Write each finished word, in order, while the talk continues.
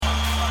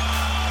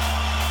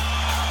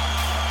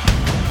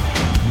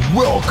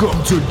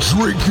Welcome to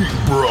Drinking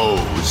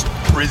Bros,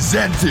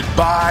 presented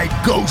by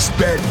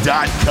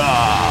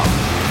GhostBed.com.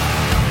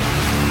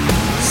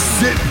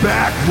 Sit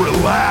back,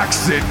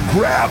 relax, and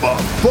grab a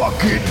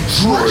fucking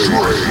drink.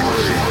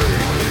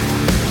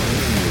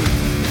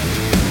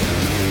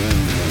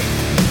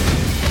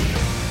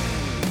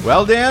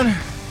 Well, Dan,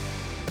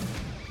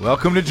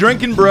 welcome to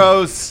Drinking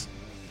Bros.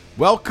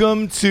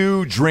 Welcome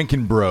to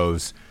Drinking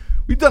Bros.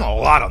 We've done a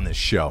lot on this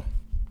show.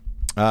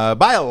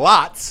 By a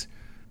lot,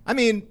 I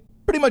mean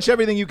pretty much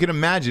everything you can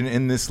imagine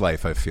in this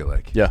life, I feel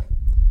like. Yeah.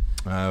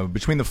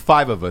 Between the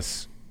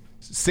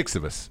six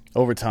of us.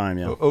 Over time,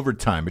 yeah. Over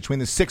time. Between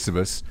the six of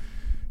us,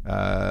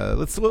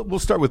 we'll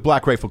start with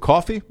Black Rifle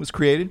Coffee was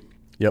created.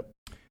 Yep.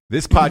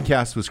 This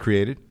podcast was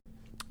created.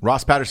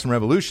 Ross Patterson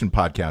Revolution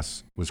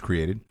podcast was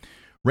created.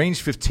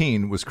 Range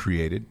 15 was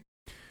created.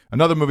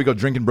 Another movie called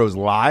Drinking Bros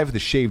Live, the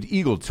Shaved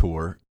Eagle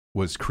Tour,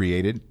 was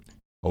created.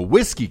 A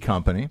whiskey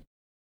company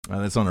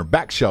that's on our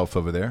back shelf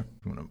over there.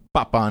 I'm going to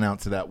pop on out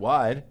to that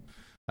wide.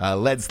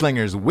 Lead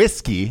Slinger's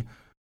Whiskey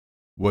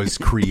was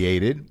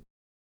created.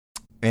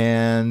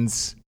 And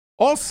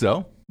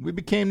also, we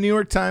became New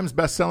York Times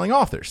bestselling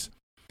authors.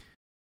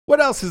 What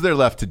else is there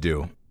left to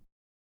do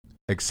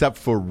except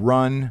for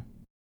run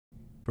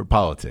for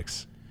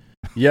politics?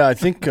 Yeah, I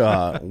think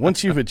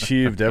once you've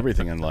achieved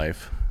everything in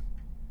life,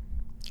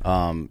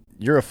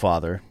 you're a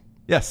father.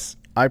 Yes.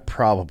 I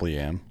probably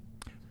am.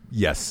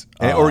 Yes.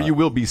 Or you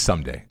will be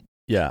someday.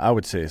 Yeah, I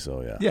would say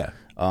so, yeah. Yeah.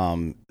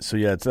 So,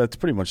 yeah, that's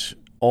pretty much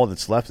all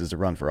that's left is to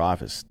run for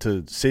office,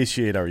 to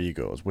satiate our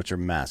egos, which are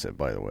massive,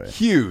 by the way.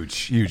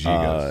 Huge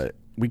egos.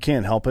 We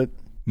can't help it.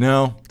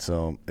 No.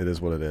 So it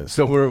is what it is.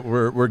 So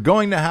we're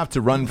going to have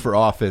to run for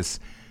office.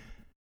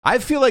 I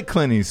feel like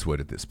Clint Eastwood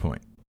at this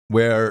point,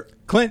 where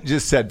Clint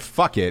just said,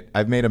 fuck it,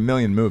 I've made 1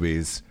 million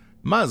movies,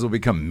 might as well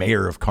become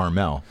mayor of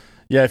Carmel.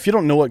 Yeah, if you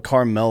don't know what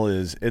Carmel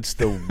is, it's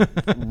the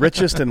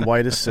richest and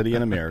whitest city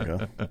in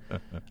America.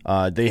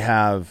 They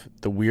have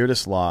the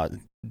weirdest law.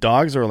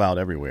 Dogs are allowed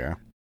everywhere.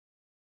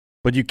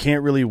 But you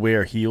can't really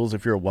wear heels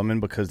if you're a woman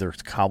because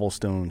there's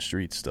cobblestone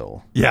streets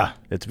still. Yeah.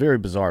 It's a very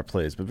bizarre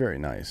place, but very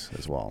nice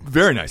as well.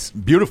 Very nice.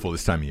 Beautiful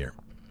this time of year.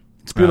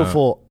 It's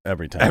beautiful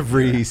every time.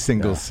 Every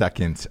single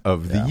second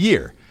of the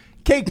year.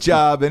 Cake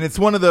job, and it's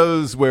one of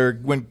those where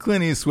when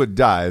Clint Eastwood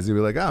dies, you'll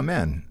be like, oh,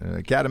 man,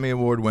 Academy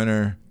Award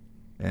winner.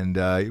 And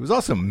he was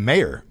also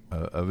mayor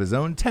of his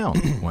own town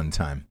one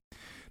time.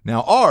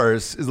 Now,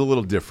 ours is a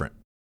little different.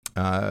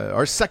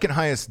 Our second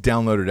highest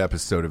downloaded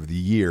episode of the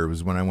year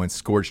was when I went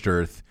scorched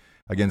earth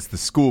against the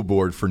school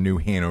board for New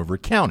Hanover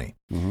County.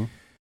 Mm-hmm.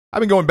 I've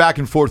been going back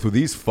and forth with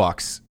these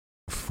fucks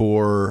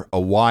for a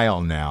while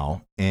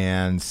now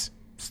and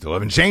still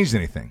haven't changed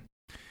anything.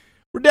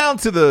 We're down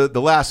to the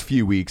last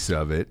few weeks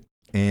of it,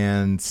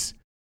 and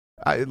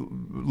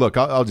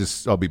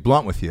I'll be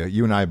blunt with you.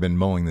 You and I have been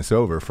mulling this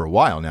over for a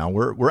while now.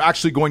 We're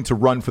actually going to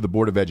run for the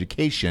Board of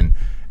Education,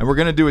 and we're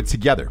going to do it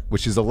together,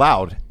 which is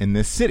allowed in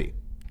this city.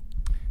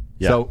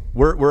 Yeah. So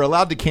we're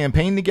allowed to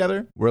campaign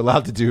together. We're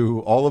allowed to do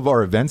all of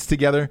our events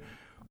together.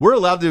 We're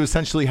allowed to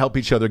essentially help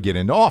each other get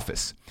into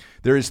office.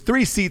 There is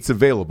 3 seats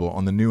available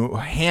on the New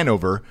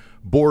Hanover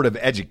Board of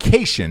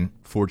Education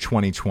for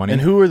 2020. And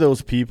who are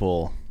those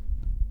people?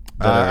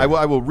 I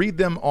will read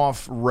them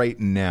off right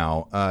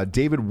now.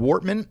 David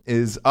Wortman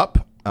is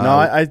up.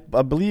 I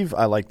believe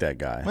I like that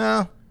guy.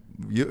 Well,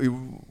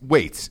 you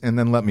wait and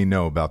then let me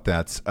know about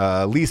that.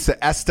 Lisa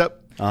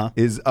Estup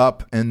is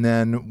up, and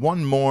then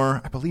one more.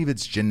 I believe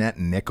it's Jeanette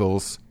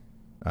Nichols.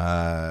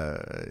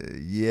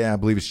 I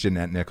believe it's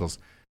Jeanette Nichols.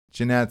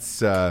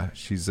 Jeanette's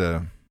she's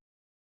a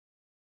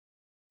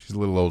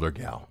little older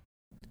gal.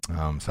 So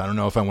I don't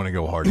know if I want to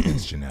go hard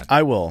against Jeanette.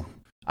 I will.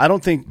 I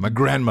don't think my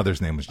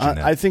grandmother's name was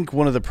Jeanette. I think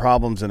one of the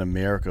problems in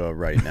America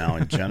right now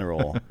in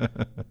general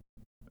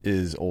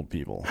is old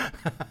people.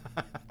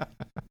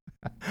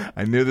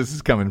 I knew this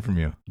is coming from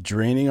you.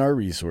 Draining our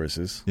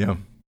resources. Yeah.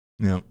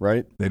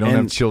 Right? They don't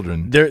have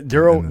children they're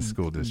in the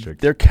school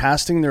district. They're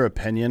casting their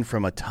opinion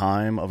from a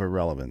time of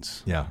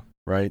irrelevance. Yeah.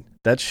 Right?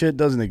 That shit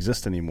doesn't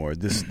exist anymore.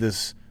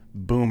 This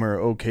boomer,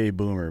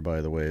 boomer,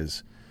 by the way,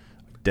 is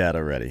dead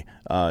already.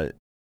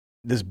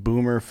 This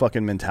boomer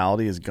fucking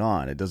mentality is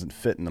gone. It doesn't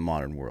fit in the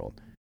modern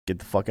world. Get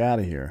the fuck out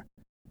of here.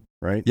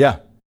 Right? Yeah.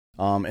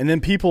 And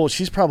then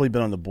she's probably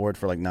been on the board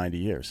for like 90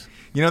 years.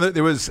 You know,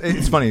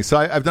 it's funny. So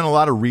I've done a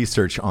lot of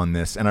research on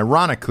this. And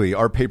ironically,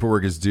 our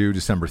paperwork is due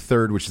December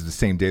 3rd, which is the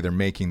same day they're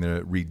making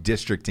the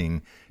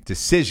redistricting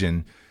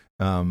decision.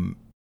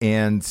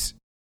 And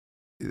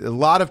a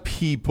lot of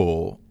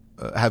people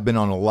have been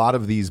on a lot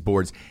of these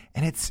boards.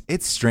 And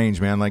it's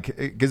strange, man. Like,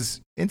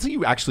 because until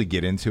you actually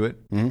get into it,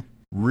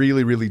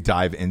 really, really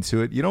dive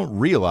into it, you don't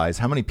realize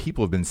how many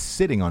people have been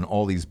sitting on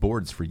all these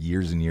boards for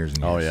years and years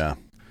and years. Oh, yeah.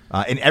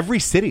 In every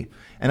city.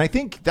 And I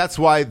think that's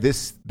why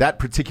that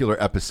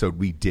particular episode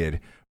we did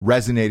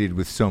resonated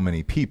with so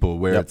many people,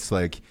 where it's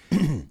like,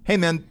 hey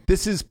man,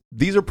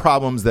 these are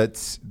problems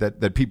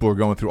that people are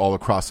going through all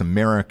across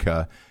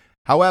America.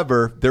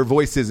 However, their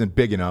voice isn't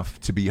big enough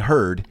to be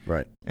heard.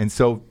 Right. And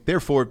so,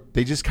 therefore,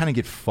 they just kind of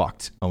get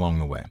fucked along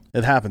the way.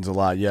 It happens a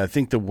lot. Yeah, I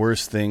think the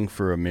worst thing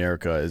for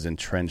America is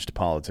entrenched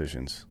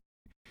politicians.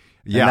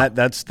 Yeah. And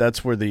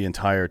that's where the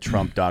entire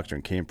Trump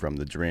doctrine came from,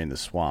 to drain the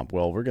swamp.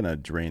 Well, we're going to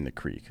drain the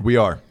creek. We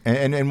are.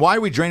 And why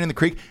are we draining the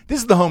creek? This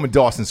is the home of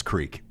Dawson's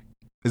Creek.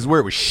 This is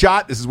where it was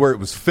shot. This is where it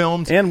was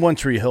filmed. And One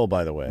Tree Hill,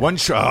 by the way.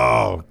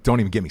 Don't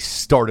even get me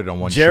started on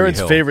One Tree Hill.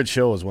 Jared's favorite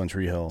show was One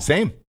Tree Hill.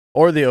 Same.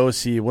 Or The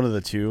OC, one of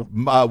the two.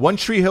 One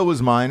Tree Hill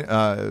was mine.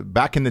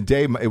 Back in the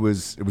day, it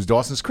was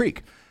Dawson's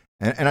Creek.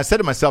 And I said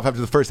to myself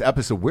after the first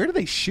episode, where do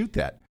they shoot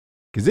that?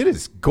 Because it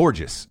is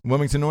gorgeous.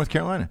 Wilmington, North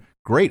Carolina.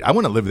 Great. I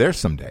want to live there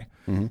someday.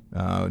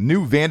 Mm-hmm.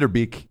 Knew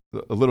Vanderbeek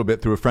a little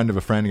bit through a friend of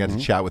a friend. I got to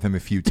chat with him a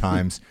few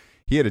times.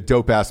 He had a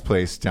dope-ass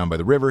place down by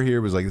the river here.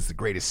 It was like, it's the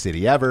greatest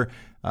city ever.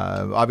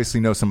 Obviously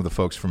know some of the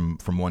folks from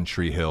One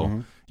Tree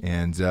Hill.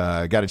 And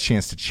got a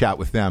chance to chat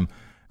with them.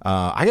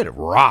 I got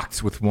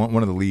rocked with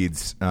one of the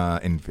leads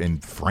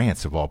in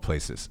France, of all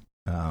places.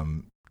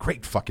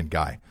 Great fucking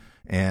guy.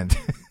 And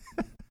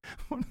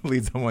one of the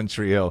leads on One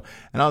Tree Hill.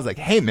 And I was like,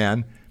 hey,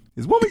 man,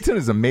 is Wilmington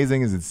as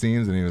amazing as it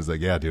seems? And he was like,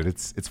 yeah, dude,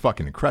 it's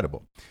fucking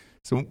incredible.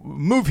 So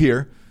move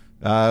here,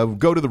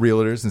 go to the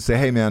realtors and say,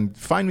 hey, man,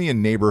 find me a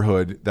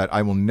neighborhood that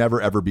I will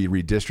never, ever be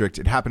redistricted.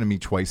 It happened to me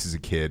twice as a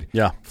kid.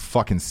 Yeah.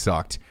 Fucking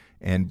sucked.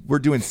 And we're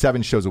doing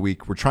 7 shows a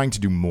week. We're trying to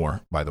do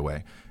more, by the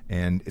way.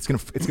 And it's gonna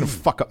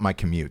fuck up my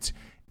commute.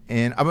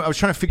 And I was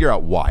trying to figure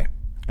out why.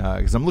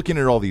 Because I'm looking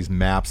at all these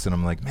maps and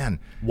I'm like, man.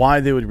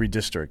 Why they would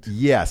redistrict.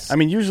 Yes. I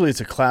mean, usually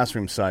it's a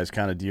classroom size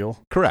kind of deal.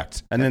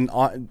 Correct. And then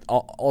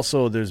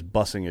also there's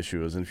busing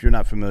issues. And if you're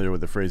not familiar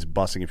with the phrase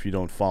busing, if you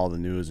don't follow the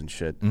news and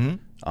shit,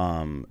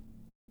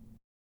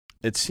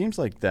 it seems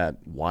like that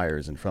wire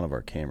is in front of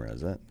our camera.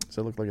 Does that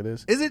look like it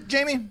is? Is it,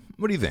 Jamie?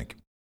 What do you think?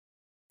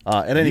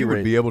 At any rate. You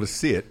would be able to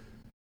see it.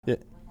 Yeah.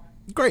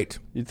 Great.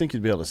 You'd think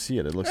you'd be able to see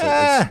it. It looks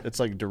like it's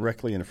like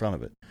directly in front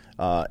of it.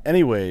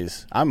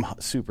 Anyways, I'm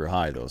super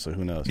high though, so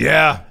who knows?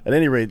 Yeah. At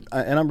any rate,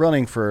 and I'm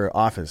running for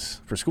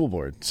office for school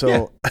board.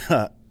 So,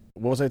 what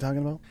was I talking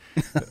about?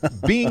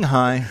 Being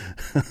high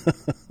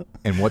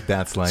and what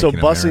that's like. So in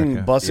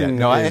busing.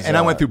 Yeah. No,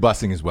 I went through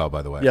busing as well,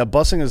 by the way. Yeah,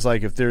 busing is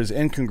like if there's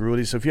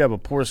incongruity. So if you have a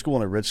poor school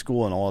and a rich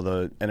school, and all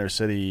the inner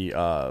city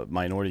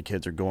minority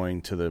kids are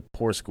going to the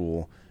poor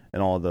school,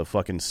 and all the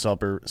fucking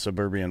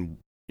suburban,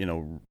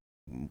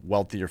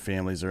 wealthier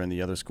families are in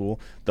the other school,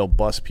 they'll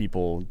bus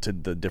people to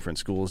the different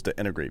schools to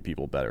integrate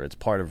people better. It's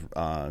part of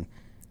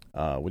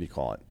what do you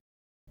call it?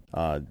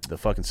 The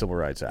fucking Civil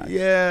Rights Act.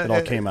 Yeah, it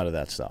all came out of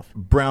that stuff.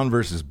 Brown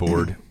versus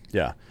Board.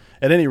 Yeah.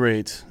 At any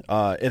rate,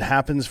 it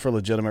happens for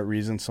legitimate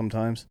reasons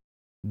sometimes.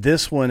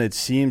 This one, it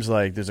seems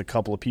like there's a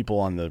couple of people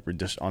on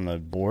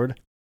the board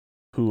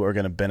who are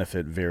going to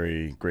benefit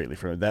very greatly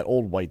from it. That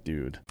old white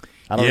dude.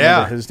 I don't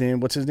remember his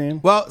name. What's his name?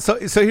 Well, so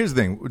here's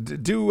the thing.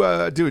 Do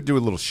a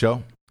little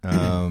show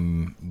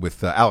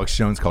with Alex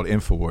Jones called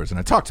InfoWars, and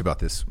I talked about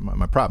this,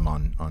 my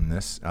problem on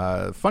this.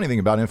 Funny thing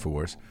about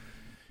InfoWars,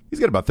 he's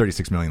got about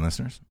 36 million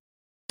listeners.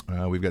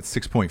 We've got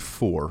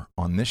 6.4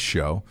 on this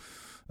show.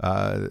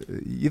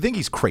 You think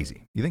he's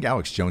crazy. You think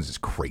Alex Jones is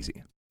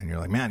crazy. And you're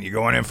like, man, you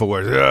go on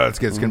InfoWars. It's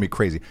going to be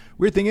crazy.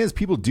 Weird thing is,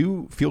 people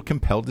do feel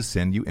compelled to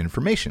send you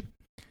information.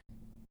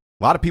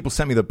 A lot of people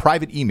sent me the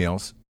private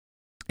emails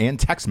and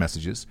text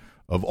messages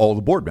of all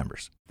the board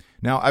members.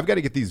 Now, I've got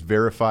to get these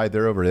verified.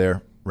 They're over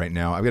there right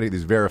now. I've got to get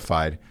these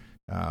verified.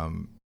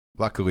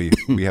 Luckily,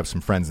 we have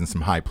some friends in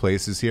some high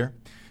places here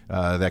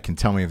that can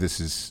tell me if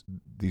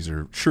these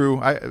are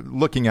true.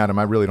 Looking at them,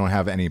 I really don't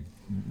have any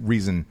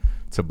reason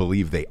to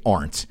believe they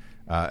aren't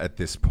at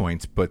this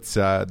point. But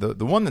the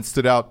one that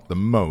stood out the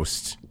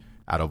most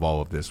out of all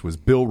of this was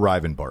Bill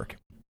Rivenbark.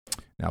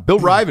 Now, Bill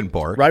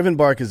Rivenbark.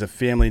 Rivenbark is a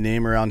family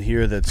name around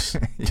here that's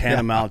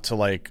tantamount to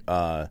like,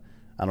 I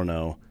don't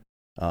know,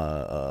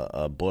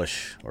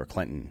 Bush or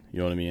Clinton. You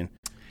know what I mean?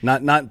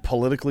 Not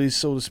politically,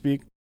 so to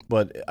speak,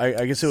 but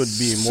I guess it would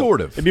be more, sort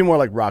of. It'd be more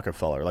like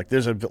Rockefeller. Like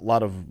there's a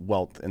lot of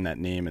wealth in that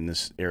name in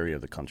this area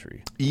of the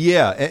country.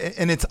 Yeah,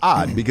 and it's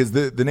odd because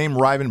the name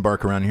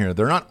Rivenbark around here,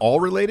 they're not all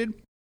related.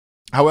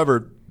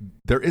 However,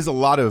 there is a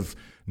lot of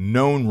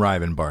known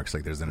Rivenbarks.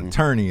 Like there's an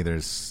attorney,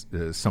 there's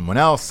someone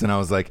else, and I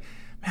was like,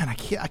 man,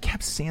 I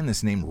kept seeing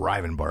this name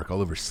Rivenbark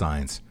all over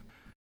signs.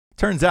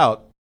 Turns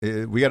out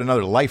we got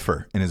another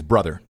lifer in his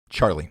brother,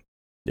 Charlie.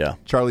 Yeah.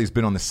 Charlie's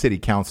been on the city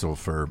council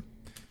for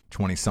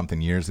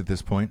 20-something years at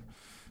this point.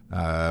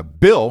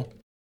 Bill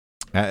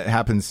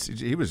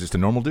he was just a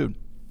normal dude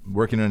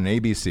working in an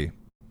ABC.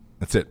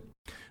 That's it.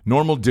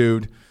 Normal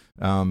dude.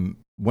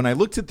 When I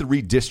looked at the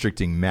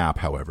redistricting map,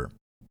 however,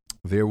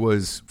 there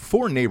was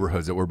 4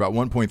 neighborhoods that were about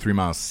 1.3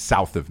 miles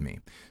south of me.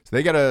 So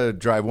they got to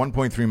drive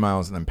 1.3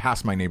 miles and then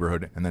past my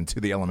neighborhood and then to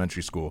the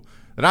elementary school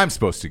that I'm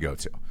supposed to go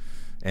to.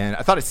 And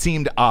I thought it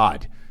seemed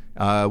odd.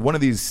 One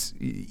of these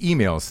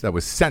emails that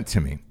was sent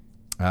to me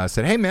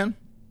said, hey, man,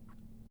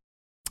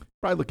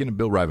 probably looking at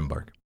Bill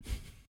Rivenbark.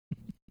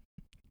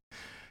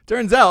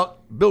 Turns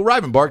out Bill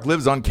Rivenbark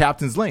lives on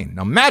Captain's Lane.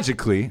 Now,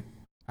 magically,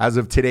 as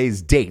of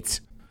today's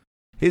date,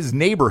 his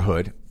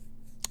neighborhood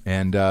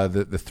And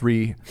the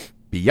three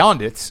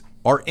beyond it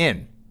are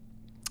in.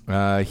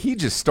 He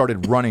just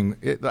started running.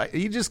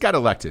 He just got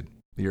elected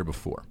the year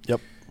before.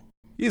 Yep.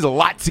 He has a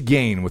lot to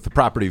gain with the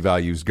property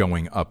values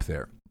going up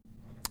there.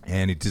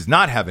 And he does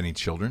not have any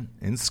children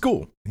in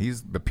school. He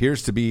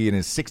appears to be in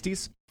his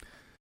 60s.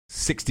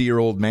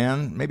 60-year-old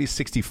man, maybe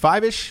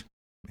 65-ish,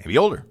 maybe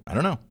older. I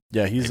don't know.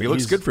 Yeah, maybe he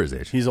looks good for his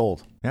age. He's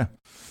old. Yeah.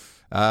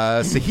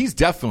 So he's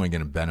definitely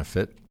going to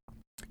benefit.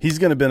 He's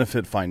going to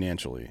benefit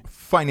financially.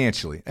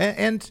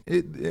 And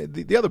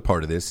the other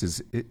part of this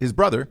is his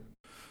brother,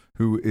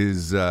 who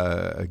is,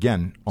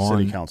 again,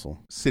 on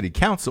City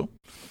Council.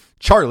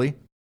 Charlie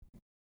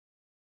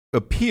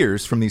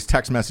appears from these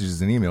text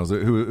messages and emails,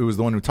 who was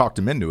the one who talked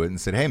him into it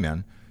and said, hey,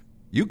 man,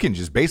 you can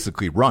just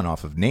basically run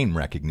off of name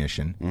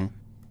recognition,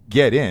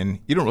 get in.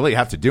 You don't really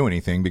have to do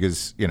anything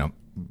because,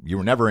 you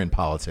were never in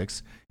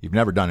politics. You've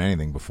never done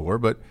anything before,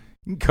 but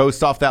you can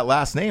coast off that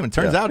last name. And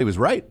turns out he was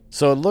right.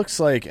 So it looks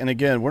like, and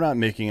again, we're not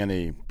making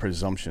any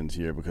presumptions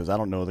here because I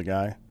don't know the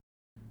guy.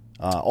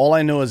 All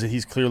I know is that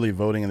he's clearly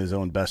voting in his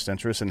own best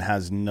interest and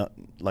has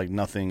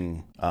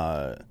nothing.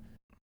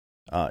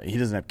 He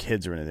doesn't have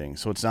kids or anything,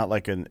 so it's not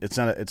like an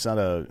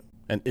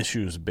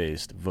issues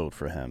based vote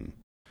for him.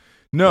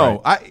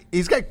 No, right?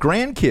 He's got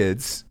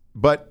grandkids,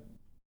 but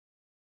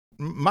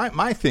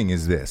my thing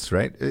is this,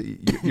 right?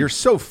 You're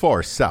so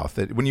far south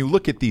that when you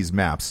look at these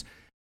maps,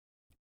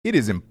 it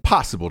is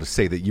impossible to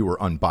say that you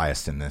were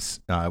unbiased in this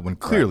when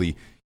clearly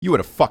you had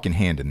a fucking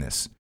hand in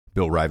this,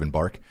 Bill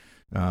Rivenbark.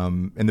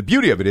 And the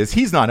beauty of it is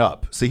he's not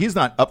up. So he's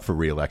not up for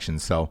re-election.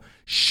 So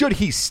should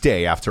he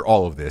stay after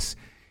all of this,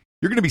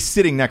 you're going to be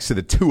sitting next to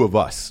the two of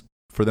us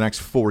for the next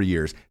 4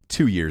 years.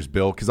 2 years,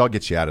 Bill, because I'll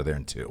get you out of there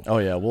in 2. Oh,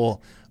 yeah. We'll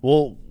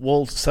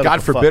set God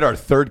up forbid our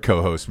third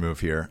co-host move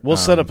here. We'll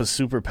set up a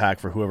super PAC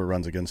for whoever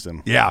runs against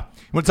him. Yeah. I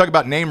want to talk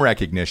about name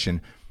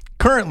recognition.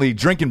 Currently,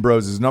 Drinking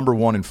Bros is number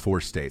 1 in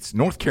 4 states.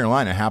 North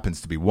Carolina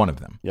happens to be one of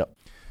them. Yep.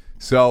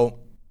 So,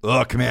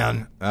 look,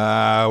 man,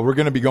 we're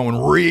going to be going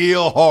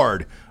real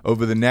hard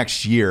over the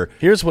next year.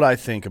 Here's what I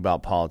think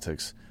about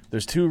politics.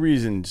 There's 2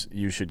 reasons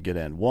you should get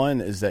in.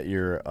 One is that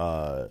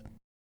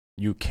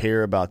you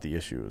care about the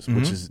issues,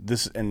 which is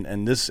this.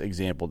 And this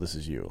example, this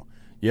is you.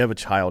 You have a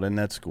child in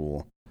that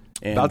school.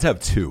 And about to have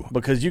 2.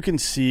 Because you can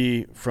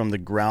see from the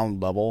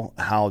ground level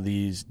how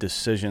these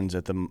decisions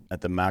at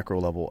the macro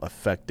level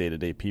affect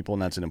day-to-day people,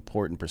 and that's an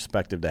important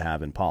perspective to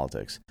have in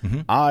politics.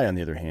 I, on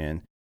the other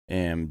hand,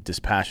 am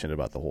dispassionate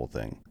about the whole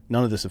thing.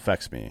 None of this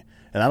affects me.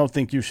 And I don't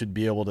think you should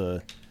be able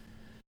to...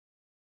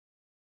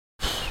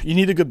 You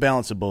need a good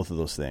balance of both of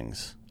those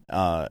things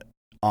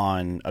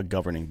on a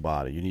governing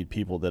body. You need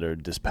people that are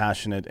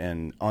dispassionate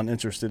and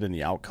uninterested in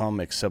the outcome,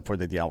 except for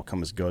that the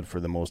outcome is good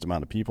for the most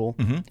amount of people.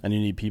 And you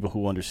need people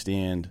who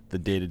understand the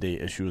day-to-day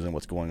issues and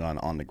what's going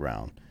on the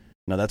ground.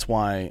 Now, that's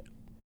why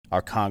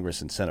our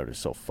Congress and Senate are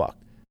so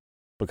fucked,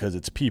 because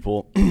it's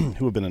people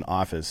who have been in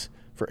office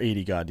for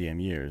 80 goddamn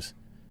years,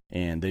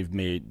 and they've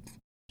made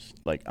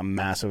like a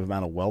massive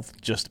amount of wealth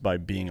just by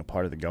being a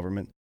part of the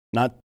government.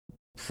 Not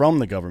from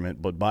the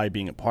government, but by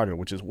being a part of it,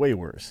 which is way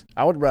worse.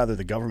 I would rather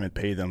the government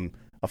pay them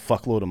a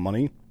fuckload of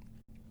money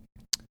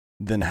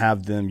than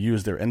have them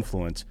use their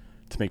influence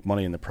to make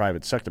money in the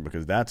private sector,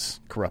 because that's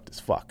corrupt as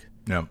fuck.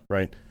 Yeah.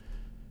 Right?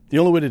 The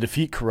only way to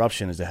defeat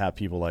corruption is to have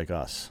people like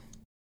us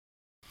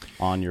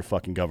on your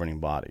fucking governing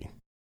body.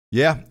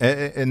 Yeah,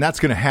 and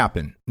that's going to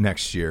happen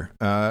next year.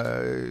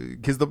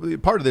 Because the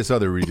part of this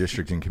other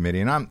redistricting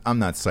committee, and I'm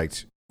not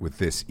psyched with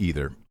this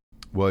either,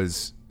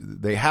 was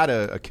they had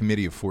a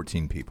committee of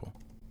 14 people.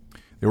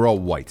 They were all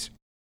white.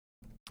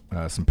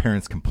 Some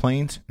parents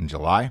complained in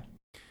July,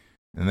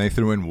 and they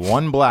threw in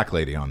one black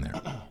lady on there.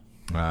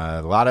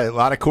 A lot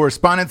of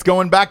correspondence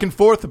going back and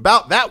forth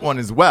about that one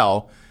as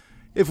well.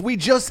 If we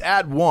just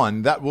add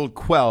one, that will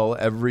quell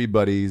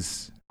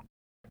everybody's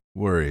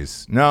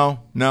worries. No,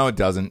 it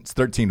doesn't. It's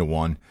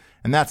 13-1,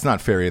 and that's not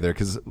fair either,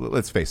 because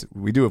let's face it,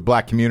 we do have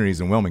black communities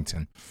in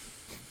Wilmington.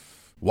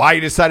 Why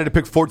you decided to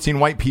pick 14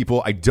 white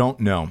people, I don't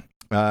know.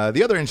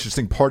 The other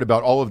interesting part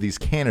about all of these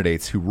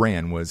candidates who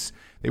ran was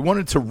they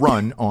wanted to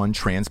run on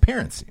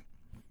transparency.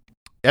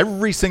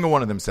 Every single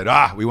one of them said,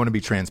 we want to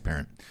be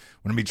transparent.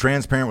 We want to be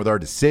transparent with our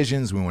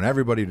decisions. We want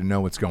everybody to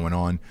know what's going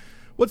on.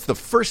 What's the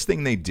first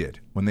thing they did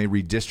when they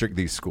redistrict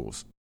these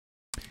schools?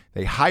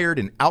 They hired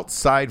an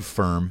outside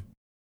firm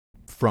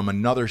from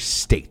another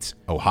state,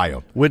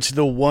 Ohio. Which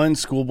the one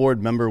school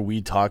board member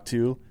we talked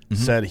to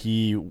said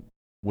he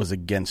was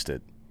against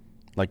it,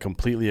 like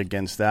completely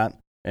against that,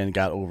 and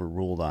got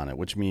overruled on it,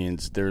 which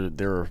means there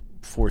are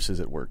forces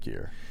at work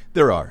here.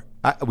 There are.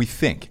 We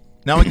think.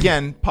 Now,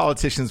 again,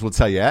 politicians will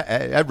tell you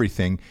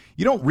everything.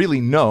 You don't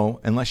really know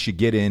unless you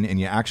get in and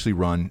you actually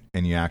run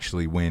and you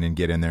actually win and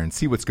get in there and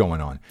see what's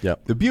going on.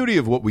 Yep. The beauty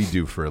of what we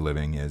do for a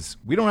living is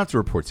we don't have to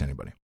report to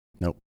anybody.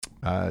 Nope.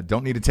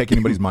 Don't need to take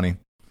anybody's money.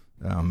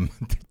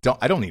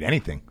 I don't need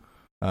anything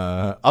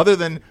other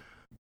than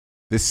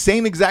the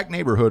same exact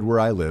neighborhood where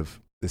I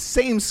live, the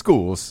same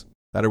schools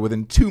that are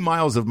within 2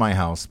 miles of my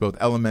house, both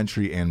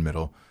elementary and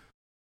middle.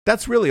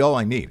 That's really all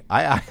I need.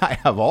 I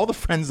have all the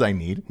friends I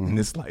need in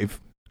this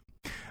life.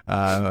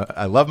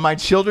 I love my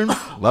children,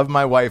 love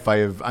my wife.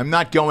 I'm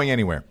not going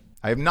anywhere.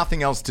 I have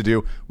nothing else to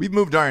do. We've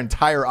moved our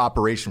entire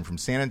operation from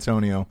San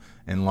Antonio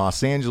and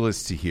Los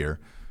Angeles to here.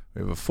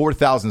 We have a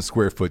 4,000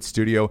 square foot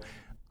studio.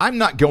 I'm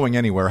not going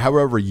anywhere,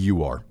 however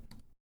you are.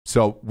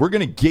 So we're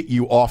going to get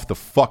you off the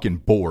fucking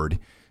board,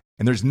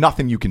 and there's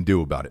nothing you can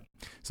do about it.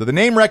 So the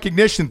name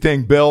recognition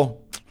thing,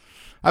 Bill,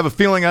 I have a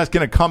feeling that's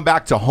going to come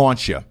back to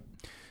haunt you.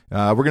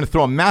 We're going to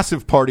throw a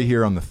massive party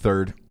here on the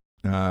 3rd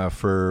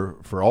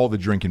for all the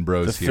drinking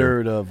bros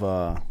here. The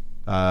 3rd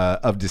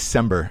of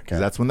December, because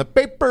that's when the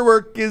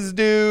paperwork is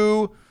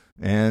due.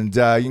 And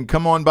you can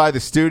come on by the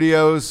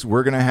studios.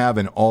 We're going to have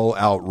an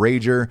all-out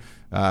rager.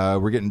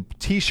 We're getting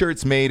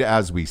T-shirts made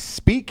as we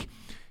speak.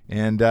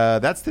 And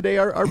that's the day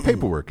our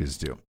paperwork is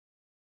due.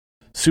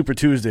 Super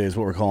Tuesday is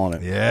what we're calling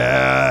it.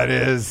 Yeah, it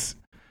is.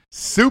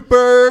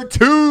 Super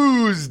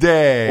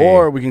Tuesday.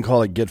 Or we can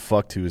call it Get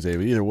Fucked Tuesday.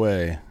 But either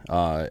way,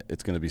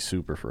 it's going to be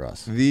super for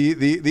us.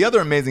 The other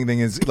amazing thing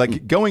is,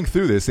 like, going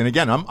through this, and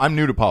again, I'm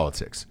new to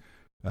politics.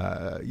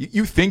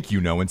 You think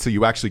you know until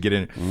you actually get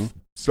in it.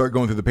 Start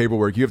going through the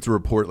paperwork. You have to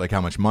report like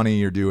how much money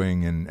you're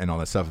doing and all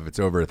that stuff. If it's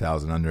over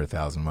 1,000, under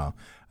 1,000, well,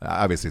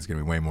 obviously it's going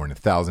to be way more than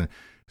 1,000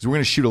 because we're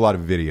going to shoot a lot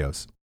of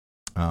videos.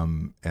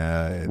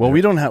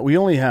 We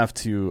only have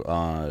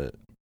to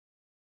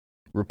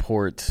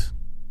report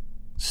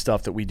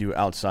stuff that we do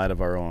outside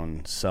of our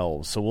own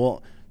selves.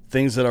 So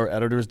things that our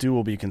editors do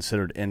will be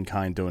considered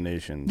in-kind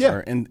donations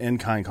or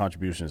in-kind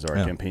contributions to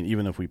our campaign,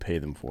 even if we pay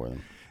them for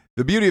them.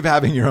 The beauty of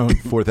having your own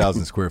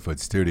 4,000 square foot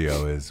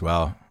studio is,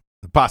 well,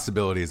 the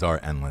possibilities are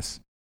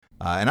endless.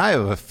 And I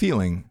have a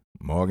feeling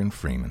Morgan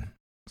Freeman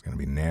is going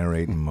to be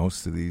narrating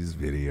most of these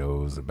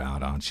videos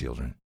about our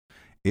children.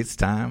 It's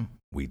time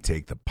we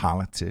take the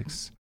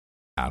politics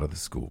out of the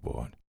school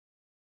board.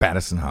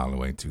 Patterson,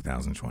 Hollaway,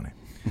 2020.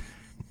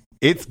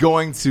 It's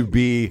going to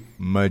be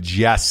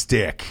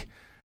majestic.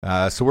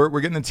 So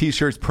we're getting the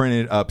T-shirts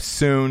printed up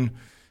soon.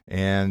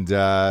 And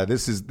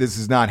this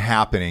is not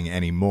happening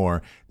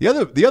anymore. The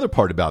other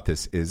part about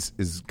this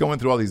is going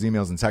through all these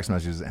emails and text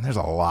messages, and there's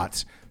a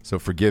lot. So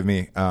forgive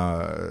me.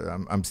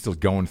 I'm still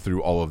going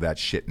through all of that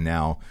shit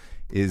now.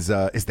 Is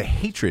the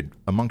hatred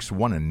amongst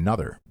one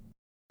another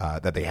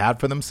that they had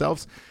for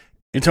themselves?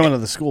 You're talking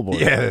about the school board.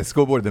 Yeah, the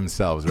school board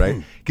themselves,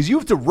 right? Because you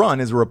have to run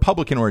as a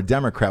Republican or a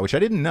Democrat, which I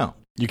didn't know.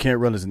 You can't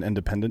run as an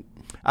independent?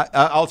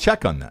 I'll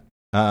check on that.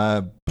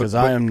 Because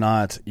I am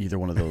not either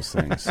one of those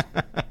things.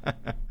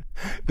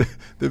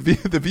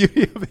 The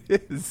beauty of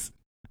it is,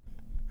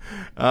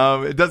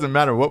 it doesn't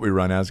matter what we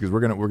run as because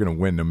we're gonna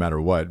win no matter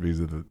what because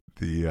of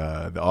the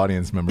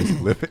audience members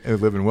who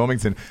live in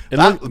Wilmington.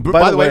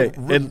 By the way,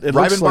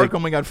 Rivenbark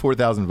only got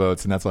 4,000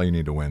 votes, and that's all you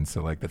need to win.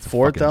 So like that's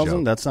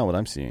 4,000. That's not what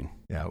I'm seeing.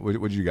 Yeah,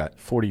 what you got?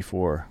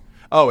 44.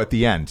 Oh, at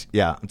the end.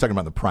 Yeah, I'm talking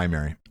about the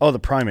primary. Oh, the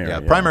primary. Yeah,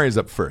 primary is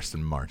up first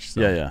in March.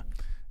 So. Yeah.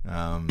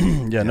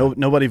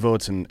 Nobody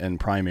votes in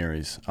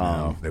primaries.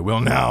 No, they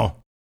will now.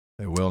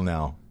 They will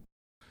now.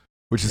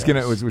 Which is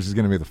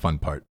gonna be the fun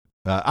part.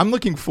 I'm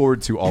looking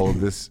forward to all of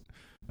this.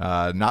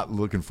 Not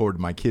looking forward to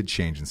my kid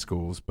changing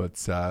schools, but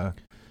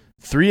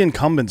 3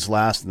 incumbents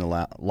lost in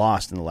the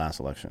last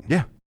election.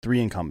 Yeah,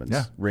 3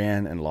 incumbents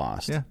ran and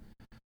lost. Yeah,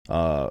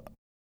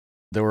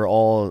 they were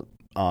all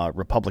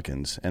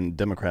Republicans, and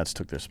Democrats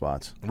took their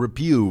spots.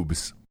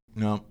 Repubes.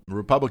 No,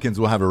 Republicans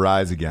will have a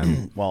rise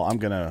again. Well, I'm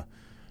gonna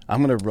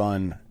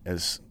run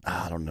as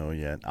I don't know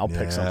yet. I'll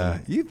pick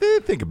something. You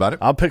think about it.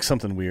 I'll pick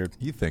something weird.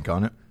 You think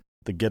on it.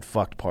 The Get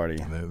Fucked Party.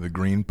 The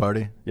Green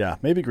Party? Yeah,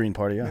 maybe Green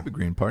Party, yeah. Maybe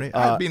Green Party.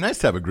 It'd be nice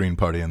to have a Green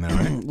Party in there,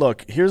 right?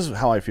 Look, here's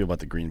how I feel about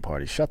the Green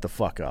Party. Shut the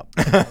fuck up.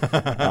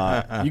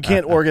 You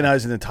can't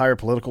organize an entire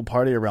political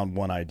party around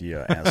one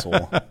idea,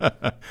 asshole.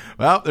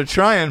 Well, they're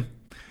trying.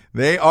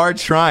 They are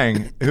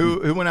trying.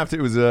 Who went after?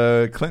 It was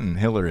Clinton.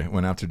 Hillary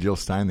went after Jill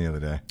Stein the other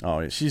day.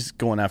 Oh, she's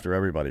going after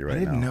everybody right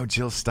now. I didn't know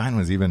Jill Stein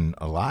was even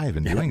alive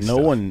and doing stuff.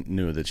 No one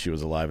knew that she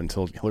was alive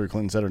until Hillary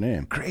Clinton said her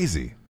name.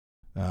 Crazy.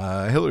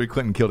 Hillary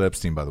Clinton killed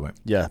Epstein, by the way.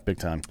 Yeah, big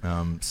time.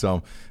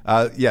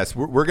 Yes,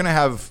 we're going to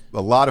have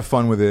a lot of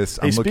fun with this.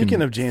 Hey,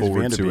 speaking of James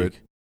Van Der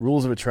Beek,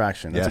 Rules of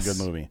Attraction. That's a good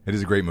movie. It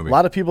is a great movie. A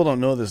lot of people don't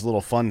know this little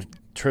fun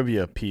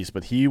trivia piece,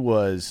 but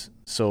his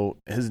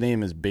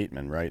name is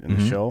Bateman, right, in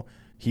the show.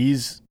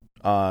 He's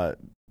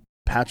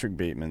Patrick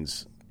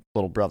Bateman's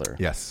little brother.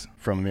 Yes.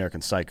 From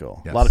American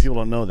Psycho. Yes. A lot of people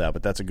don't know that,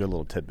 but that's a good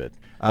little tidbit.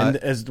 And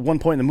as one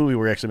point in the movie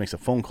where he actually makes a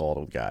phone call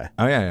to a guy.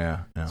 Oh,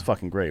 yeah. It's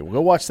fucking great. We'll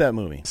go watch that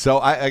movie. So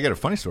I got a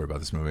funny story about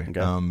this movie.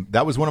 Okay.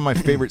 That was one of my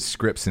favorite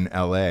scripts in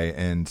L.A.,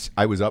 and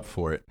I was up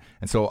for it.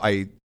 And so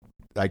I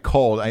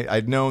called.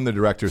 I'd known the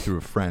director through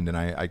a friend, and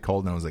I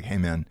called and I was like, hey,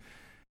 man,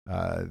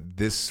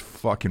 this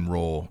fucking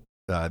role,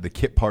 the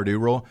Kit Pardue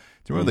role,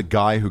 do you remember the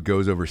guy who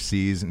goes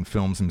overseas and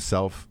films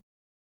himself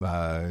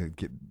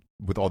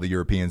with all the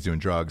Europeans doing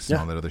drugs and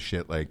all that other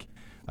shit? Like,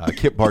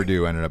 Kit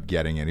Pardue ended up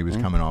getting it. He was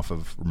coming off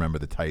of Remember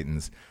the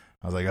Titans.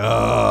 I was like,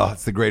 oh,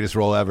 it's the greatest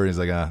role ever. He's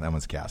like, that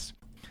one's cast.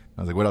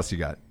 I was like, what else you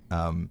got?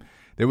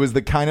 There was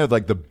the kind of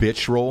like the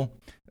bitch role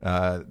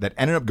that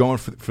ended up going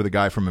for the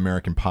guy from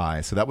American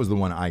Pie. So that was the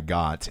one I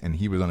got, and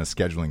he was on a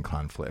scheduling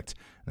conflict.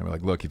 And they were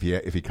like, look,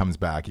 if he comes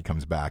back, he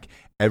comes back.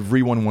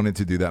 Everyone wanted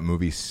to do that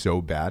movie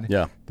so bad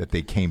that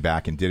they came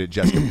back and did it.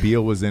 Jessica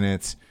Biel was in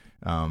it.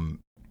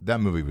 That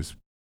movie was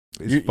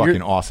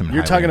fucking awesome. And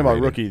you're talking about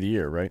rated. Rookie of the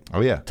Year, right?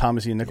 Oh, yeah.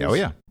 Thomas Ian Nicholas? Oh,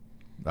 yeah.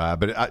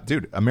 But,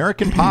 dude,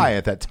 American Pie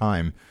at that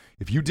time,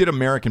 if you did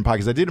American Pie,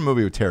 because I did a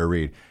movie with Tara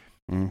Reid,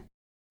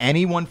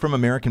 anyone from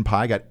American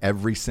Pie got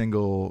every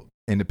single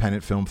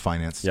independent film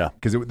financed. Yeah.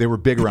 Because they were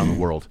big around the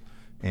world.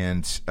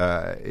 And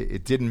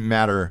it didn't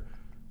matter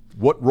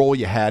what role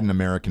you had in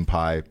American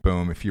Pie.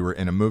 Boom. If you were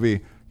in a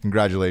movie,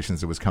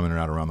 congratulations, it was coming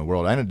out around the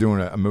world. I ended up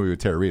doing a movie with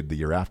Tara Reid the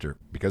year after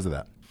because of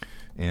that.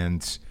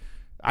 And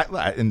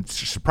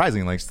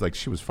surprisingly, like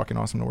she was fucking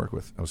awesome to work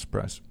with. I was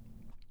surprised.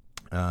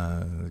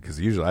 Because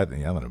usually I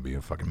think, that would be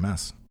a fucking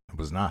mess. It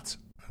was not.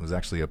 It was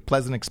actually a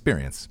pleasant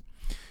experience.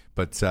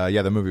 But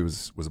the movie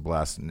was a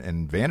blast.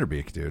 And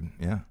Vanderbeek, dude,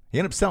 he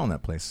ended up selling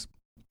that place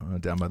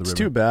down by the river. It's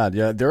too bad.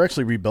 Yeah, they're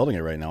actually rebuilding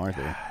it right now, aren't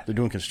they? They're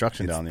doing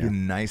construction down there. The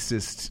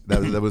nicest.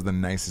 That was the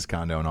nicest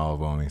condo in all of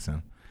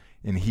Wilmington.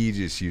 And he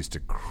just used to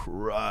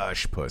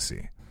crush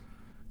pussy.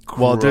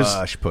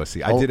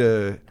 Pussy. I did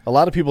a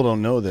lot of people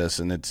don't know this,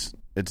 and it's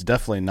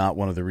definitely not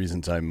one of the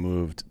reasons I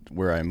moved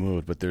where I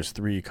moved, but there's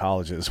 3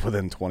 colleges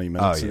within 20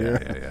 minutes of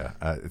here.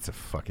 Yeah. It's a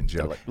fucking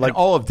joke. Like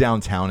all of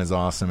downtown is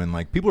awesome, and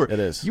like people are. It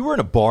is. You were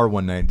in a bar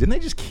one night. Didn't they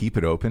just keep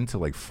it open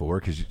till like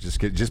 4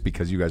 just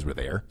because you guys were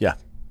there? Yeah.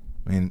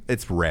 I mean,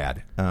 it's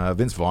rad.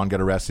 Vince Vaughn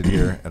got arrested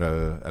here at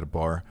a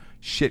bar.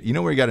 Shit, you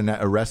know where he got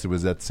arrested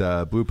was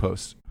at Blue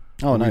Post.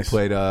 Oh, nice. We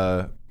played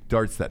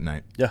darts that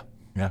night. Yeah.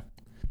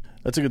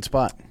 That's a good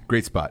spot.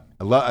 Great spot.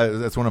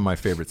 That's one of my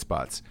favorite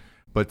spots.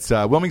 But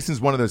Wilmington's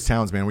one of those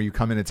towns, man, where you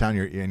come into town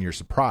and you're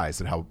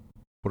surprised at what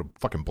a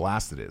fucking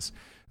blast it is.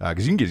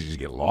 Because you can just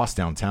get lost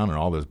downtown in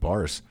all those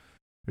bars.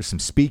 There's some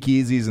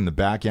speakeasies in the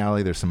back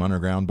alley. There's some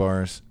underground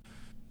bars.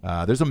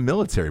 There's a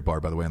military bar,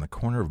 by the way, on the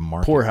corner of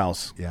Market.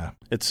 Poorhouse. Yeah.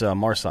 It's a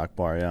Marsoc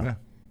bar, yeah.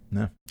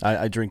 Yeah.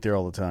 I drink there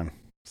all the time.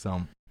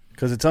 So,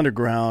 because it's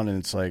underground and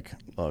it's like,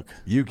 look.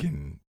 You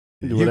can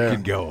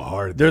go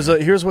hard.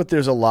 Here's what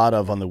there's a lot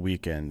of on the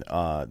weekend.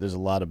 There's a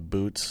lot of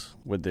boots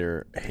with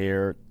their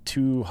hair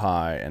too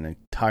high and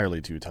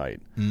entirely too tight.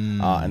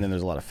 And then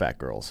there's a lot of fat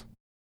girls.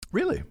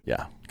 Really?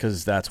 Yeah,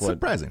 because that's what...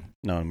 Surprising.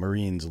 No,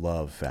 Marines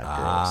love fat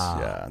girls.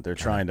 Yeah, they're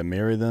trying to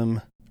marry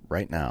them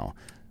right now.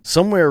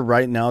 Somewhere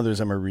right now there's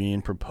a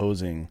Marine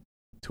proposing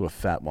to a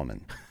fat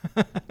woman.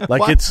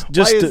 Like it's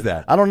just... Why is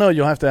that? I don't know.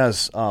 You'll have to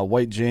ask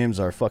White James,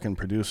 our fucking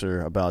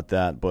producer, about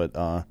that, but...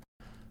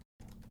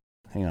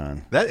 hang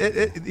on.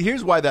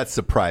 Here's why that's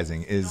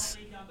surprising is...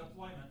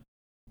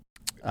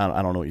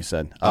 I don't know what you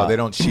said. They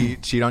don't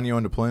cheat on you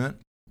on deployment?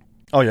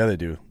 Oh, yeah, they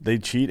do. They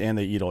cheat and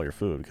they eat all your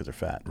food because they're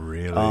fat.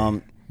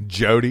 Really?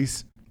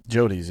 Jody's,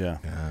 yeah.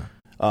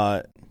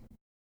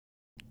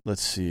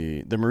 Let's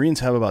see. The Marines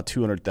have about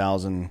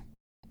 200,000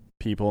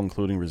 people,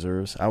 including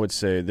reserves. I would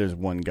say there's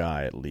one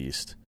guy at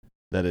least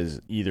that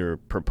is either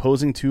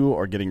proposing to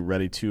or getting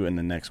ready to in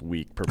the next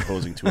week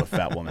proposing to a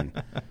fat woman.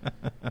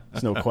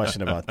 There's no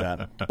question about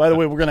that. By the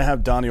way, we're going to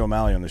have Donnie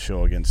O'Malley on the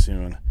show again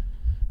soon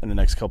in the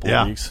next couple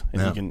of weeks.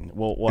 And he can.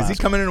 We'll is he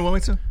coming into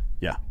Wilmington?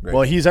 Yeah. Great.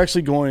 Well, he's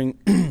actually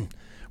going.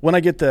 When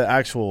I get the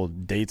actual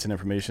dates and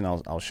information,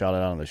 I'll shout it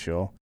out on the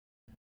show.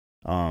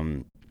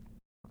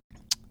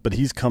 But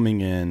he's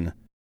coming in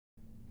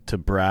to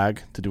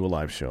Bragg to do a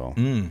live show,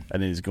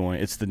 and he's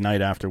going. It's the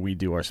night after we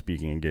do our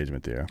speaking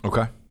engagement there.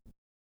 Okay.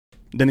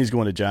 Then he's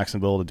going to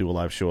Jacksonville to do a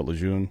live show at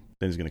Lejeune.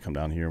 Then he's going to come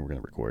down here and we're going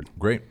to record.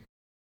 Great.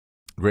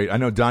 I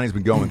know Donnie's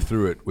been going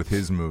through it with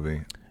his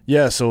movie.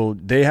 Yeah, so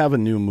they have a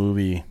new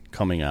movie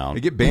coming out. They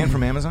get banned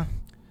from Amazon?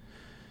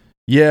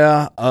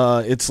 Yeah,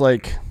 it's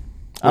like...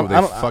 Were they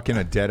fucking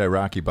a dead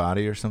Iraqi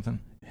body or something?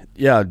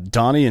 Yeah,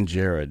 Donnie and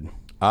Jared.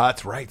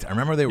 That's right. I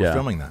remember they were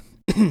filming that.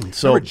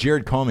 So remember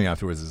Jared called me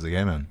afterwards and was like,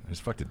 hey, man, I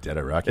just fucked a dead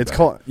Iraqi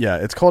body.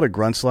 It's called A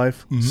Grunt's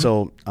Life. Mm-hmm.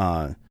 So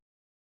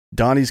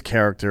Donnie's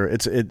character,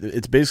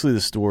 it's basically the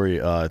story.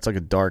 It's like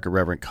a dark,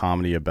 irreverent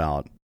comedy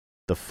about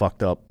the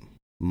fucked up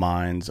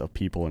minds of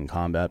people in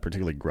combat,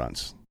 particularly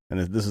grunts. And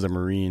this is a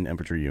Marine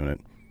infantry unit.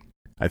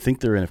 I think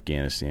they're in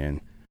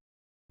Afghanistan.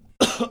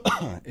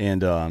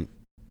 And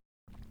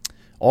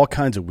all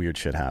kinds of weird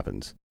shit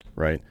happens,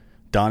 right?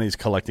 Donnie's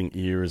collecting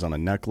ears on a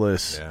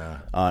necklace.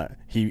 Yeah.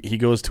 He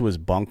goes to his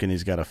bunk and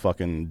he's got a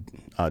fucking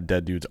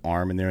dead dude's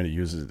arm in there and he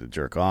uses it to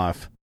jerk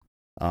off.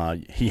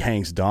 He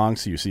hangs dong,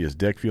 so you see his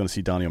dick. If you want to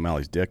see Donnie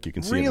O'Malley's dick, you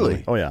can see it.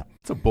 Really? Oh, yeah.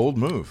 It's a bold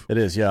move. It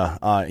is,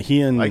 yeah.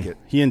 He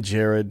and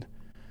Jared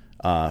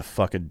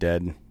fuck a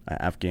dead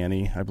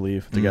Afghani, I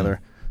believe,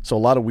 together. So a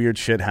lot of weird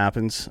shit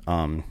happens.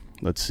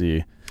 Let's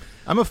see.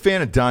 I'm a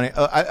fan of Donnie.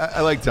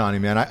 I like Donnie,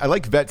 man. I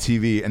like Vet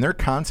TV, and their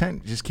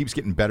content just keeps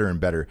getting better and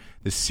better.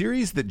 The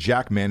series that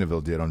Jack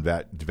Mandeville did on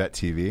Vet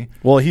TV,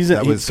 well,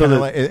 was kind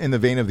of like in the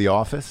vein of The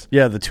Office.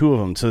 Yeah, the two of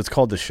them. So it's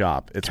called The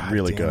Shop. It's God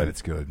really damn good.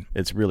 It's good.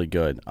 It's really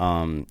good.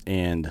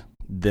 And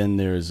then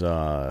there's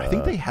I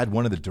think they had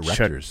one of the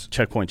directors.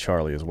 Checkpoint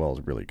Charlie as well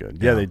is really good.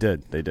 Yeah, they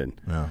did.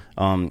 Yeah.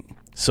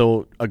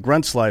 So A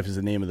Grunt's Life is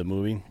the name of the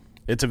movie.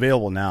 It's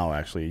available now,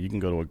 actually. You can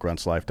go to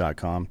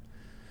agruntslife.com.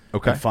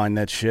 Okay. And find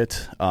that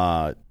shit.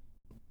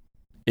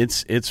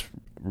 It's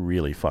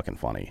really fucking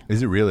funny.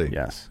 Is it really?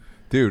 Yes.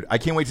 Dude, I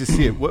can't wait to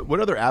see it. What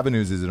other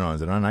avenues is it on?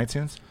 Is it on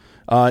iTunes?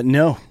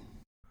 No.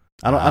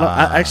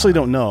 I actually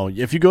don't know.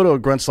 If you go to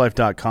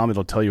agruntslife.com,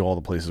 it'll tell you all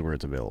the places where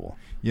it's available.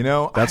 You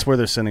know, that's where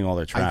they're sending all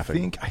their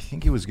traffic. I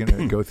think it was going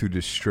to go through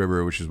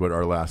Distributor, which is what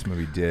our last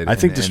movie did. I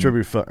think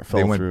Distributor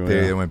fell through.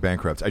 They went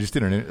bankrupt. I just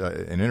did an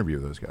interview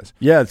with those guys.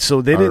 Yeah,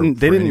 so they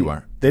didn't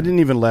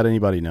even let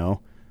anybody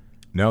know.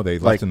 No, they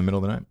left in the middle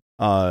of the night.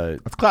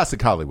 That's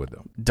classic Hollywood,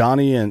 though.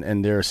 Donnie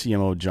and their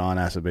CMO John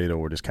Acevedo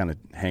were just kind of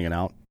hanging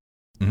out,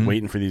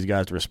 waiting for these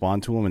guys to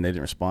respond to them, and they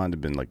didn't respond.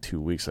 It'd been like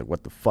 2 weeks. Like,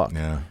 what the fuck?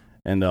 Yeah.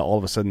 And all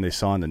of a sudden, they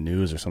saw in the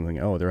news or something.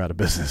 Oh, they're out of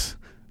business.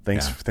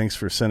 Thanks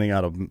for sending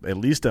out at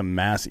least a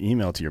mass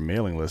email to your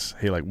mailing list.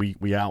 Hey, like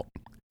we out.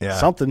 Yeah.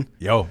 Something.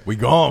 Yo, we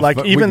gone. Like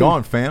we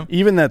gone, fam.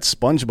 Even that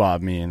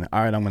SpongeBob meme.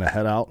 All right, I'm gonna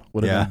head out.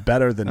 Would have been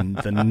better than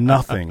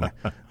nothing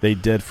they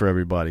did for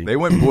everybody. They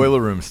went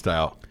boiler room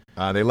style.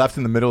 They left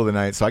in the middle of the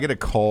night. So I get a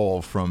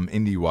call from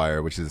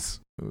IndieWire, which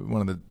is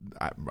one of the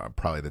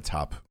probably the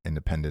top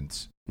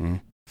independent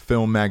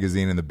film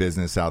magazine in the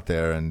business out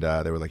there, and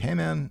they were like, "Hey,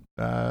 man,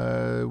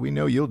 we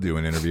know you'll do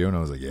an interview," and I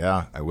was like,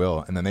 "Yeah, I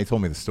will." And then they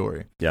told me the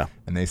story. Yeah,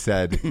 and they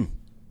said,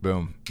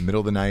 "Boom, middle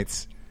of the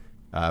nights,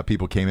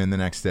 people came in the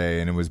next day,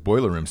 and it was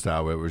boiler room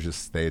style. Where it was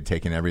just they had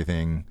taken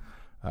everything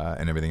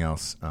and everything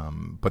else,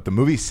 but the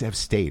movies have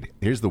stayed.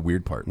 Here's the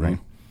weird part, right?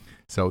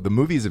 So the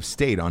movies have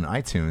stayed on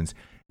iTunes,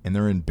 and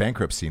they're in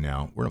bankruptcy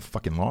now. We're in a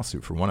fucking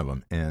lawsuit for one of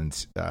them,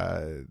 and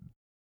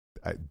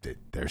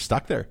they're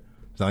stuck there.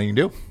 There's nothing you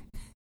can do."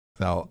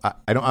 So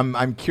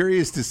I'm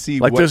curious to see.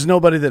 Like, there's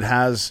nobody that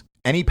has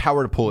any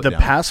power to pull it down. The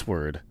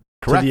password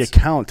to the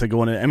account to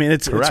go in. I mean,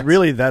 it's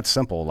really that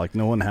simple. Like,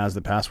 no one has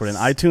the password, and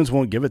iTunes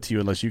won't give it to you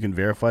unless you can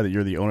verify that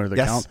you're the owner of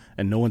the account,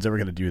 and no one's ever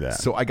going to do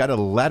that. So I got a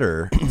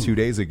letter 2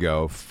 days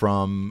ago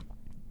from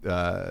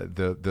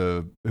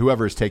the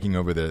whoever is taking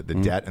over the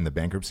debt and the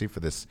bankruptcy for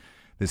this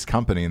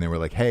company, and they were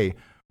like, "Hey,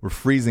 we're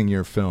freezing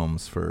your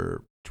films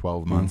for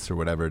 12 months or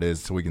whatever it is,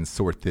 so we can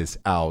sort this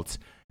out."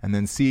 And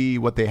then see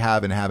what they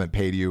have and haven't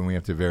paid you, and we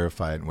have to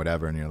verify it and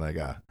whatever. And you're like,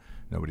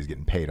 nobody's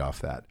getting paid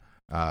off that.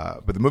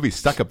 But the movie's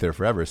stuck up there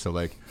forever. So,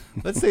 like,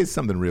 let's say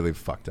something really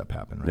fucked up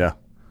happened, right?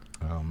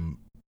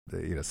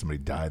 Yeah. Somebody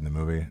died in the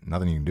movie.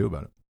 Nothing you can do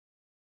about it.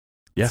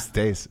 Yeah. It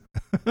stays.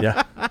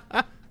 Yeah.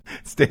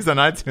 It stays on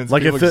iTunes.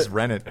 Like people if just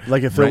rent it.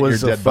 Like if it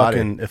was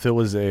if it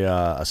was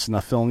a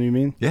snuff film, you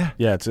mean? Yeah.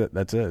 Yeah,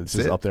 that's it. It's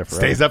just up there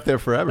forever. Stays up there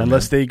forever.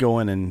 Unless they go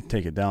in and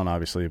take it down,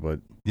 obviously. But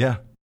yeah.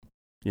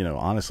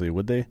 Honestly,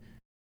 would they?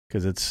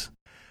 Because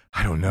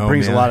I don't know.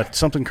 Brings a lot of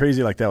something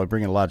crazy like that would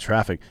bring in a lot of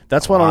traffic.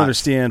 That's why I don't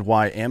understand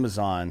why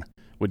Amazon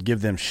would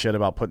give them shit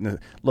about putting it.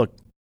 Look,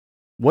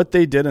 what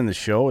they did in the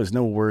show is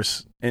no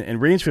worse.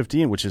 And Range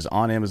 15, which is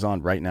on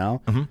Amazon right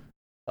now,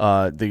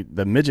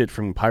 the midget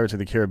from Pirates of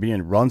the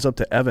Caribbean runs up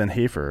to Evan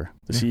Hafer,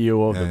 the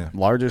CEO of the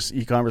largest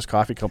e-commerce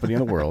coffee company in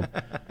the world,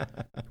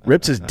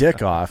 rips his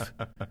dick off,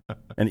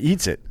 and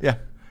eats it. Yeah,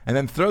 and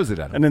then throws it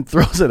at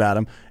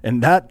him.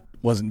 And that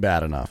wasn't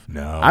bad enough.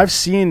 No. I've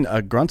seen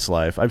A Grunt's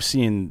Life. I've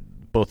seen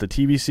both the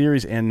TV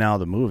series and now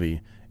the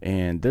movie,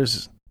 and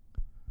it's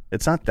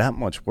not that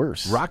much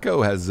worse.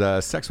 Rocco has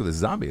sex with a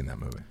zombie in that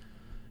movie.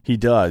 He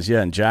does,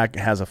 yeah, and Jack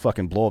has a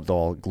fucking blow-up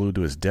doll glued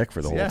to his dick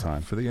for the whole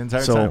time. For the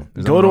entire time.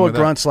 So go to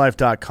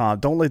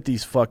agruntslife.com. Don't let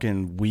these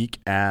fucking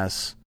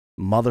weak-ass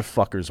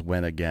motherfuckers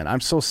win again.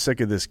 I'm so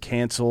sick of this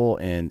cancel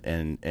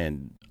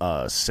and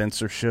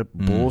censorship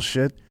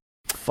bullshit.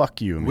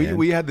 Fuck you, man.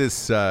 We had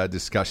this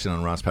discussion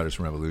on Ross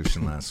Patterson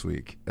Revolution last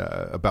week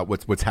about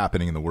what's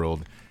happening in the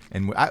world.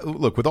 And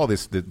look, with all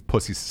the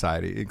pussy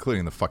society,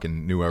 including the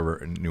fucking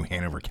New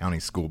Hanover County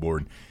School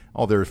Board,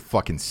 all their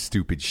fucking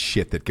stupid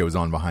shit that goes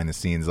on behind the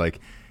scenes. Like,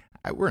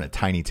 we're in a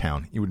tiny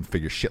town. You wouldn't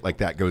figure shit like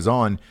that goes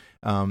on.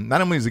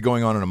 Not only is it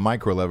going on a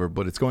micro level,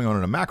 but it's going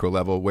on a macro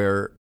level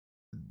where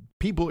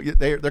people,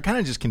 they're kind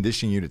of just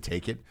conditioning you to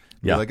take it.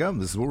 You're like, oh,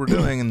 this is what we're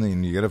doing, and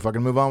then you got to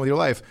fucking move on with your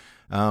life.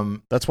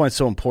 That's why it's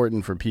so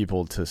important for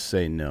people to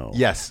say no.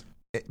 Yes,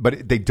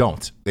 but they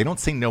don't. They don't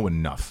say no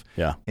enough.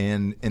 Yeah,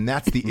 and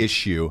that's the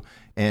issue.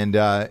 And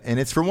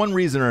it's for one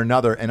reason or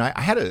another. And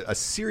I had a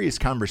serious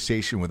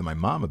conversation with my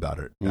mom about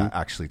it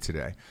actually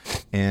today.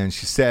 And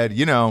she said,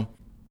 you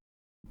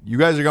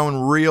guys are going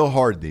real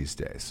hard these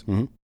days.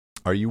 Mm-hmm.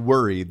 Are you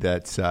worried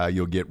that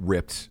you'll get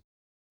ripped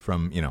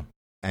from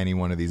any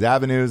one of these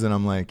avenues? And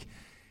I'm like,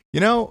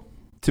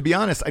 to be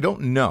honest, I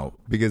don't know,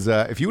 because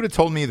if you would have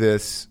told me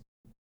this,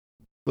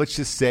 let's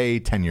just say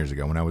 10 years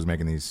ago when I was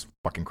making these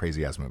fucking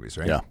crazy ass movies,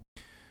 right? Yeah.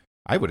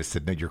 I would have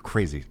said, no, you're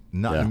crazy.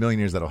 Not in a million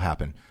years that'll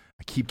happen.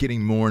 I keep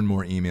getting more and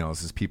more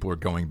emails as people are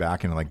going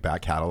back into like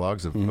back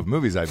catalogs of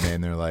movies I've made,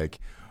 and they're like,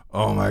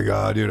 oh my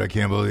God, dude, I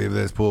can't believe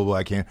this. Poolable.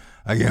 I can't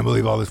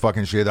believe all this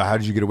fucking shit. How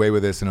did you get away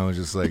with this? And I was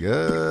just like,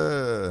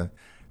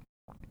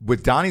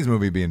 with Donnie's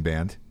movie being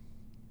banned,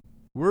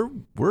 we're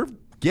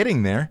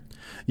getting there.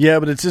 Yeah,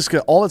 but it's just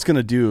all it's going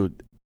to do.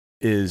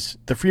 is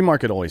the free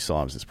market always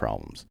solves its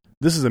problems.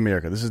 This is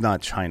America. This is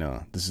not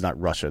China. This is not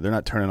Russia. They're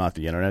not turning off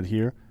the internet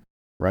here,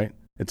 right?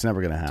 It's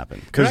never going to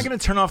happen. They're not going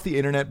to turn off the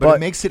internet, but it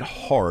makes it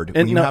hard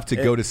when you have to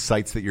go to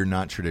sites that you're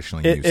not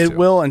traditionally used to. It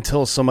will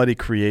until somebody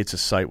creates a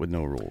site with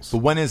no rules. But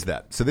when is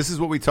that? So this is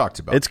what we talked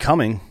about. It's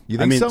coming. You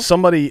think so?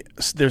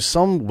 There's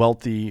some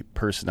wealthy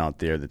person out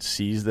there that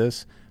sees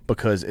this,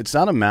 because it's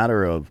not a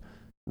matter of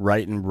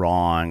right and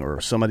wrong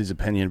or somebody's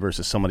opinion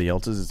versus somebody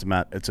else's.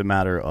 It's a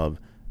matter of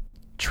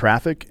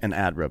traffic and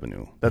ad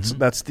revenue. That's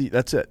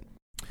it,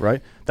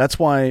 right? That's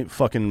why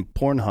fucking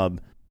Pornhub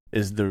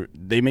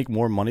they make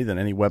more money than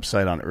any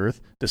website on earth,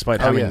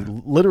 despite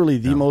having literally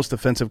the most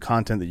offensive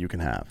content that you can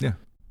have. Yeah.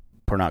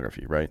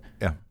 Pornography, right?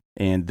 Yeah.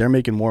 And they're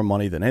making more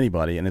money than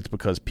anybody, and it's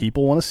because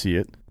people want to see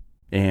it,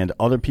 and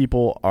other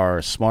people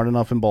are smart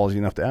enough and ballsy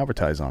enough to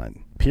advertise on it,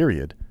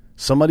 period.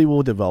 Somebody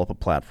will develop a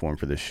platform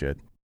for this shit,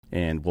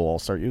 and we'll all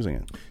start using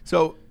it.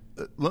 So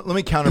let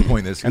me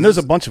counterpoint this. And there's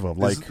a bunch of them.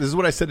 This is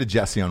what I said to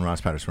Jesse on Ross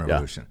Patterson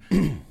Revolution.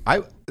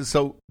 Yeah.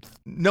 So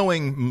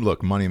knowing,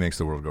 look, money makes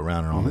the world go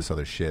round and all this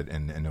other shit,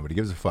 and nobody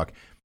gives a fuck.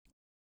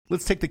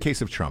 Let's take the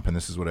case of Trump, and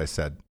this is what I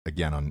said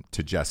again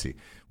to Jesse,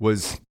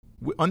 was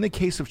on the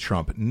case of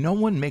Trump, no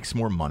one makes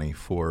more money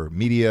for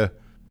media,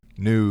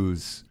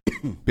 news,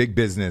 big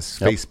business,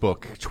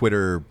 Facebook,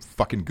 Twitter,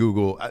 fucking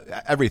Google,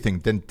 everything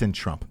than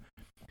Trump.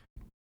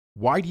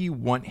 Why do you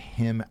want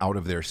him out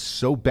of there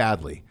so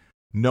badly,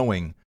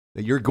 knowing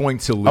that you're going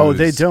to lose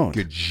they don't.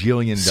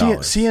 gajillion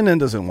dollars? CNN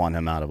doesn't want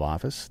him out of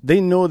office. They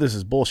know this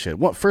is bullshit.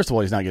 Well, first of all,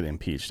 he's not getting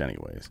impeached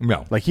anyways.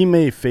 No. Like, he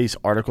may face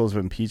articles of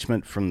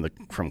impeachment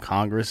from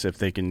Congress if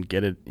they can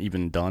get it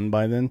even done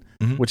by then,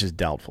 which is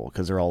doubtful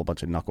because they're all a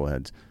bunch of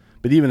knuckleheads.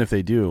 But even if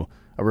they do,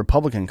 a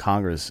Republican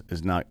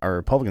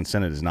Republican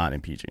Senate is not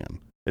impeaching him.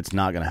 It's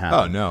not going to happen.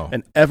 Oh, no.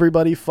 And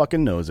everybody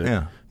fucking knows it.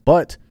 Yeah.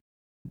 But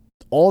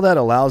all that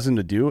allows him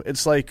to do,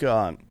 it's like,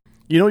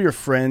 your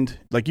friend,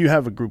 like you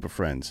have a group of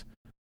friends.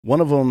 One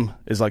of them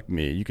is like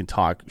me. You can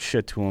talk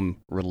shit to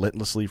him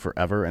relentlessly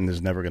forever, and there's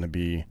never going to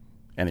be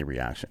any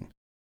reaction.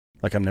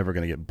 Like, I'm never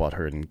going to get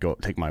butthurt and go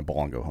take my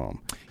ball and go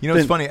home.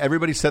 It's funny.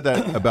 Everybody said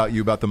that about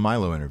you, about the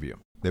Milo interview.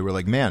 They were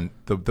like, man,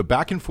 the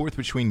back and forth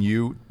between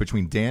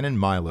Dan and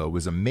Milo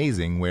was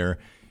amazing, where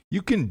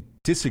you can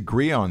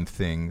disagree on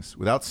things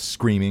without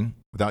screaming,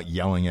 without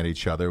yelling at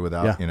each other,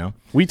 without,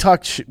 We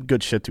talked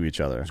good shit to each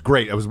other. It's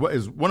great. It was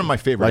one of my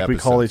favorite Like,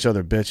 episodes. we call each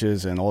other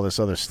bitches and all this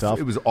other stuff.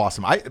 It was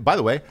awesome. By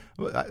the way,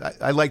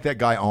 I like that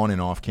guy on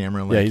and off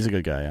camera. Yeah, he's a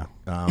good guy,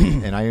 yeah.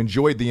 And I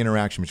enjoyed the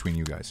interaction between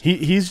you guys.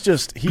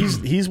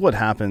 He's what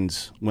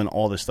happens when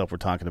all this stuff we're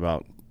talking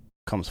about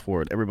comes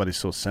forward. Everybody's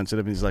so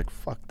sensitive, and he's like,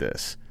 fuck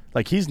this.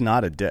 Like, he's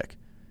not a dick.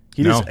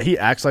 He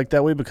acts like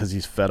that way because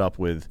he's fed up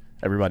with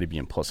everybody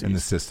being pussies. In the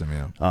system,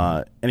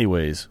 yeah.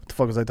 Anyways, what the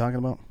fuck was I talking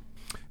about?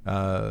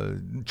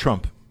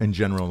 Trump in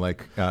general,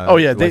 like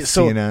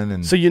CNN.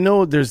 And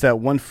So there's that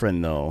one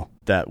friend, though,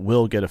 that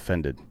will get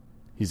offended.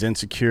 He's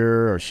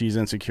insecure or she's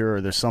insecure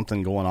or there's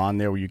something going on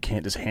there where you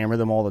can't just hammer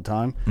them all the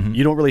time. Mm-hmm.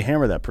 You don't really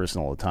hammer that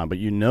person all the time, but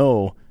you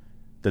know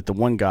that the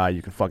one guy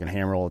you can fucking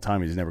hammer all the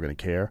time, he's never going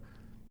to care.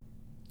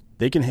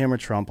 They can hammer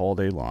Trump all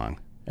day long,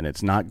 and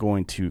it's not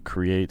going to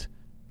create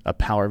a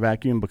power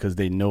vacuum because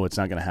they know it's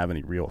not going to have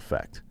any real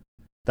effect.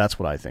 That's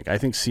what I think. I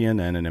think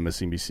CNN and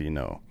MSNBC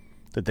know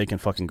that they can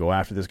fucking go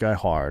after this guy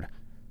hard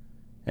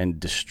and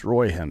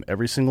destroy him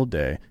every single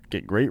day,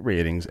 get great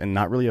ratings, and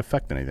not really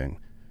affect anything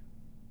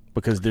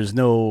because there's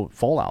no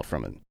fallout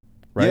from it,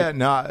 right? Yeah,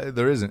 no,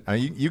 there isn't.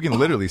 You can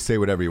literally say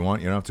whatever you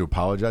want. You don't have to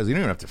apologize. You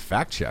don't even have to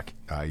fact check.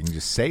 You can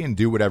just say and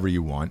do whatever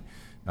you want.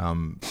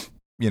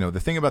 The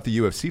thing about the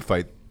UFC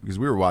fight, because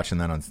we were watching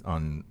that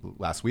on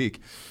last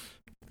week,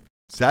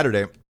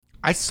 Saturday,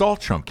 I saw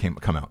Trump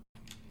come out.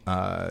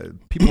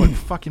 People went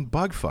fucking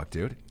bug fuck,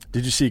 dude.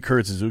 Did you see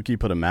Kurt Suzuki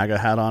put a MAGA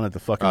hat on at the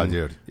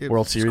fucking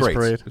World Series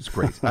parade? It's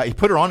great. He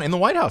put her on in the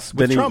White House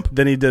with Trump.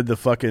 Then he did the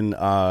fucking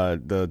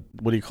what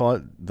do you call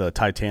it? The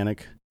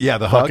Titanic. Yeah,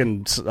 the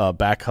fucking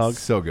back hug.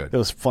 So good. It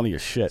was funny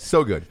as shit.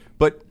 So good.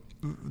 But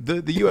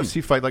the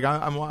UFC fight, like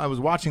I was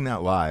watching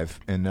that live,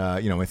 and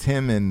it's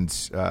him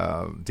and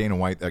Dana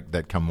White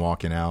that come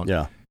walking out.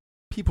 Yeah.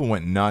 People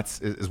went nuts,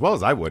 as well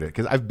as I would,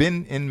 because I've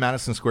been in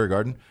Madison Square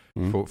Garden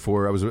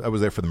for I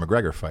was there for the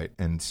McGregor fight,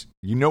 and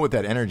you know what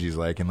that energy is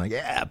like, and like,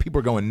 yeah, people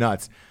are going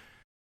nuts.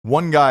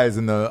 One guy is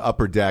in the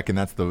upper deck, and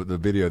that's the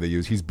video they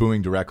use. He's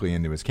booing directly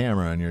into his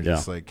camera, and you're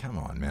just like, come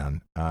on,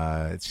 man.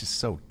 It's just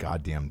so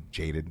goddamn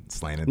jaded,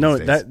 slanted. No,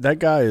 that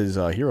guy is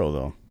a hero,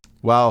 though.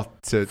 Well,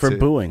 for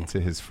booing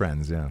to his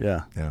friends,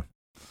 yeah.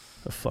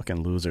 A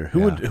fucking loser.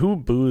 Who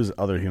boos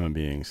other human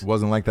beings? It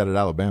wasn't like that at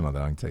Alabama,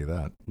 though. I can tell you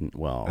that.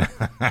 Well,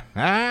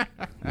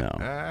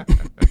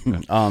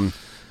 no.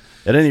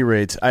 At any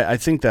rate, I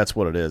think that's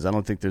what it is. I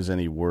don't think there's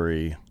any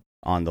worry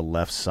on the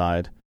left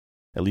side,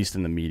 at least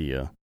in the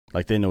media.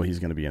 Like, they know he's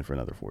going to be in for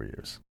another 4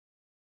 years.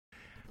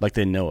 Like,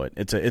 they know it.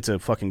 It's a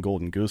fucking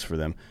golden goose for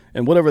them.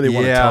 And whatever they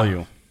want to tell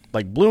you.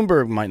 Like,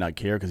 Bloomberg might not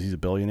care because he's a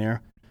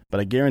billionaire, but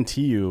I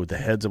guarantee you the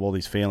heads of all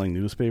these failing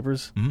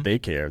newspapers, they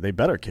care. They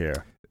better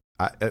care.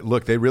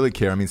 Look, they really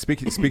care. I mean,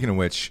 speaking of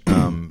which,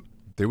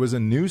 there was a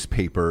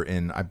newspaper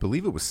in, I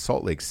believe it was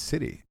Salt Lake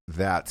City,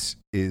 that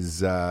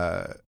is,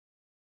 God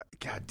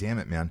damn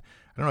it, man.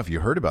 I don't know if you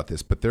heard about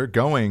this, but they're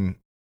they're a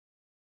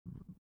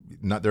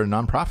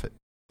nonprofit.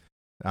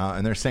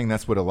 And they're saying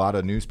that's what a lot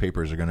of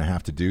newspapers are going to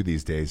have to do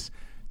these days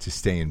to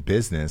stay in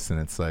business. And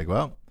it's like,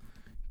 well,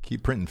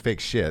 keep printing fake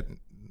shit.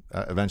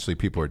 Eventually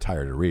people are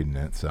tired of reading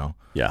it. So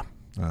yeah.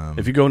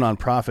 If you go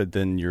nonprofit,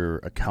 then you're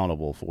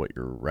accountable for what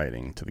you're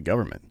writing to the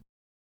government.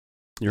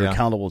 You're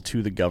accountable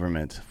to the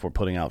government for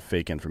putting out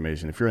fake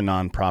information. If you're a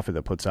nonprofit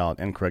that puts out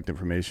incorrect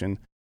information,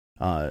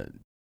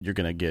 you're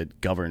going to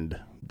get governed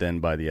then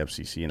by the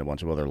FCC and a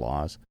bunch of other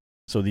laws.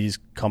 So these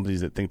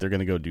companies that think they're going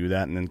to go do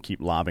that and then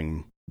keep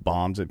lobbing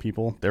bombs at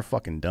people, they're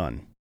fucking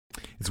done.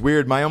 It's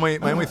weird. My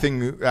only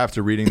thing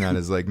after reading that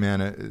is like,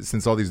 man,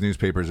 since all these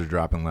newspapers are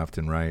dropping left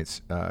and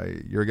right,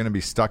 you're going to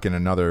be stuck in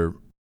another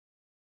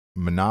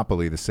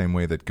monopoly the same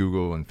way that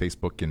Google and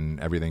Facebook and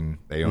everything,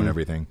 they own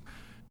everything.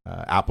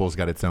 Apple's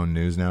got its own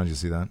news now. Did you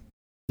see that?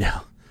 Yeah.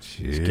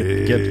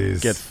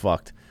 Jeez. Get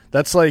fucked.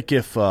 That's like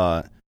if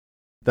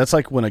that's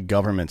like when a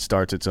government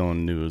starts its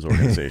own news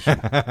organization.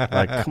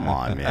 Like, come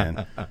on,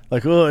 man.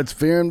 Like, oh, it's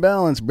fair and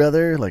balanced,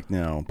 brother. Like,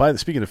 no.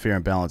 Speaking of fair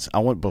and balanced,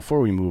 before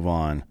we move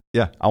on,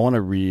 I want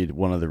to read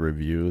one of the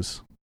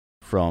reviews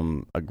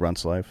from A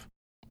Grunt's Life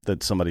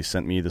that somebody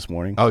sent me this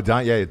morning. Oh,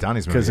 Donnie's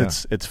movie.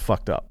 Because it's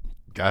fucked up.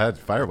 Go ahead,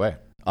 fire away.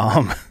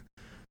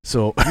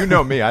 So you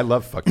know me, I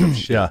love fucked up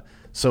shit. Yeah.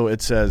 So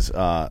it says,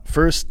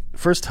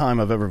 first time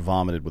I've ever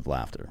vomited with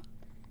laughter.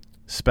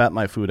 Spat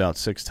my food out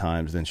 6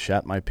 times, then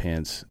shat my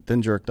pants,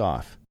 then jerked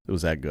off. It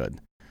was that good.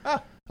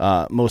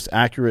 Most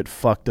accurate,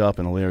 fucked up,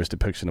 and hilarious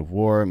depiction of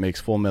war. Makes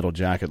Full Metal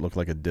Jacket look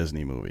like a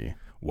Disney movie.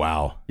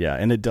 Wow. Yeah,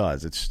 and it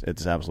does.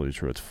 It's absolutely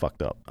true. It's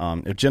fucked up.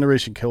 If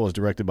Generation Kill is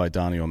directed by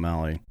Donnie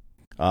O'Malley,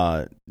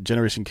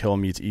 Generation Kill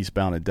meets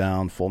Eastbound and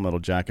Down, Full Metal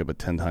Jacket, but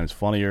 10 times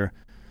funnier.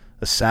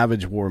 A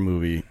savage war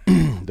movie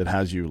that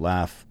has you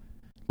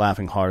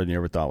laughing harder than you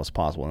ever thought was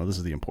possible. Now, this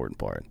is the important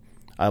part.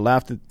 I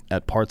laughed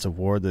at parts of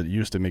war that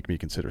used to make me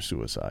consider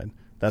suicide.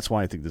 That's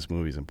why I think this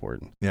movie is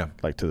important. Yeah.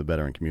 Like to the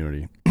veteran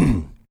community.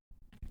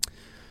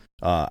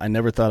 I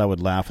never thought I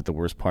would laugh at the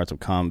worst parts of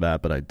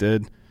combat, but I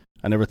did.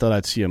 I never thought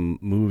I'd see a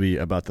movie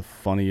about the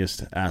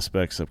funniest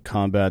aspects of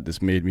combat.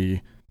 This made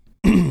me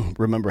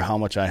remember how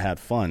much I had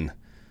fun.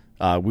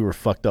 We were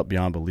fucked up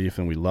beyond belief,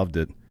 and we loved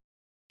it.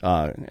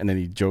 And then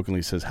he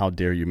jokingly says, "How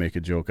dare you make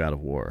a joke out of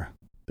war?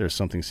 There's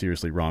something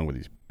seriously wrong with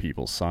these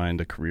people."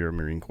 Signed, a career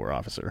Marine Corps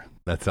officer.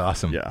 That's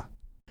awesome. Yeah.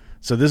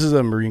 So this is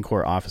a Marine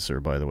Corps officer,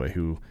 by the way,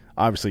 who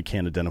obviously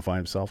can't identify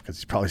himself because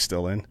he's probably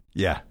still in.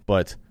 Yeah.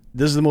 But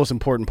this is the most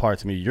important part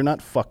to me. You're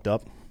not fucked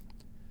up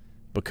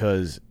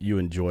because you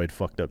enjoyed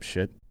fucked up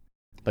shit.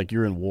 Like,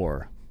 you're in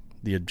war.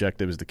 The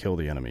objective is to kill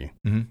the enemy.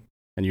 Mm-hmm.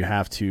 And you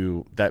have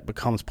to, that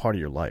becomes part of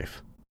your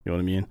life. You know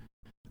what I mean?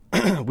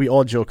 We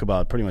all joke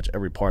about pretty much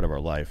every part of our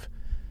life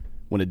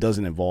when it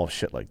doesn't involve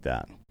shit like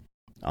that.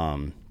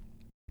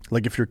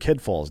 Like if your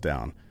kid falls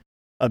down,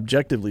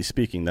 objectively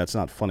speaking, that's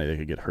not funny. They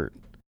could get hurt.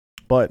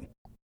 But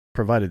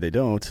provided they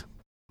don't,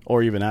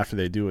 or even after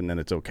they do and then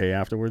it's okay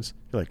afterwards,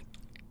 you're like,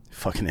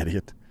 fucking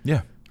idiot.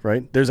 Yeah.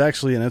 Right? There's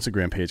actually an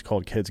Instagram page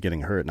called Kids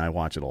Getting Hurt, and I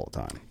watch it all the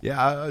time.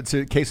 Yeah, it's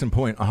a case in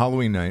point. On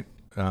Halloween night,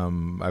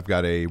 I've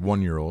got a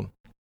 1-year-old,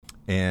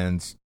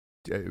 and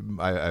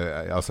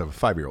I also have a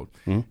 5-year-old.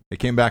 Mm-hmm. They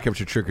came back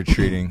after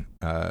trick-or-treating.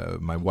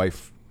 My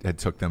wife had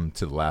took them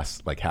to the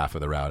last half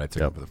of the route. I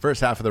took them for the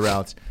first half of the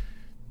route.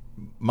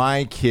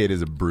 My kid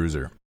is a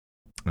bruiser,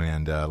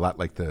 and a lot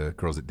like the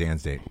girls at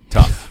Dan's date.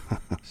 Tough.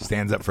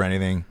 Stands up for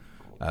anything.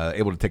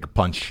 Able to take a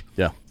punch.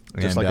 Yeah,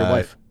 just like your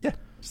wife. Yeah,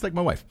 just like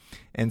my wife.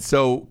 And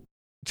so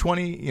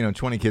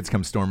 20 kids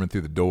come storming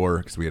through the door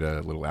because we had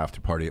a little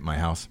after party at my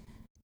house.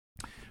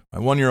 My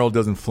 1-year-old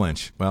doesn't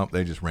flinch. Well,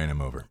 they just ran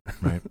him over,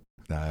 right?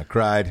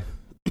 Cried.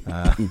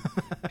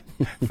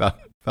 Fell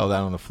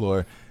down on the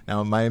floor.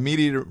 Now, my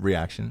immediate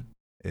reaction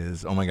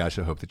is, oh my gosh,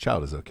 I hope the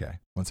child is okay.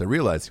 Once I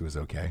realized he was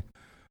okay,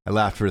 I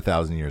laughed for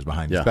 1,000 years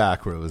behind his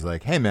back, where it was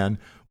like, hey, man,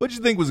 what did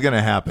you think was going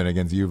to happen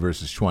against you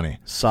versus 20?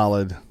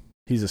 Solid.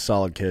 He's a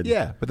solid kid.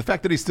 Yeah, but the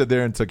fact that he stood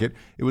there and took it,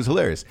 it was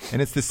hilarious.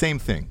 And it's the same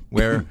thing,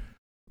 where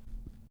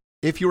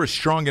if you're a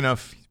strong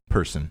enough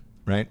person,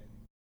 right,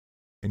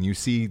 and you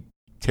see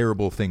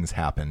terrible things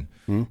happen,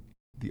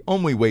 the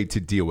only way to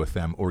deal with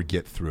them or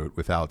get through it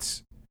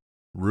without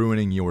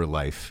ruining your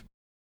life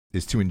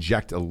is to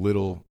inject a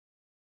little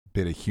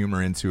bit of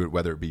humor into it,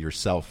 whether it be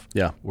yourself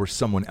or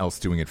someone else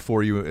doing it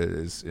for you,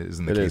 is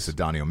in the case of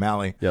Donnie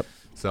O'Malley. Yep.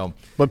 So,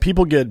 but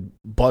people get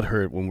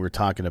butthurt when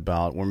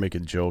we're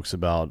making jokes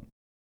about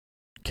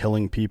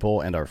killing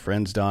people and our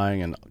friends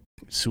dying and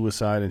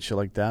suicide and shit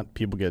like that.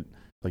 People get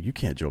like, you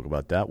can't joke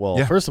about that.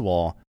 Well, first of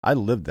all, I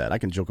lived that. I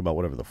can joke about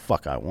whatever the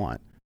fuck I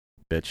want,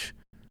 bitch.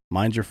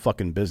 Mind your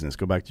fucking business.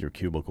 Go back to your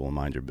cubicle and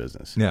mind your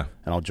business. Yeah.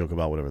 And I'll joke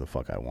about whatever the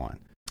fuck I want.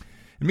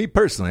 And me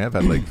personally, I've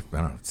had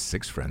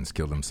 6 friends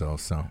kill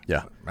themselves. So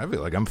yeah, I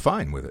feel like I'm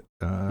fine with it.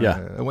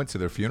 I went to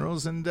their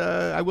funerals, and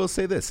I will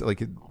say this: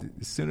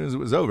 as soon as it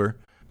was over,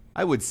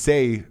 I would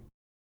say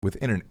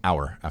within an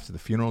hour after the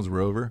funerals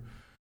were over,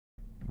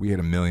 we had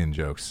a million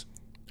jokes.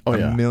 Oh,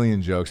 a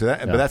million jokes.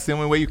 But that's the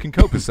only way you can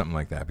cope with something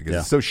like that because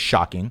it's so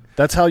shocking.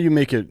 That's how you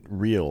make it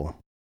real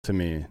to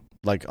me.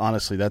 Like,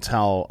 honestly, that's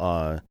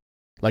how,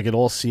 like, it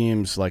all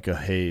seems like a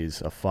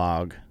haze, a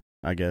fog,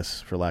 I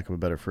guess, for lack of a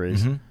better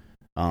phrase,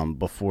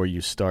 before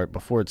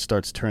it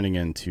starts turning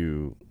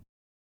into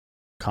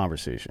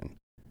conversation.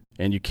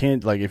 And you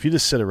can't, like, if you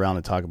just sit around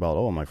and talk about,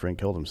 oh, my friend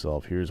killed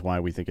himself, here's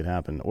why we think it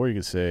happened. Or you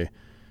could say,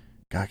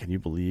 God, can you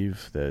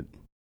believe that,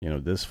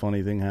 this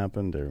funny thing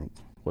happened? Or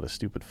what a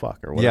stupid fuck,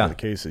 or whatever the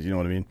case is. You know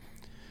what I mean?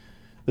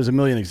 There's a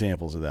million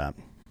examples of that.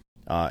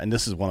 And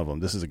this is one of them.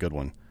 This is a good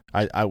one.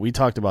 We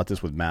talked about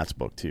this with Matt's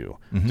book too.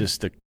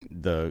 Just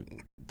the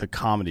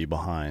comedy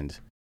behind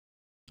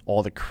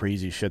all the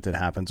crazy shit that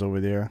happens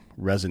over there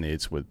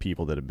resonates with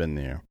people that have been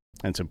there.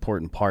 And it's an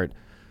important part,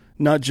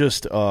 not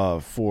just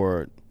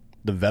for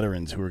the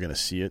veterans who are going to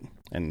see it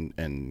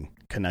and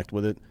connect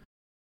with it,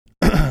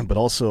 but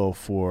also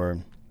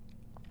for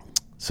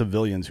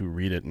civilians who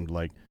read it and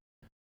like,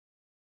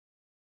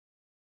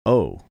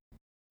 oh,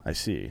 I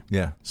see.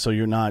 Yeah. So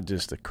you're not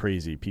just a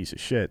crazy piece of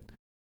shit.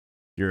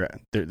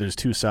 There's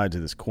two sides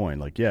of this coin.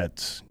 Like, yeah,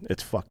 it's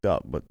fucked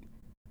up, but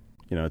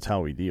it's how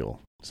we deal.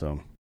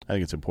 So I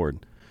think it's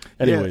important.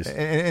 Anyways,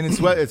 and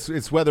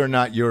it's whether or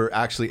not you're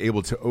actually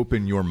able to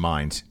open your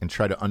mind and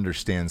try to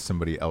understand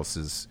somebody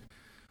else's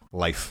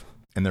life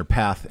and their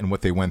path and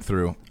what they went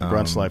through.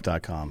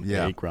 Gruntslife.com.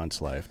 Yeah.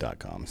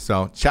 Gruntslife.com.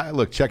 So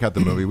check out the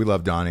movie. We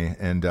love Donnie,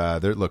 and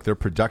their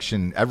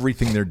production,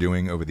 everything they're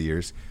doing over the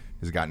years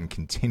has gotten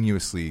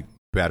continuously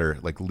better,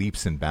 like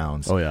leaps and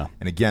bounds. Oh yeah.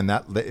 And again,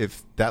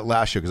 if that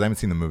last show, because I haven't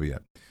seen the movie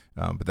yet,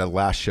 but that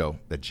last show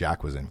that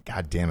Jack was in,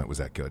 god damn it, was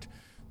that good.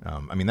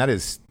 I mean, that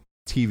is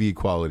TV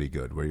quality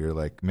good, where you're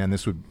like, man,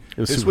 this would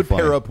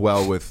pair up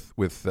well with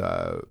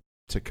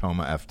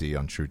Tacoma FD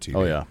on True TV.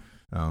 Oh yeah.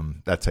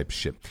 That type of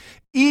shit.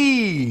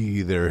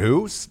 Either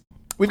who's.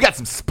 We've got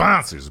some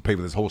sponsors who pay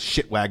for this whole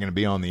shit wagon to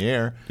be on the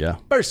air. Yeah.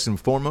 First and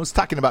foremost,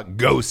 talking about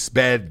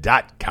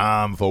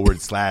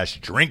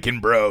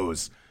ghostbed.com/drinking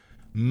bros.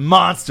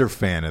 Monster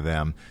fan of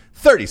them.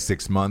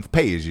 36-month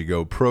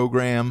pay-as-you-go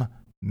program.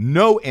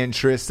 No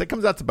interest. That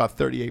comes out to about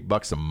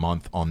 $38 a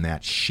month on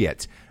that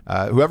shit.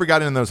 Whoever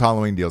got in those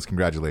Halloween deals,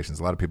 congratulations.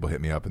 A lot of people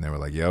hit me up and they were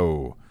like,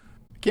 yo,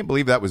 I can't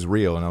believe that was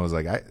real. And I was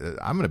like,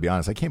 I'm going to be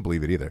honest, I can't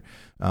believe it either.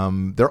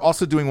 They're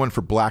also doing one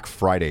for Black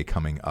Friday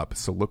coming up,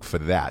 so look for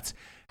that.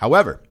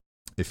 However,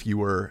 if you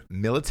were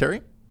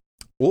military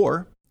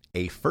or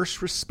a first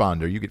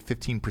responder, you get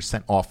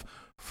 15% off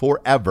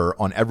forever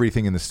on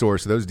everything in the store.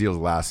 So those deals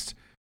last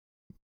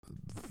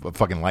a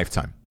fucking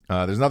lifetime.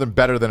 There's nothing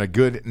better than a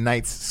good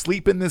night's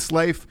sleep in this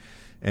life.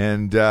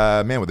 And,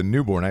 man, with a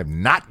newborn, I have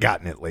not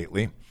gotten it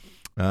lately.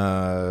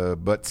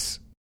 But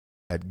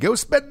at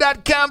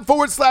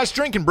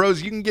ghostbed.com/drinking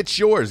bros, you can get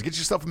yours. Get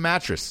yourself a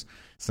mattress,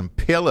 some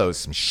pillows,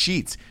 some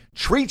sheets.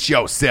 Treat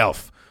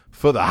yourself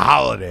for the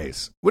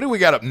holidays. What do we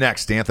got up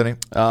next, Anthony?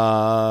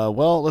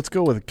 Well, let's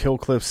go with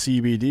Killcliff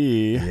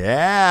CBD.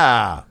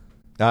 Yeah.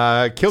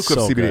 Killcliff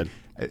So CBD. good.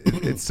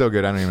 It's so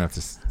good. I don't even have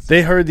to.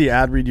 They heard the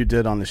ad read you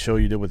did on the show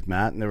you did with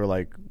Matt, and they were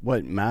like,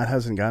 what, Matt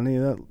hasn't gotten any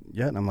of that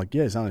yet? And I'm like,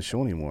 yeah, he's not on the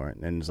show anymore.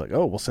 And he's like,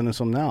 oh, we'll send him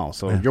some now.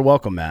 So you're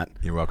welcome, Matt.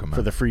 You're welcome, Matt.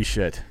 For the free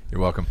shit. You're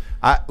welcome.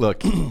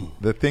 Look,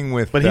 the thing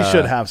with... But he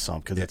should have some,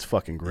 because it's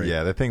fucking great.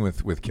 Yeah, the thing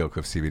with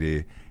Killcliff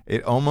CBD,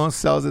 it almost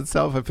sells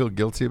itself. I feel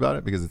guilty about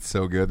it because it's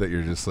so good that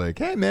you're just like,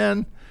 hey,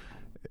 man,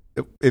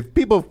 if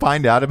people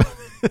find out about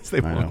this,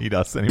 they won't need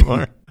us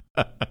anymore.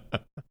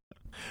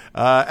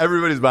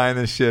 Everybody's buying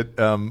this shit.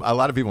 A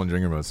lot of people in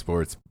Drinking Bros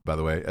Sports, by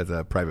the way, as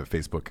a private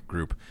Facebook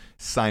group,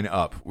 sign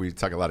up. We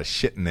talk a lot of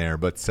shit in there,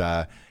 but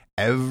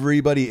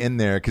everybody in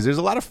there, because there's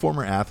a lot of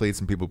former athletes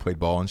and people who played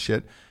ball and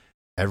shit.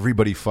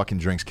 Everybody fucking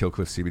drinks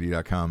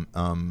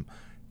killcliffcbd.com.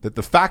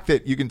 The fact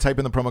that you can type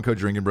in the promo code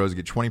Drinking Bros,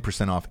 get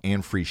 20% off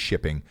and free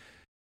shipping.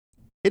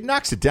 It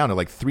knocks it down to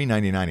like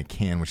 $3.99 a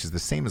can, which is the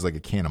same as like a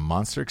can of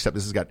Monster, except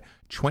this has got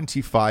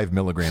 25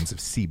 milligrams of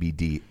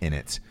CBD in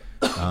it.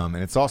 And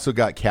it's also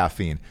got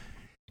caffeine.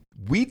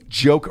 We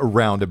joke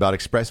around about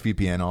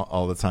ExpressVPN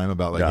all the time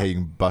about like, hey, you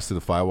can bust through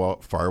the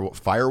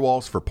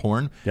firewalls for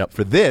porn. Yep.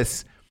 For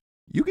this,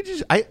 you could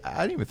just, I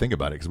didn't even think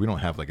about it because we don't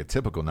have like a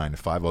typical 9 to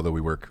 5, although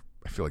we work,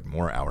 I feel like,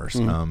 more hours.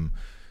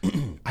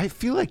 I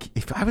feel like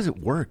if I was at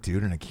work,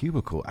 dude, in a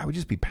cubicle, I would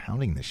just be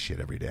pounding this shit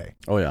every day.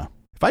 Oh, yeah.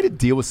 If I had to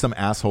deal with some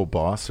asshole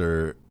boss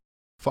or,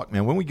 fuck,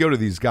 man, when we go to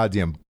these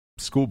goddamn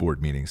school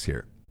board meetings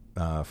here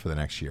for the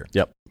next year.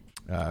 Yep.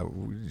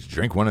 Just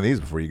drink one of these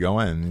before you go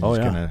in. You're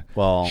just gonna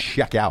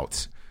check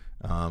out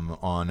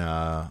on.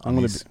 I'm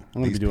gonna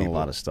be doing a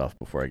lot of stuff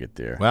before I get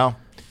there. Well,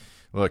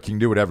 look, you can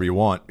do whatever you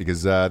want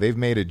because they've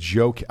made a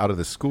joke out of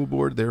the school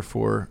board.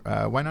 Therefore,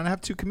 why not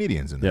have 2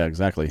 comedians in there? Yeah,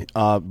 exactly.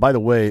 By the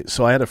way,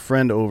 so I had a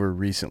friend over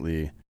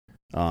recently.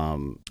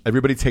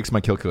 Everybody takes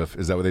my Killcliff.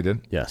 Is that what they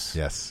did? Yes.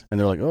 Yes. And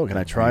they're like, "Oh, can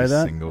I try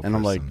that?" And person.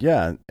 I'm like,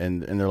 "Yeah."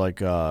 And they're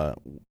like,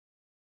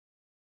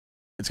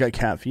 "It's got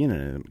caffeine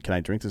in it. Can I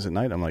drink this at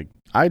night?" I'm like,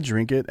 "I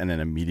drink it and then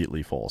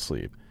immediately fall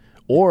asleep."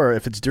 Or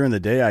if it's during the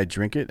day, I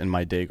drink it and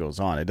my day goes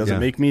on. It doesn't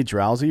make me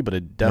drowsy, but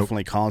it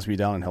definitely calms me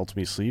down and helps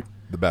me sleep.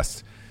 The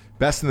best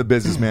in the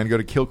business, man. Go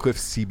to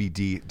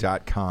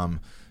killcliffcbd.com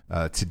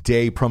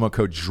today. Promo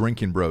code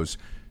Drinkin' Bros,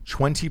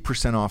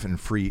 20% off and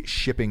free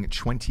shipping.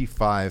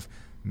 25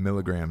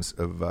 milligrams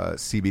of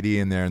CBD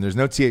in there, and there's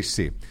no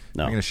THC.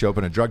 No. You're going to show up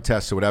in a drug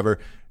test or whatever.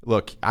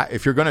 Look,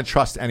 if you're going to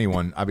trust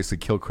anyone, obviously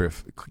Kill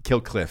Cliff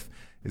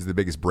is the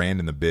biggest brand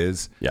in the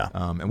biz. Yeah,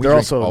 and we They're drink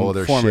also all of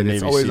their shit. Navy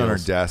It's always SEALs. on our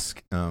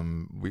desk.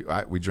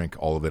 We drink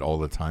all of it all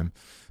the time.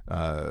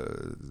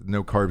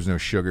 No carbs, no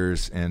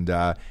sugars, and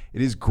it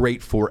is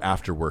great for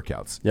after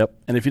workouts. Yep.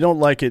 And if you don't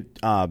like it,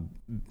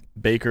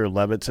 Baker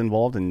Levitt's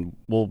involved, and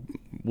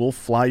we'll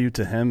fly you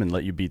to him and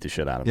let you beat the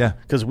shit out of him. Yeah,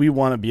 because we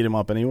want to beat him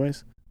up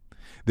anyways.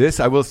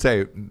 This, I will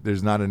say,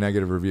 there's not a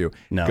negative review.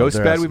 No,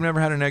 Ghostbed, we've never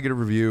had a negative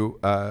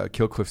review.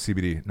 Kill Cliff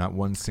CBD, not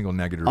one single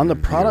negative on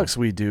review. The products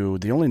we do,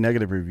 the only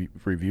negative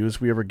reviews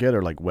we ever get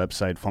are like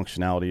website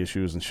functionality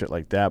issues and shit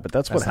like that. But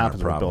that's what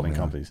happens with building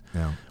companies.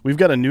 Yeah. We've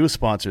got a new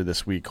sponsor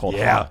this week called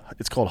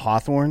it's called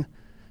Hawthorne,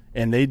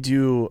 and they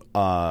do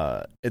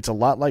it's a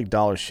lot like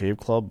Dollar Shave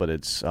Club, but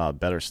it's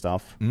better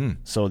stuff.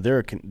 So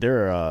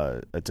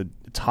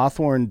it's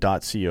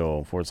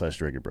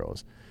hawthorne.co/Drinkin'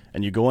 Bros,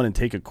 and you go in and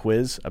take a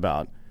quiz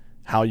about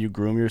how you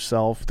groom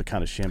yourself, the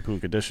kind of shampoo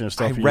and conditioner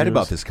stuff. I read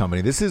about this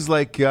company. This is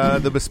like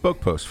the bespoke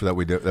post that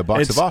we do. The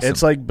box of awesome.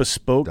 It's like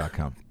bespoke.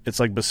 .com. It's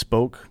like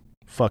bespoke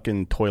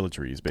fucking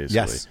toiletries, basically.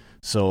 Yes.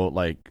 So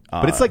like,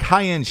 but it's like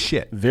high end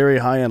shit. Very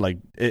high end. Like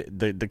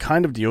the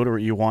kind of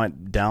deodorant you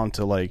want, down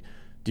to like,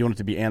 do you want it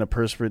to be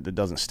antiperspirant that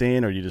doesn't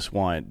stain, or do you just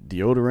want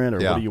deodorant, or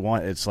what do you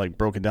want? It's like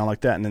broken down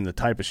like that, and then the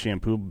type of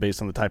shampoo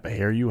based on the type of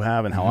hair you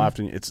have and how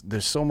often.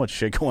 There's so much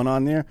shit going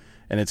on there,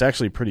 and it's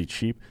actually pretty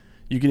cheap.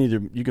 You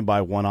can buy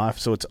one off,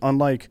 so it's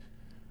unlike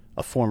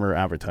a former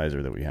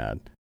advertiser that we had,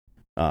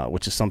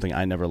 which is something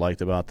I never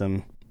liked about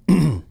them.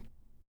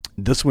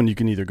 This one you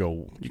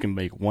can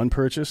make one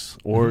purchase,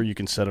 or you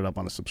can set it up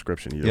on a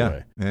subscription. Either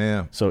way,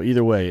 yeah. So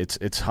either way,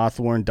 it's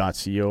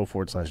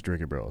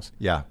hawthorne.co/Drinkin' Bros.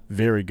 Yeah,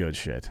 very good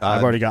shit.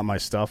 I've already got my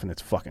stuff, and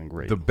it's fucking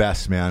great. The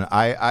best, man.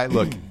 I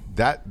look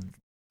that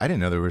I didn't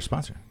know they were a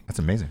sponsor. That's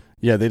amazing.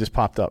 Yeah, they just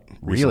popped up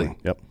recently. Really?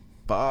 Yep.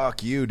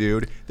 Fuck you,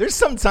 dude. There's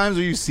some times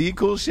where you see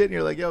cool shit and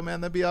you're like, yo,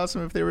 man, that'd be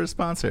awesome if they were a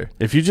sponsor.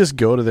 If you just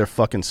go to their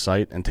fucking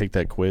site and take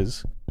that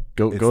quiz,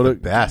 go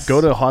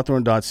to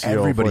hawthorne.co.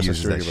 Everybody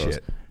uses that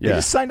shit. Yeah. They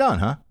just signed on,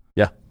 huh?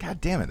 Yeah. God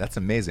damn it, that's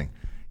amazing.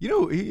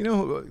 You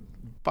know,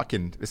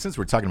 fucking, since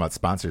we're talking about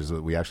sponsors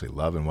that we actually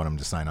love and want them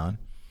to sign on,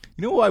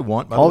 you know who I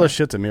want? All their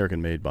shit's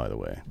American made, by the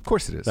way. Of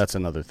course it is. That's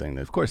another thing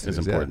that of course is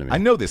important to me. I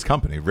know this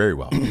company very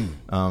well.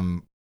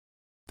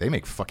 They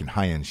make fucking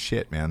high end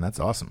shit, man. That's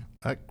awesome.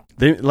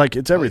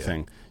 It's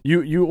everything.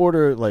 Yeah. You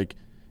order, like,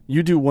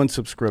 you do one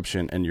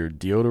subscription, and your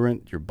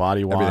deodorant, your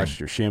body wash, everything.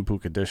 Your shampoo,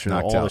 conditioner,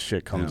 knocked all out. The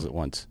shit comes at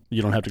once.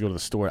 You don't have to go to the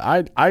store.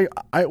 I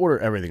order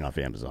everything off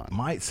Amazon.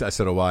 So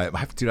do I.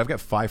 Dude, I've got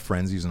 5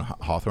 friends using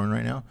Hawthorne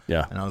right now.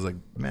 Yeah. And I was like,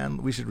 man,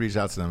 we should reach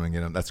out to them and get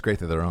them. That's great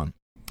that they're on.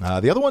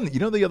 The other one,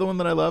 the other one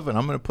that I love, and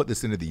I'm going to put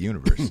this into the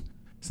universe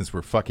since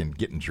we're fucking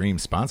getting dream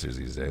sponsors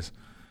these days.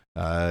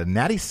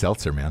 Natty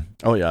Seltzer, man.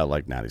 Oh, yeah, I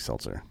like Natty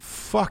Seltzer.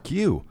 Fuck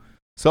you.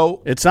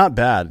 So it's not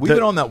bad. We've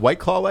been on that White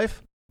Claw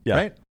life,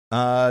 yeah.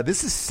 Right?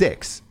 This is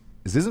 6.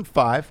 This isn't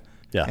 5.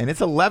 Yeah. And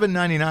it's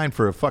 $11.99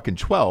 for a fucking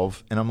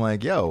 12. And I'm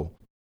like, yo,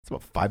 it's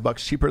about $5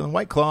 cheaper than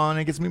White Claw, and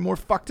it gets me more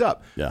fucked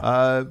up.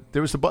 Yeah.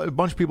 There was a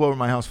bunch of people over at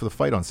my house for the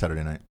fight on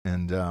Saturday night,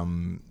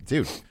 and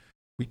dude,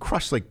 we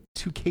crushed like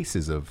 2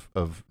 cases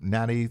of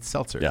Natty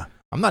Seltzer. Yeah.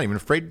 I'm not even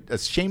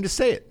ashamed to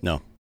say it.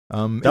 No.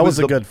 That was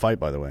a good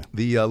fight, by the way.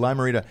 The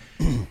Limerita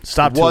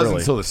stopped was early.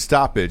 Until the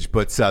stoppage,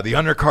 but the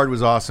undercard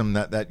was awesome.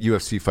 That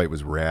UFC fight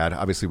was rad.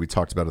 Obviously, we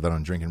talked about that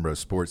on Drinkin' Bros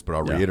Sports, but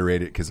I'll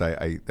reiterate it because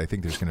I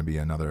think there's going to be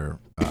another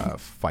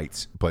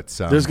fight. But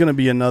there's going to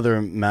be another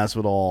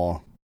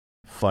Masvidal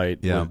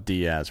fight with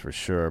Diaz for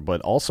sure. But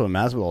also,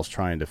 Masvidal's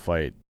trying to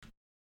fight.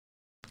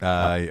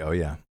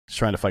 He's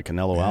trying to fight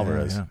Canelo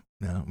Alvarez.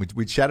 Yeah.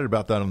 We chatted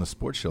about that on the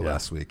sports show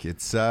last week.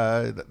 It's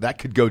that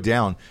could go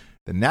down.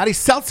 The Natty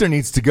Seltzer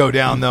needs to go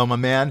down, though, my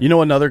man. You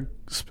know another.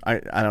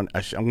 I'm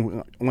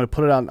going to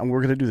put it out.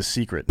 We're going to do the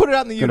secret. Put it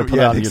out in the universe.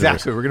 Yeah,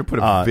 exactly. We're going to put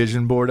a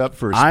vision board up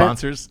for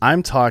sponsors.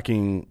 I'm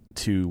talking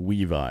to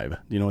WeVibe. Do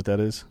you know what that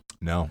is?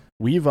 No.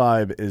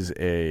 WeVibe is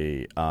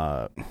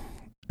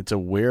it's a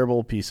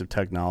wearable piece of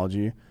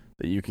technology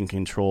that you can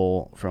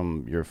control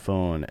from your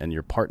phone, and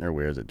your partner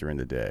wears it during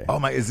the day. Oh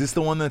my! Is this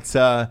the one that's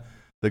the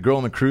girl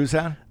on the cruise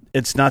had?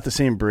 It's not the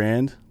same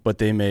brand, but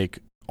they make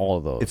all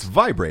of those. It's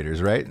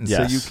vibrators, right? And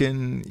yes. So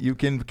you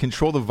can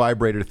control the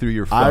vibrator through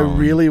your phone. I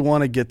really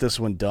want to get this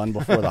one done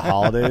before the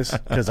holidays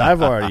because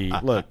I've already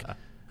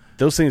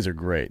those things are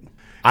great.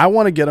 I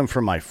want to get them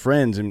for my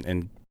friends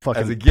and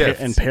fucking as a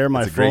gift. And pair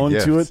my phone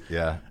to it.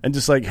 Yeah. And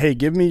just like, hey,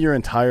 give me your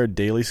entire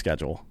daily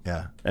schedule.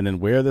 Yeah. And then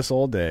wear this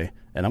all day.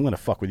 and I'm going to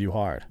fuck with you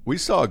hard. We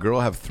saw a girl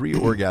have 3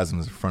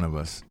 orgasms in front of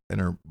us,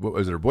 and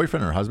was it her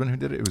boyfriend or her husband who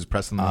did it? It was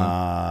pressing the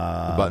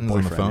buttons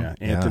on the phone. Yeah.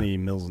 Anthony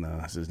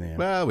Milsna is his name.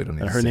 Well, we don't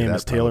need and to her say name that,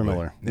 is Taylor probably.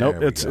 Miller.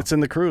 There Nope, it's in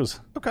the cruise.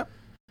 Okay.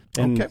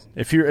 And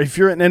if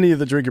you're in any of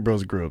the Drinking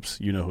Bros groups,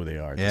 you know who they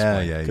are.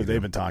 Yeah, because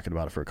they've been talking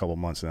about it for a couple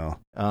months now.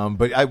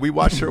 But we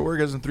watched her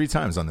orgasm 3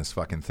 times on this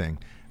fucking thing.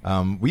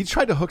 We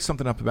tried to hook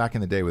something up back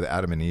in the day with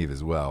Adam and Eve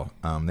as well.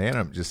 They ended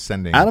up just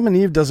sending. Adam and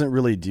Eve doesn't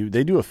really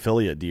they do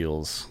affiliate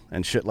deals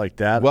and shit like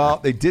that. Well,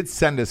 they did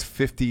send us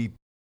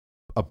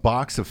a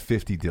box of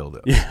 50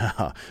 dildos.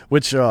 Yeah,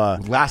 which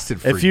lasted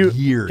for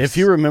years. If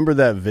you remember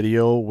that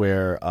video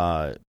where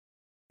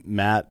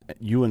Matt,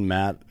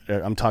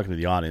 I'm talking to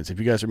the audience. If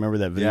you guys remember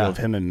that video of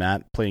him and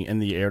Matt playing In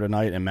the Air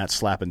Tonight and Matt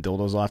slapping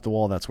dildos off the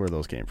wall, that's where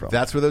those came from.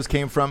 That's where those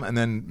came from. And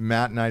then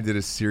Matt and I did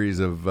a series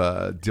of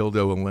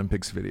dildo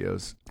Olympics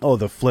videos. Oh,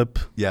 the flip.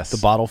 Yes. The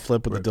bottle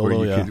flip with the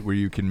dildo, where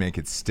you can make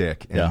it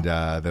stick. And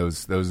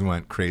those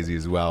went crazy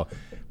as well.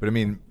 But I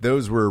mean,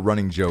 those were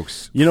running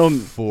jokes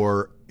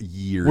for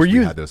years.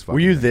 Were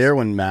you there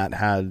when Matt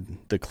had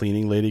the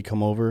cleaning lady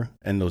come over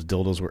and those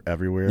dildos were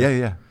everywhere?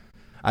 Yeah.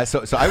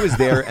 So I was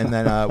there, and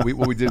then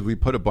we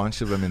put a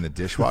bunch of them in the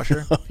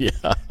dishwasher. Oh, yeah.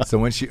 So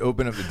when she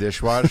opened up the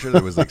dishwasher,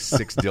 there was like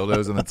 6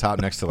 dildos on the top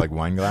next to like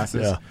wine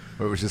glasses. Yeah.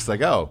 Where it was just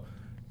like, oh,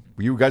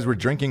 you guys were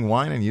drinking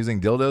wine and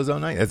using dildos all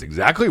night? That's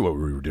exactly what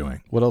we were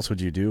doing. What else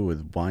would you do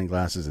with wine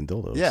glasses and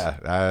dildos?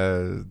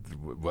 Yeah.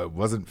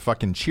 Wasn't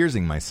fucking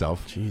cheersing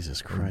myself.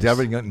 Jesus Christ.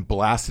 Definitely getting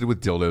blasted with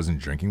dildos and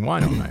drinking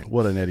wine all night.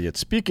 What an idiot.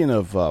 Speaking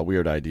of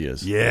weird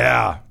ideas.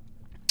 Yeah.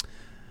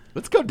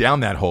 Let's go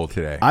down that hole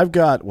today. I've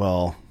got,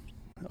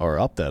 or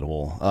up that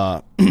hole.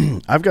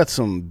 I've got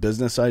some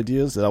business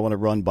ideas that I want to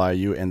run by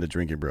you and the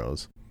Drinking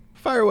Bros.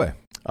 Fire away.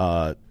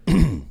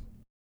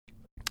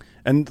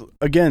 And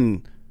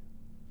again,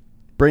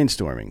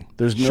 brainstorming.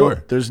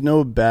 There's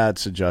no bad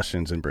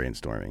suggestions in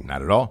brainstorming.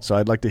 Not at all. So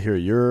I'd like to hear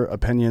your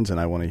opinions, and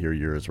I want to hear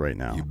yours right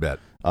now. You bet.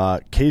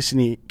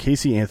 Casey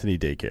Anthony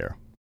Daycare.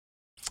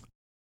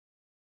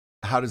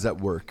 How does that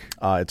work?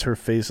 It's her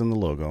face in the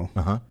logo.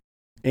 Uh-huh.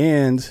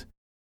 And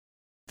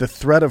the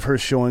threat of her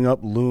showing up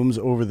looms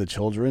over the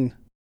children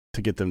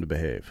to get them to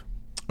behave.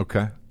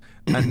 Okay.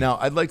 And now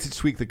I'd like to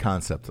tweak the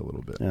concept a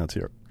little bit. Yeah, let's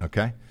hear it.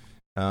 Okay.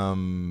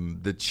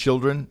 The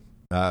children,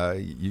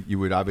 you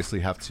would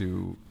obviously have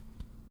to,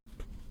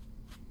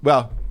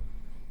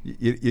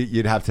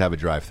 you'd have to have a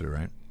drive-through,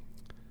 right?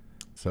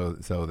 So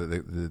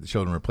the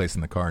children were placed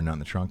in the car, not in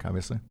the trunk,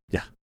 obviously?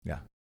 Yeah.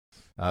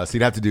 So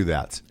you'd have to do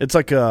that. It's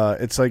like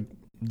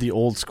the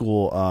old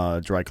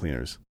school dry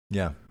cleaners.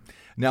 Yeah.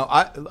 Now,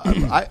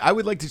 I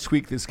would like to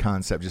tweak this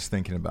concept, just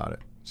thinking about it,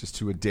 just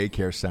to a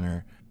daycare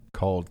center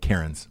called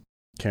Karens.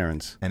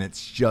 And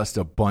it's just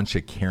a bunch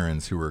of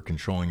Karens who are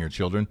controlling your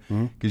children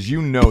because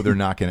Mm-hmm. they're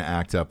not going to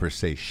act up or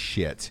say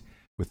shit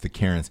with the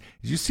Karens.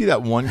 Did you see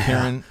that one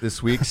Karen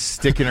this week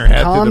sticking her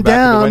head through the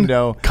back of the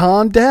window?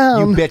 Calm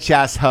down. You bitch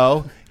ass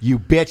hoe. You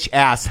bitch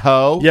ass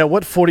hoe. Yeah,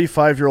 what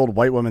 45-year-old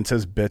white woman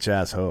says bitch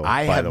ass hoe?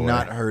 I have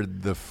not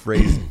heard the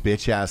phrase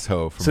bitch ass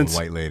hoe from a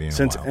white lady in a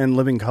while. Since In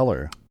Living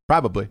Color.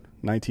 Probably.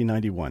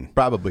 1991.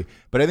 Probably.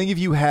 But I think if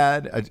you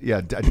had a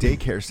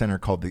daycare center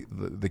called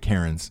the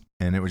Karens,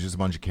 and it was just a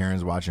bunch of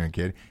Karens watching a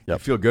kid, you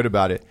feel good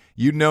about it,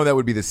 you'd know that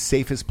would be the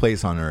safest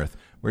place on earth.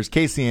 Whereas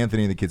Casey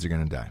Anthony, the kids are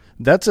going to die.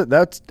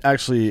 That's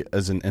actually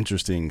as an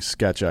interesting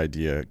sketch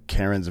idea,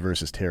 Karens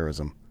versus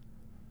terrorism.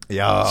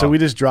 Yeah. So we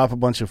just drop a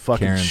bunch of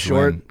fucking Karens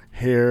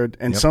short-haired,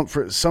 and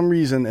for some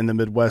reason in the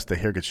Midwest, the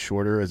hair gets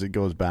shorter as it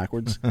goes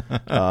backwards.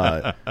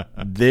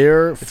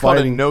 They're it's called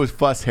a no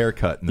fuss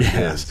haircut in the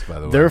biz, by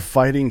the way. They're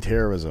fighting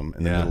terrorism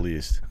in the Middle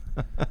East.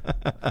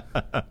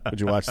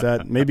 Would you watch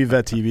that? Maybe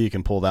Vet TV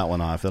can pull that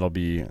one off. That'll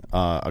be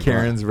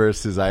Karens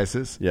versus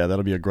ISIS. Yeah,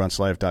 that'll be a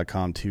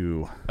gruntslife.com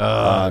too.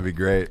 That'd be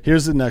great.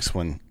 Here's the next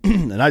one.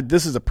 And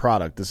this is a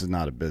product. This is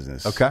not a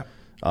business. Okay.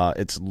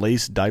 It's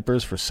lace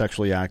diapers for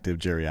sexually active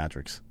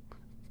geriatrics.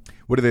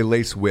 What do they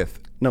lace with?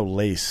 No,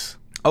 lace.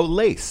 Oh,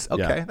 lace.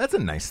 Okay. Yeah. That's a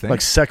nice thing.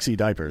 Like sexy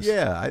diapers.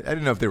 Yeah. I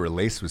didn't know if they were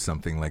laced with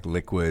something like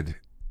liquid,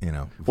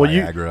 Viagra.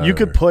 Well, you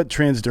could put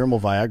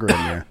transdermal Viagra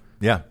in there.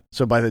 Yeah.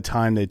 So by the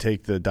time they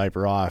take the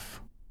diaper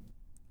off,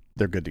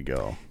 they're good to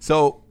go.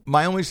 So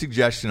my only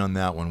suggestion on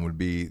that one would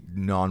be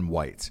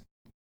non-white.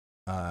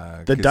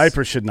 The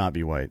diaper should not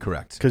be white.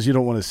 Correct. Because you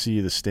don't want to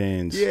see the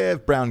stains. Yeah,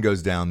 if brown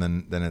goes down,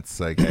 then it's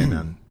like, hey,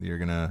 man, you're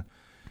going to...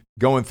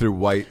 Going through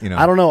white,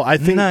 I don't know. I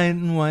think night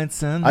and white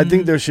sun. I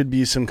think there should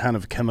be some kind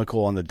of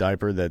chemical on the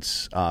diaper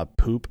that's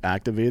poop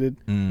activated.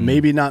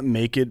 Maybe not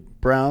make it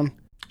brown.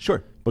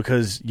 Sure.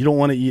 Because you don't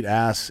want to eat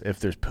ass if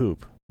there's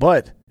poop.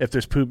 But if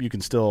there's poop, you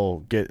can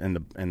still get in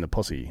the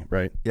pussy,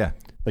 right? Yeah.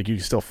 Like you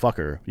can still fuck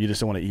her. You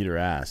just don't want to eat her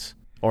ass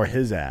or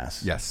his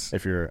ass. Yes.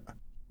 If you're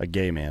a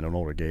gay man, an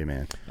older gay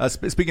man.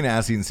 Speaking of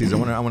ass eating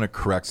season, I want to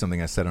correct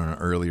something I said on an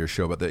earlier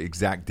show about the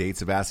exact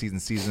dates of ass eating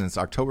season. It's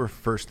October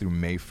 1st through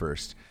May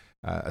 1st.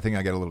 I think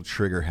I got a little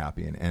trigger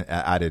happy and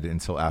added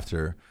until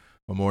after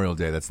Memorial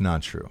Day. That's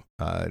not true.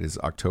 It is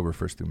October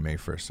 1st through May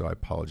 1st, so I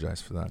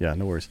apologize for that. Yeah,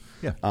 no worries.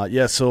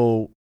 Yeah.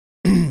 So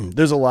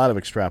there's a lot of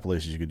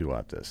extrapolations you could do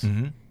out this.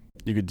 Mm-hmm.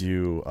 You could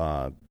do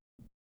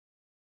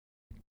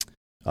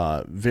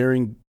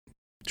varying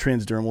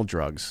transdermal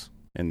drugs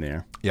in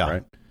there. Yeah.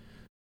 Right.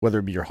 Whether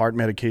it be your heart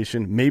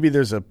medication, maybe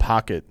there's a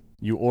pocket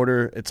you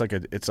order. It's like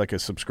a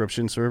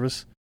subscription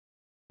service,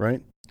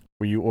 right?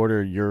 Where you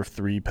order your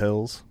 3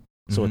 pills.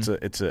 So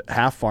it's a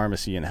half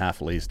pharmacy and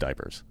half Lay's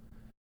diapers,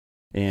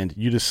 and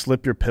you just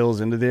slip your pills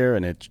into there,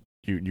 and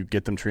you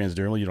get them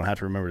transdermal. You don't have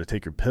to remember to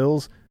take your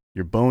pills.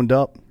 You're boned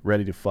up,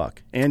 ready to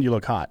fuck, and you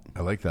look hot.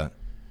 I like that.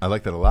 I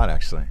like that a lot,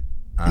 actually.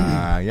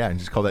 Yeah, and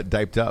just call that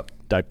Diped Up.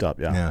 Diped Up,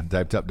 yeah. Yeah,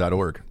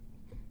 dipedup.org.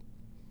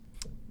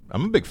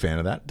 I'm a big fan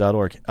of that.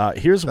 .org.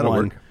 Here's That'll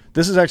one. work.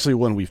 This is actually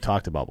one we've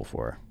talked about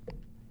before.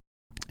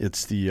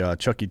 It's the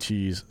Chuck E.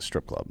 Cheese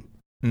strip club.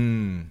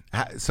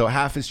 So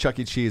half is Chuck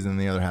E. Cheese and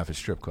the other half is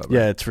strip club. Right?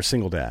 Yeah, it's for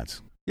single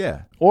dads.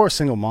 Yeah. Or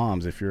single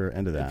moms if you're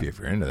into that. If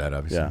you're into that,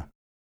 obviously. Yeah.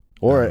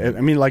 Or,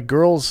 I mean, like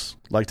girls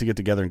like to get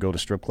together and go to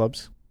strip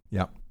clubs.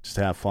 Yeah. Just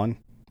to have fun.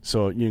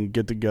 So you can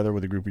get together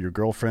with a group of your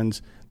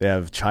girlfriends. They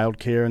have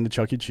childcare in the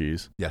Chuck E.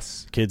 Cheese.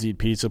 Yes. Kids eat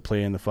pizza,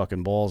 play in the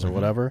fucking balls or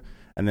whatever.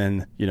 And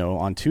then,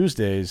 on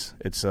Tuesdays,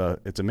 it's a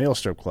male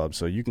strip club,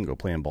 so you can go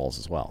play in balls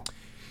as well.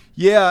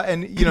 Yeah,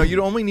 and you'd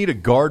only need a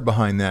guard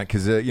behind that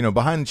because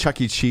behind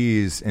Chuck E.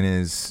 Cheese and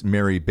his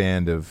merry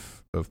band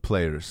of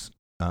players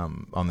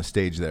on the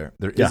stage there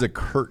is a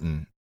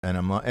curtain,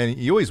 and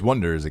you always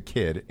wonder as a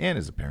kid and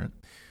as a parent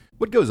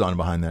what goes on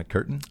behind that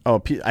curtain.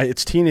 Oh,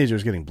 it's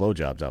teenagers getting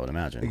blowjobs, I would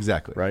imagine.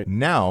 Exactly. Right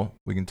now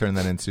we can turn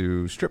that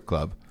into strip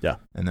club. Yeah,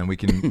 and then we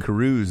can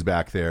carouse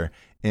back there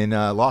in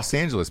Los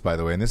Angeles. By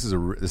the way, and this is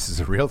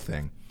a real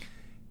thing.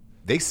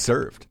 They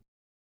served.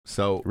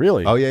 So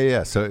really? Oh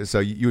yeah. So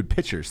you had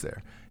pictures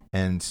there,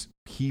 and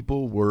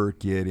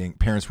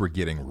parents were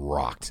getting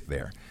rocked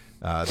there.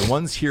 The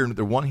one here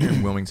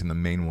in Wilmington, the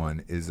main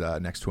one is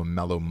next to a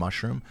mellow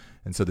mushroom,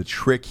 and so the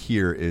trick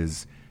here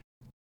is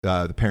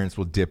the parents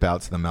will dip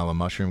out to the mellow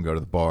mushroom, go to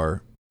the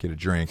bar, get a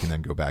drink, and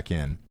then go back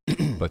in.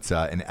 But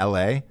in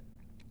L.A.,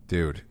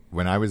 dude,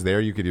 when I was there,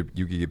 you could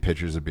get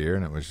pictures of beer,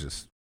 and it was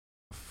just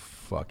a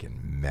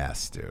fucking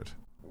mess, dude.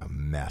 A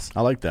mess.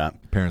 I like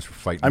that. Parents were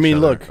fighting each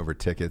other over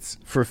tickets.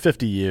 For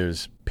 50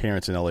 years,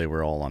 parents in LA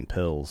were all on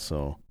pills,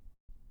 so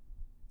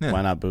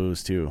why not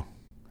booze too?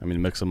 I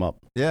mean, mix them up.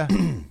 Yeah.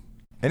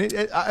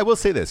 And I will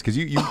say this, because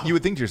you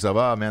would think to yourself,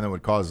 oh, man, that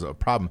would cause a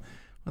problem.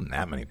 Wasn't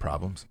that many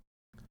problems.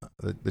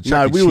 The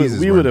Chuck E.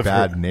 Cheeses were in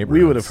bad neighborhoods.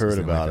 We would have heard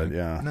about it,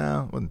 yeah.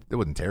 No, it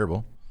wasn't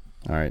terrible.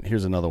 All right,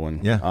 here's another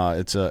one. Yeah.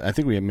 I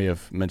think we may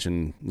have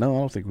mentioned, no, I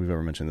don't think we've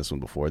ever mentioned this one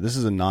before. This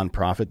is a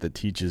nonprofit that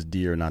teaches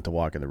deer not to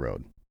walk in the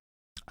road.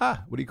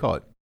 What do you call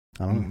it?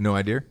 I don't know. No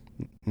idea?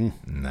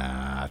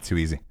 Nah, too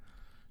easy.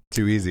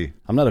 Too easy.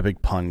 I'm not a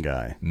big pun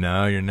guy.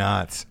 No, you're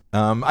not.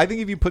 I think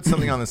if you put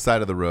something on the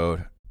side of the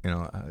road,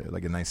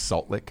 like a nice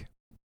salt lick.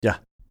 Yeah.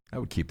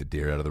 That would keep the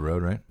deer out of the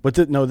road, right? But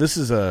this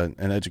is an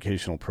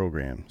educational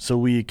program. So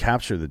we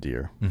capture the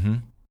deer. Mm-hmm.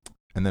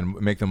 And then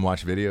make them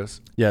watch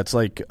videos? Yeah, it's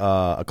like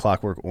a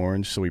Clockwork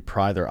Orange. So we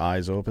pry their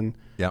eyes open.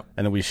 Yep.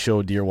 And then we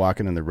show deer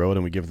walking in the road,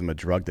 and we give them a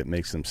drug that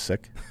makes them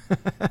sick.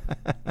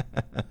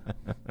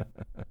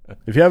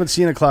 If you haven't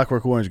seen a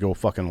Clockwork Orange, go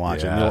fucking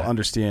watch it. And you'll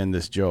understand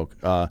this joke.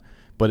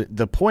 But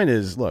the point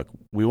is, look,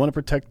 we want to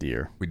protect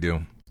deer. We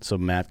do. So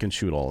Matt can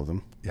shoot all of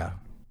them. Yeah.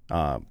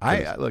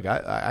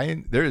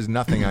 There is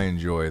nothing I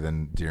enjoy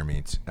than deer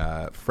meat.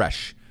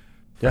 Fresh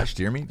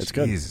deer meat. It's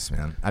good. Jesus,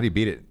 man. How do you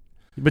beat it?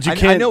 But you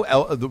can't. I know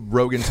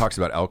Rogan talks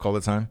about elk all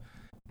the time.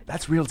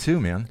 That's real too,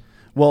 man.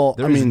 Well,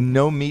 there's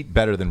no meat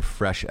better than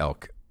fresh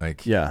elk.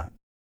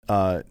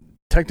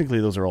 Technically,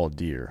 those are all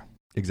deer.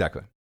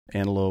 Exactly.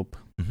 Antelope,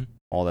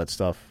 all that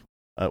stuff.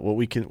 What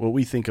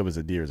we think of as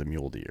a deer is a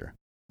mule deer,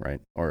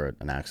 right, or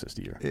an axis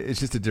deer. It's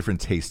just a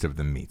different taste of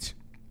the meat.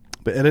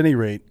 But at any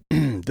rate,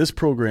 this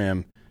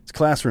program is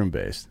classroom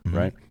based,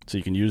 right? So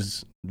you can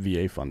use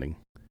VA funding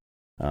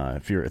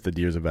if the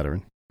deer's a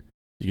veteran.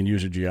 You can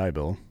use your GI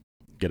Bill,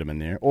 get them in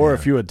there, or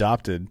if you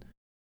adopted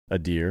a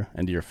deer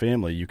into your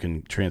family, you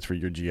can transfer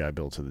your GI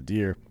Bill to the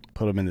deer,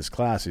 put him in this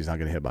class. He's not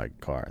going to get hit by a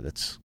car. There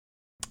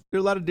are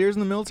a lot of deers in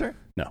the military?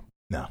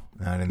 No,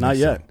 I didn't not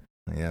yet.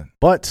 Not yet.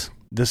 But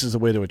this is a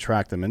way to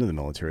attract them into the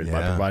military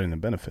by providing them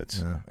benefits.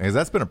 Yeah. Because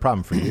that's been a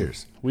problem for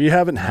years. We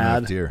haven't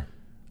had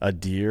a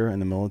deer in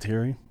the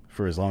military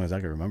for as long as I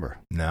can remember.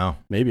 No,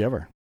 maybe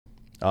ever.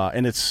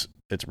 And it's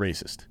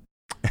racist.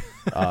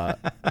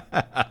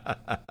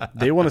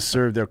 They want to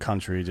serve their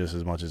country just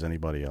as much as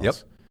anybody else. Yep.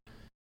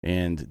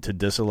 And to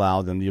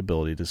disallow them the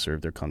ability to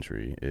serve their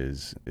country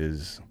is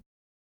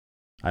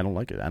I don't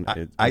like it.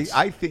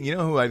 I think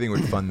who I think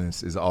would fund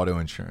this is auto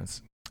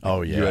insurance.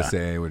 Oh yeah,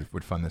 USA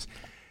would fund this.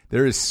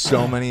 There is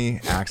so many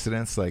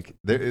accidents. Like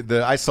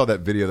I saw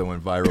that video that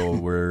went viral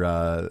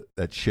where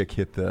that chick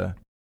hit the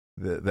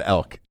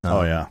elk.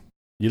 Oh yeah,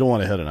 you don't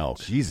want to hit an elk.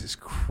 Jesus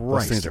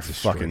Christ, those things are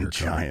fucking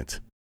giant.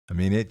 I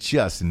mean, it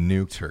just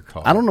nuked her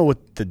car. I don't know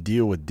what the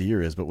deal with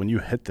deer is, but when you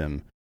hit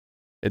them,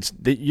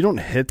 you don't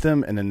hit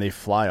them and then they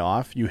fly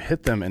off. You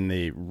hit them and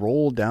they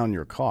roll down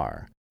your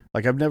car.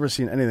 Like I've never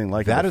seen anything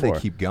like that. it before. Or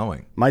they keep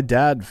going. My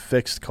dad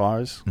fixed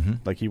cars. Mm-hmm.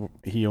 Like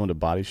he owned a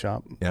body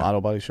shop,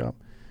 auto body shop,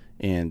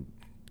 and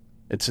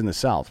it's in the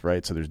South,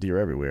 right? So there's deer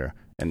everywhere,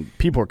 and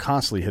people are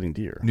constantly hitting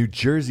deer. New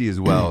Jersey as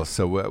well.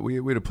 So we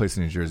had a place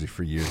in New Jersey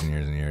for years and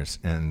years and years,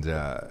 and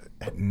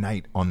at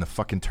night on the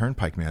fucking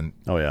turnpike, man.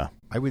 Oh yeah,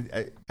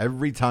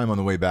 every time on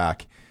the way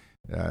back.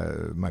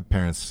 My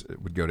parents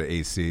would go to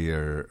AC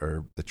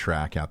or the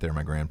track out there,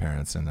 my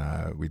grandparents, and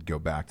we'd go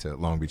back to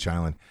Long Beach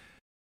Island.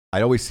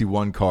 I'd always see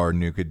one car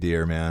nuke a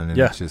deer, man. And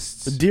it's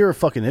just... The deer are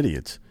fucking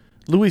idiots.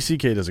 Louis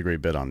C.K. does a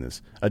great bit on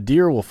this. A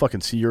deer will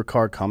fucking see your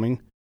car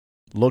coming,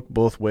 look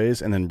both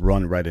ways, and then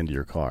run right into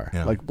your car.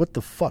 Yeah. Like, what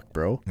the fuck,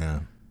 bro?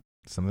 Yeah.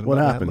 Something what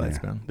about happened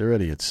headlights, there? man. They're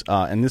idiots.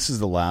 And this is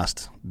the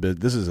last bit.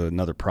 This is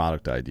another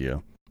product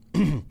idea.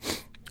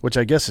 Which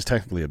I guess is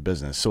technically a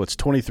business. So it's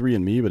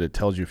 23andMe, but it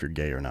tells you if you're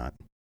gay or not.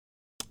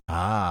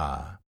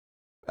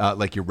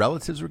 Like your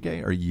relatives were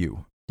gay or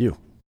you? You.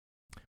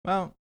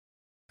 Well,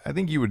 I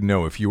think you would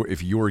know if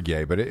you were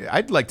gay, but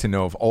I'd like to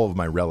know if all of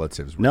my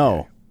relatives were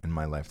gay in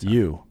my lifetime.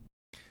 You.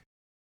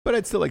 But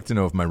I'd still like to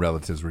know if my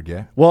relatives were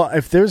gay. Well,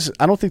 I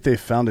don't think they've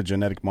found a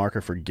genetic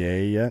marker for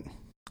gay yet.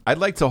 I'd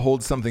like to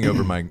hold something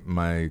over my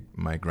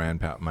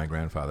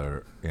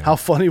grandfather. You know? How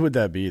funny would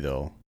that be,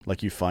 though?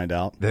 Like you find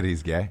out that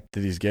he's gay.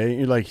 That he's gay.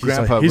 You're like,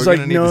 Grandpa, he's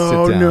like,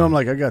 no. I'm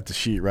like, I got the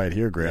sheet right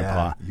here,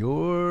 Grandpa. Yeah,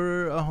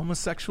 you're a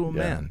homosexual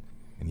man,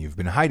 and you've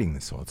been hiding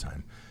this whole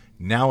time.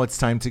 Now it's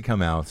time to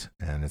come out,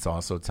 and it's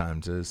also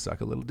time to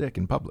suck a little dick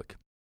in public.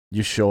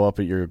 You show up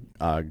at your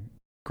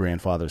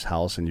grandfather's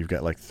house, and you've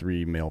got like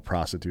 3 male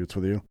prostitutes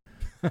with you.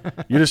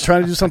 You're just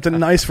trying to do something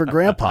nice for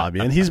Grandpa,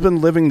 man. He's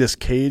been living this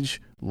cage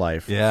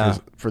life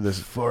for this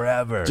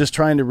forever. Just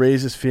trying to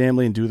raise his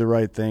family and do the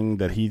right thing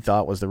that he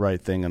thought was the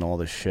right thing and all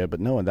this shit.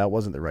 But no, that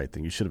wasn't the right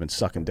thing. You should have been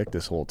sucking dick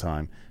this whole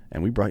time.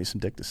 And we brought you some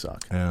dick to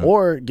suck. Yeah.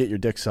 Or get your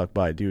dick sucked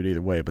by a dude,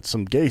 either way. But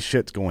some gay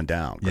shit's going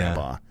down,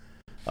 Grandpa.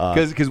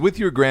 Because with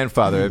your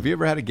grandfather, have you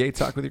ever had a gay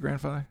talk with your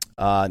grandfather?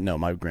 No,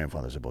 my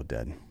grandfathers are both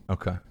dead.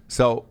 Okay.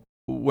 So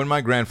when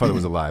my grandfather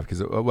was alive,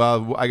 because,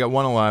 I got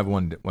one alive,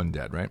 one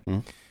dead, right?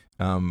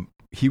 Mm-hmm.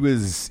 He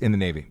was in the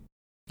Navy.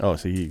 Oh,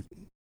 so he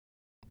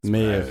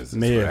may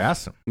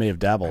have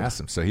dabbled. I asked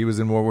him. So he was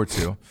in World War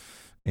II,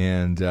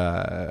 and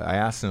I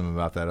asked him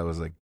about that. I was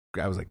like,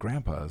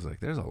 Grandpa, I was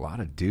like, there's a lot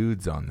of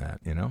dudes on that,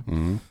 you know?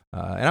 Mm-hmm.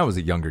 And I was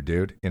a younger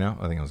dude, you know?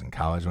 I think I was in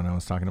college when I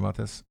was talking about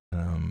this.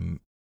 And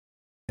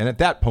at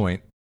that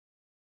point,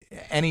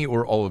 any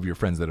or all of your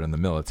friends that are in the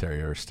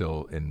military are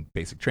still in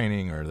basic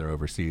training or they're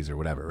overseas or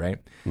whatever, right?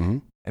 Mm-hmm.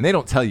 And they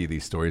don't tell you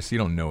these stories, so you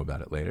don't know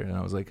about it later. And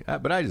I was like,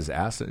 but I just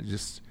asked,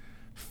 just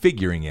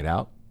figuring it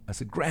out. I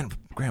said,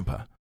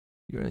 Grandpa,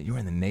 you were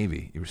in the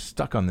Navy. You were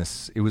stuck on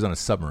this. It was on a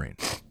submarine.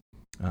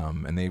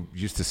 And they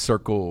used to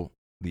circle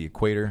the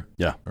equator.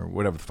 Yeah. Or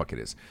whatever the fuck it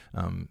is.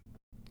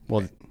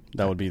 Well,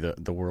 that would be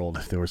the world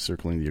if they were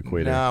circling the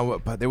equator.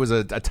 No, but there was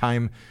a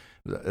time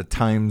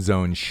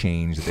zone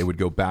change that they would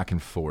go back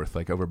and forth,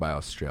 like over by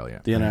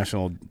Australia. The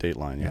international date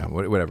line, yeah.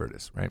 Whatever it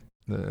is, right?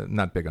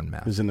 Not big on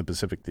math. It was in the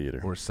Pacific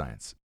Theater. Or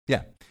science.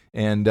 Yeah.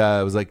 And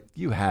I was like,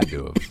 you had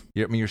to have.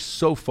 I mean, you're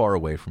so far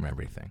away from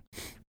everything.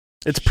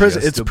 It's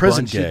prison. It's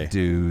prison bunch gay. Of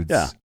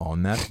dudes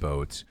on that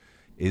boat.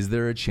 Is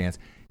there a chance?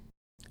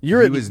 He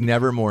was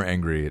never more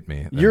angry at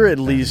me. You're at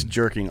least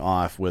jerking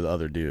off with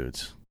other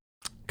dudes.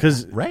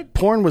 Because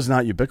porn was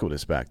not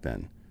ubiquitous back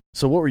then.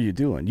 So what were you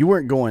doing? You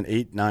weren't going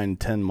 8, 9,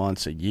 10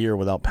 months a year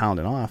without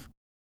pounding off.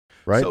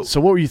 Right?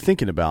 So what were you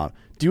thinking about?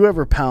 Do you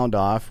ever pound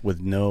off with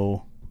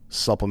no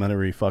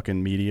supplementary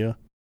fucking media?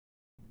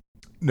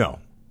 No.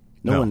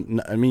 No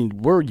one. I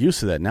mean, we're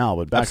used to that now,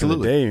 but back in the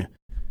day,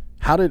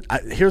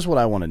 here's what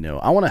I want to know.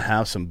 I want to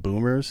have some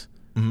boomers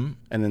and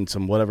then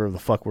some whatever the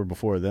fuck were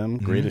before them,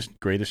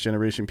 greatest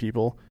generation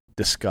people,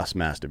 discuss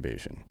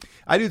masturbation.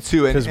 I do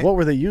too. Because what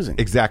were they using?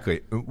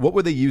 Exactly. What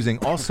were they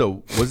using?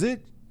 Also, was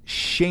it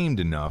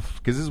shamed enough?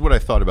 Because this is what I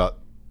thought about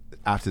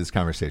after this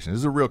conversation. This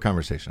is a real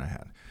conversation I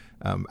had.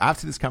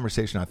 After this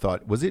conversation, I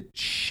thought, was it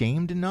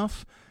shamed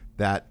enough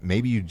that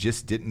maybe you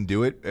just didn't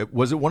do it?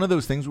 Was it one of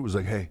those things where it was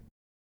like, hey,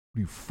 are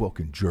you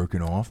fucking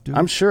jerking off, dude?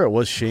 I'm sure it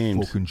was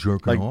shamed. Fucking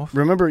jerking off?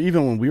 Remember,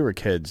 even when we were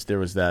kids, there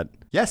was that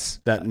myth.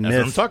 That's what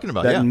I'm talking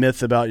about. That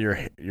myth about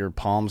your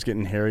palms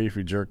getting hairy if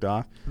you jerked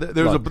off.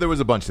 There was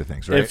a bunch of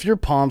things, right? If your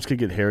palms could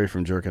get hairy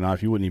from jerking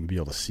off, you wouldn't even be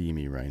able to see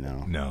me right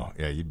now. No,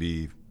 yeah, you'd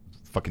be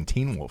fucking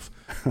Teen Wolf,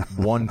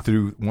 1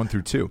 through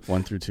 2.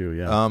 1 through 2,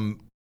 yeah.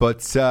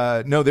 But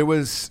no, there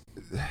was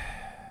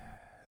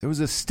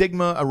a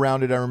stigma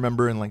around it. I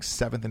remember in like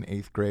 7th and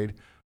 8th grade.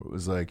 It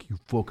was like, you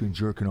fucking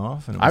jerking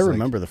off? And I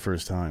remember the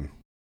first time.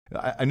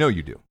 I know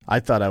you do.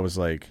 I thought I was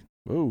like,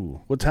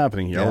 ooh, what's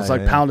happening here? I was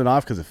like pounding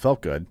off because it felt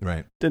good.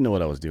 Right. Didn't know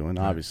what I was doing,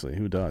 obviously.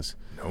 Who does?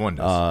 No one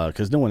does.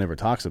 Because no one ever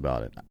talks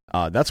about it.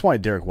 That's why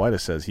Derek White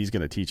says he's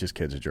going to teach his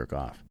kids to jerk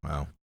off.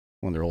 Wow.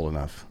 When they're old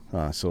enough.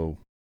 So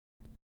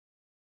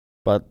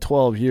about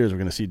 12 years, we're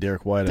going to see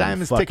Derek White.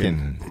 Time is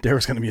ticking.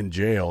 Derek's going to be in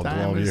jail in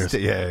 12 years.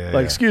 Yeah.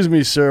 Excuse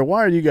me, sir,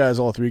 why are you guys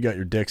all three got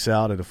your dicks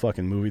out at a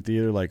fucking movie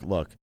theater? Like,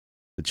 look.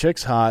 The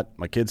chick's hot.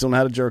 My kids don't know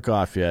how to jerk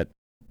off yet.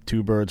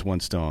 2 birds, 1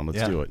 stone.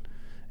 Let's do it.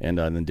 And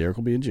then Derek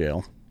will be in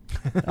jail,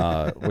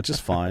 which is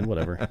fine.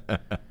 Whatever.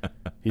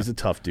 He's a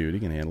tough dude. He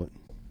can handle it.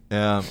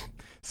 Yeah.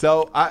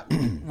 So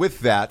with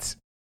that,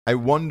 I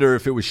wonder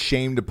if it was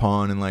shamed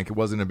upon and like it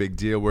wasn't a big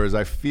deal. Whereas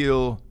I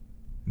feel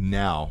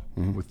now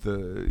with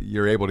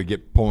you're able to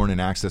get porn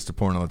and access to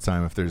porn all the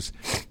time. If there's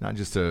not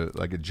just a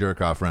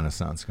jerk off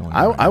renaissance going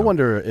on. I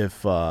wonder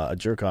if a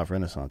jerk off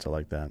renaissance are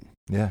like that.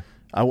 Yeah.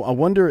 I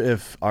wonder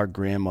if our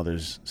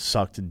grandmothers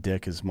sucked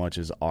dick as much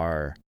as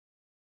our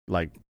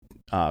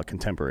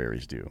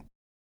contemporaries do.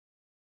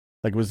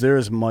 Like, was there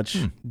as much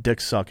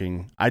dick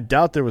sucking? I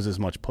doubt there was as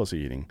much pussy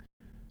eating,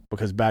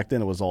 because back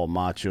then it was all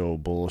macho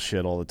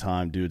bullshit all the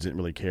time. Dudes didn't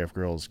really care if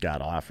girls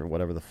got off or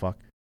whatever the fuck.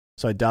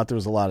 So I doubt there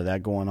was a lot of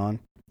that going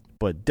on.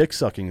 But dick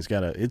sucking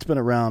it's been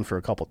around for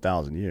a couple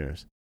thousand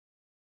years.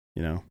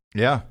 You know?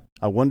 Yeah.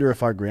 I wonder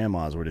if our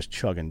grandmas were just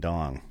chugging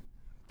dong.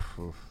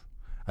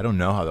 I don't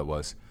know how that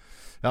was.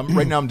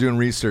 Right now I'm doing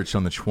research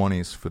on the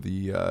 20s for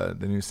the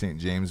new St.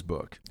 James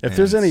book. If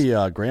there's any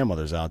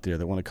grandmothers out there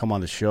that want to come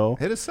on the show,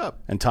 hit us up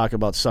and talk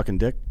about sucking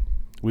dick,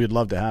 we'd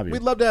love to have you.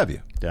 We'd love to have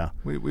you. Yeah.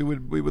 We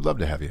would love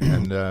to have you.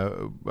 And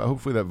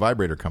hopefully that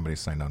vibrator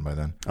company's signed on by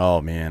then. Oh,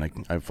 man,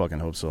 I fucking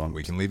hope so.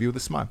 We can leave you with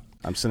a smile.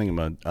 I'm sending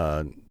him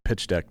a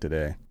pitch deck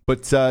today.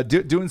 But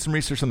doing some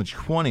research on the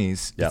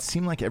 20s, it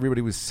seemed like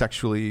everybody was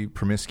sexually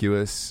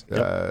promiscuous.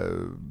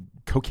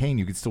 Cocaine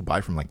you could still buy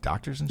from like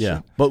doctors and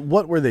shit. But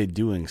what were they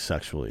doing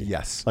sexually?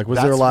 Yes. Like,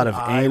 was there a lot of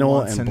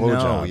anal and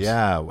blowjobs?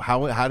 Yeah.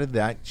 How did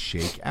that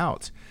shake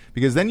out?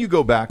 Because then you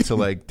go back to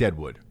like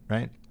Deadwood,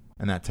 right?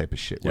 And that type of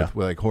shit. With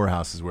like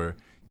whorehouses where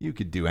you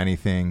could do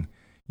anything.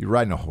 You're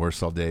riding a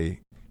horse all day.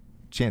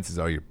 Chances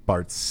are your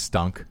farts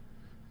stunk.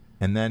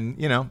 And then,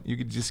 you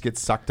could just get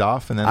sucked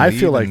off and then I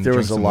feel like there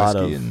was a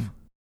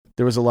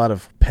lot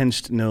of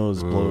pinched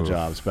nose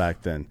blowjobs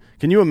back then.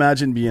 Can you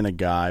imagine being a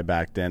guy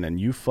back then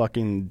and you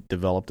fucking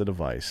developed a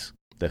device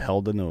that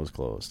held the nose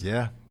closed?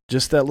 Yeah.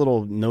 Just that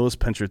little nose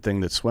pincher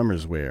thing that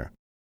swimmers wear,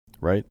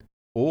 right?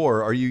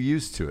 Or are you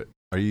used to it?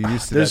 Are you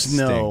used to that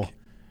stink?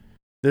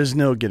 There's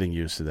no getting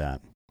used to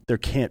that. There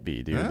can't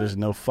be, dude. There's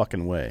no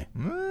fucking way.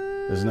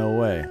 There's no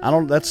way.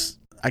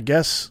 I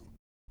guess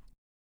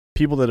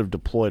people that have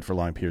deployed for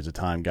long periods of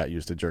time got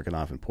used to jerking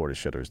off in porta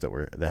shitters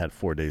that had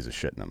 4 days of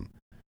shit in them.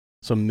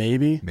 So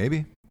maybe,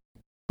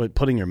 but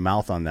putting your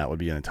mouth on that would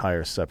be an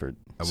entire separate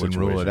I wouldn't situation.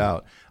 rule it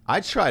out.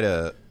 I try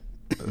to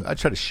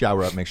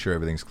shower up, make sure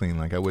everything's clean.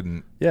 Like I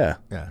wouldn't. Yeah.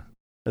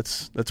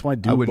 That's why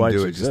dude I wouldn't wipes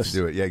do it exist. just to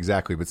do it. Yeah,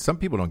 exactly. But some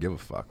people don't give a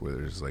fuck. Where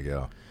they're just like,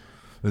 yo,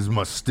 this is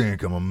my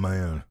stink. I'm a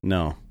man.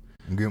 No.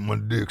 I'm getting my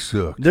dick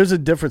sucked. There's a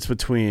difference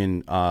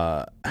between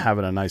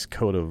having a nice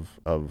coat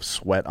of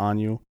sweat on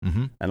you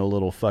and a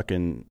little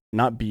fucking,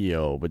 not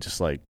BO, but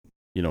just like,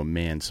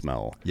 man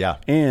smell. Yeah.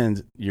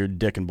 And your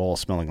dick and balls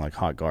smelling like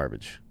hot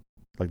garbage.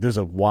 Like there's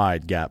a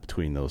wide gap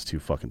between those two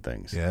fucking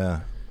things.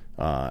 Yeah.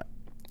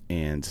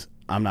 And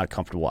I'm not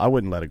comfortable. I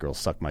wouldn't let a girl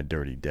suck my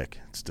dirty dick.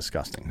 It's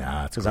disgusting.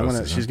 Nah, it's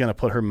gross. She's going to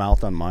put her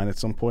mouth on mine at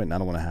some point, and I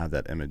don't want to have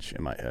that image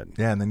in my head.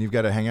 Yeah, and then you've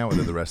got to hang out with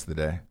her the rest of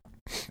the day.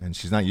 And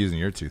she's not using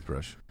your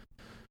toothbrush.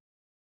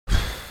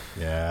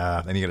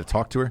 Yeah. Then you got to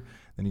talk to her.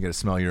 Then you got to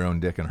smell your own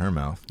dick in her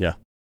mouth. Yeah.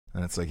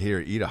 And it's like, here,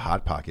 eat a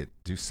Hot Pocket.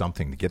 Do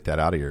something to get that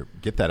out of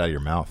your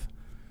mouth.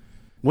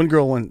 One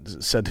girl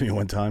said to me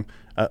one time,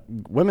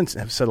 women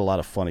have said a lot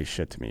of funny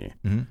shit to me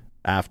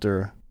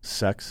after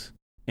sex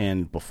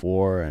and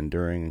before and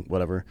during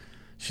whatever.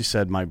 She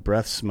said, my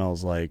breath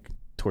smells like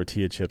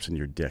tortilla chips in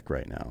your dick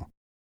right now.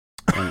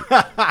 And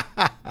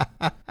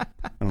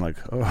I'm like,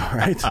 oh, all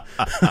right.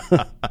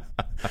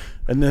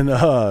 And then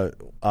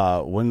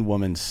one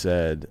woman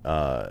said,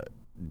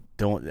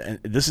 don't. And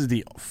this is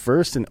the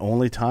first and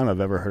only time I've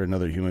ever heard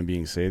another human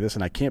being say this,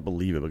 and I can't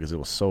believe it because it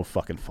was so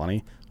fucking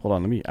funny. Hold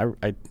on,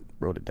 I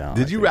wrote it down.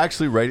 Did you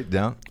actually write it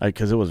down?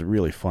 Because it was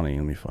really funny.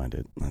 Let me find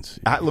it. Let's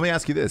see. Let me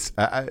ask you this: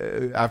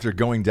 after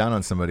going down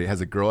on somebody, has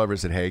a girl ever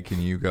said, "Hey,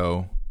 can you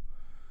go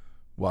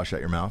wash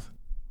out your mouth"?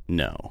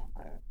 No,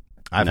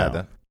 I've had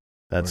that.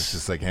 That's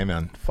just like, hey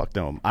man, fuck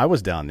no. I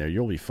was down there.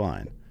 You'll be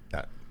fine.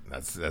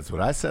 That's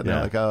what I said.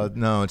 Yeah. Like, oh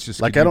no, it's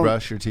just like can you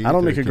brush your teeth. I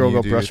don't make a girl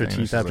go brush her thing?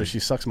 teeth after she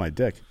sucks my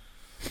dick.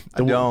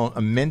 I don't.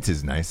 A mint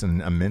is nice,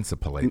 and a mint's a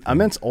polite thing. A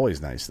mint's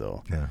always nice,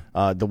 though.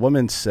 Yeah. The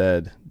woman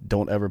said,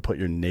 "Don't ever put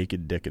your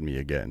naked dick in me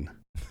again."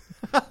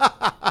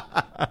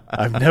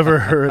 I've never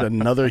heard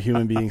another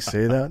human being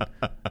say that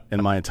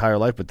in my entire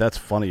life, but that's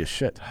funny as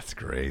shit. That's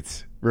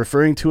great.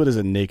 Referring to it as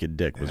a naked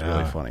dick was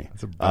really funny.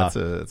 That's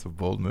a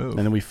bold move. And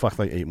then we fucked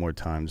like 8 more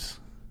times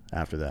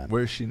after that.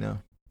 Where is she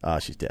now?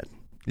 She's dead.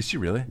 Is she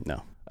really?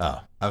 No. Oh,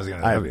 I was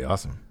gonna. That'd be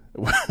awesome.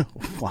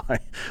 Why?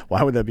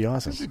 Why would that be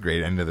awesome? That's a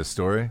great end of the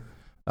story.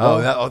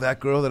 That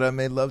girl that I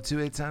made love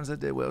to 8 times that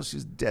day. Well,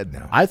 she's dead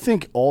now. I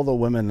think all the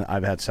women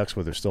I've had sex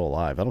with are still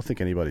alive. I don't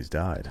think anybody's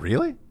died.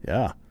 Really?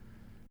 Yeah.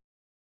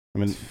 I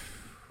mean,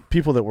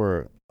 people that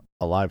were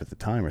alive at the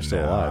time are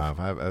still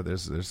alive.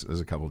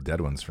 There's a couple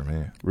dead ones for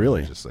me.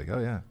 Really? Just like, oh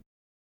yeah.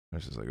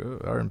 It's just like, oh,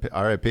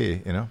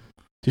 R.I.P. You know?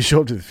 Do you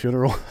show up to the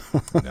funeral?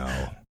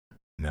 No.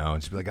 No,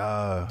 and she'd be like,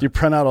 "Ah." Do you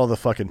print out all the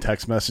fucking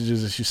text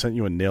messages that she sent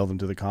you and nail them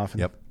to the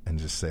coffin? Yep, and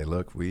just say,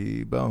 "Look,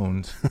 we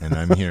boned, and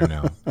I'm here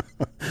now,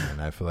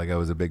 and I feel like I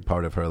was a big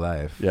part of her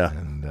life." Yeah,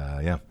 and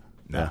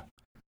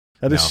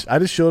I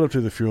just showed up to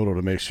the funeral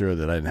to make sure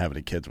that I didn't have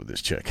any kids with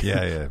this chick.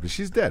 Yeah, but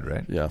she's dead,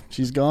 right? Yeah,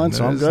 she's gone,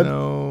 so I'm good.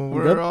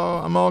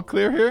 I'm all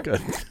clear here.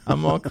 Good.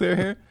 I'm all clear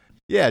here.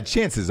 Yeah,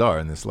 chances are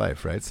in this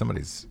life, right?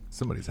 Somebody's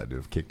had to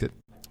have kicked it.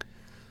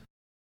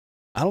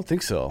 I don't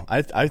think so.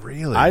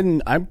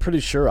 Really? I'm pretty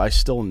sure I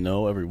still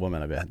know every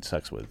woman I've had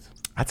sex with.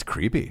 That's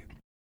creepy.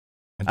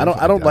 I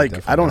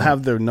don't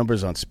have their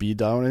numbers on speed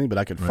dial or anything, but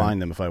I could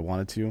find them if I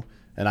wanted to.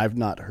 And I've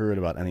not heard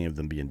about any of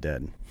them being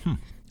dead. And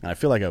I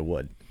feel like I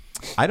would.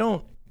 I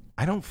don't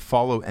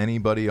follow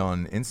anybody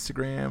on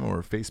Instagram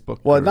or Facebook.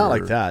 Well, not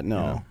like that.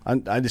 No,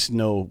 I just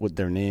know what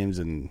their names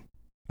and.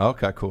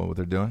 Okay, cool. What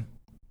they're doing?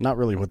 Not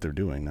really what they're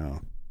doing.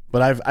 No,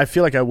 but I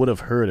feel like I would have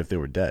heard if they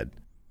were dead.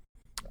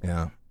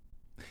 Yeah.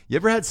 You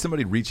ever had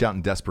somebody reach out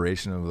in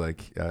desperation of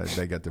like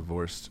they got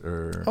divorced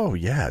or? Oh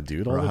yeah,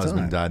 dude. All or the a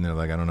husband time. died and they're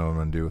like, I don't know what I'm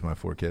gonna do with my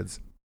 4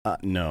 kids.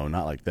 No,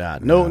 not like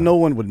that. No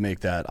one would make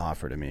that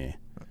offer to me.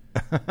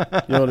 You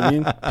know what I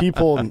mean?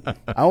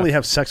 I only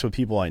have sex with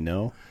people I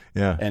know.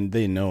 Yeah, and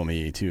they know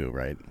me too,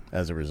 right?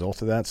 As a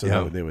result of that,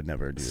 so they would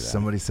never do that.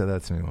 Somebody said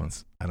that to me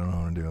once. I don't know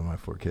what I'm doing with my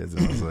 4 kids,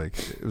 and I was like,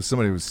 it was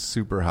somebody who was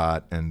super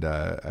hot, and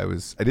I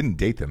didn't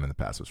date them in the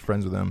past. I was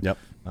friends with them. Yep.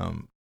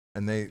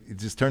 And it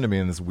just turned to me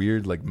in this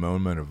weird like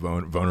moment of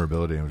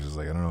vulnerability. And I was just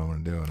like, I don't know what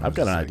I'm doing. I've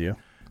got an idea.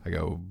 I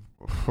go,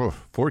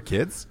 4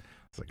 kids?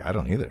 It's like, I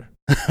don't either.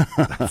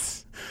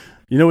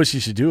 You know what you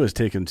should do is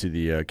take them to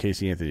the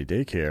Casey Anthony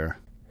daycare.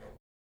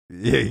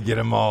 Yeah, you get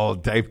them all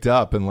diped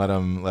up and let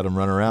them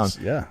run around.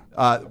 Yeah.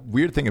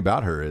 Weird thing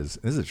about her is,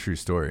 this is a true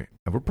story.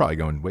 We're probably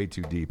going way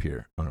too deep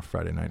here on a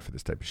Friday night for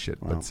this type of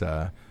shit. Wow.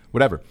 But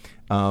whatever.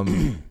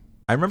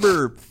 I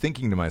remember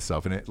thinking to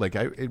myself, and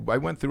I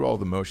went through all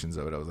the motions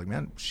of it. I was like,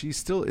 man, she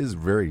still is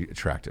very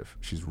attractive.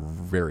 She's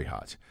very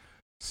hot.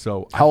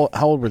 So how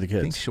old were the kids?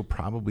 I think she'll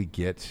probably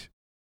get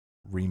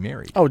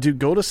remarried. Oh, dude,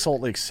 go to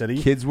Salt Lake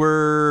City. Kids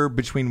were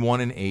between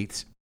 1 and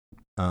 8.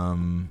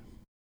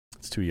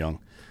 It's too young.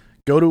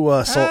 Go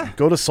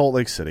to Salt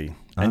Lake City,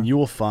 and you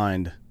will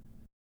find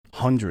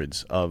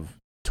hundreds of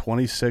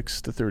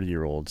 26 to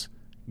 30-year-olds,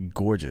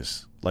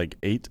 gorgeous, like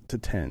 8 to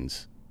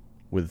 10s,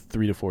 with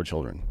 3 to 4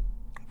 children.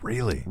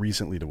 Really?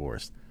 Recently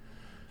divorced.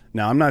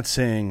 Now, I'm not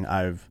saying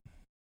I've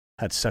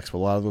had sex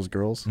with a lot of those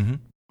girls. Mm-hmm.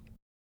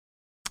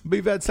 But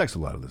you've had sex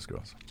with a lot of those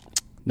girls.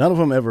 None of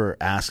them ever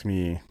asked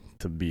me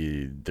to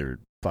be their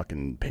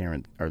fucking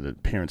parent or the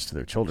parents to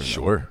their children.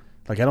 Sure.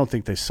 Though. Like, I don't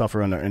think they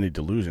suffer under any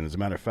delusion. As a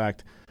matter of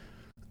fact,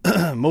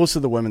 most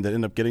of the women that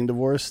end up getting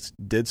divorced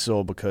did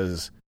so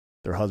because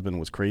their husband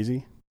was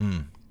crazy,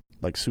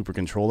 like super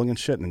controlling and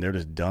shit, and they're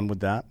just done with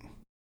that.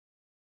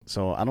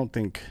 So I don't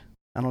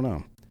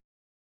know.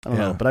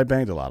 But I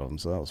banged a lot of them,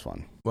 so that was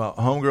fun. Well,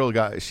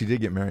 homegirl she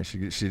did get married.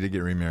 She did get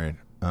remarried.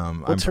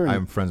 I'm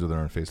friends with her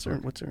on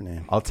Facebook. What's her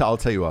name? I'll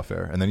tell you off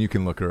air, and then you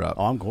can look her up.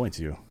 Oh, I'm going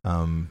to.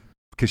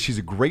 Because she's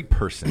a great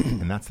person,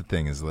 and that's the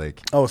thing is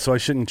like. Oh, so I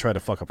shouldn't try to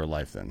fuck up her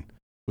life then.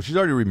 Well, she's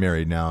already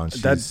remarried now. And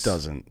that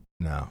doesn't.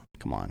 No,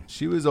 come on.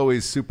 She was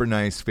always super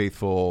nice,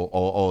 faithful,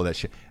 all of that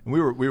shit. And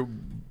we were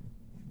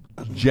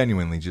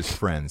genuinely just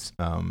friends.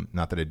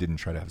 Not that I didn't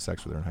try to have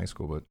sex with her in high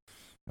school, but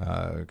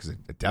because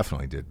I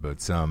definitely did.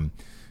 But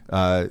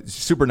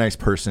super nice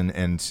person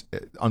and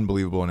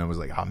unbelievable. And I was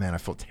like, oh man, I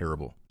felt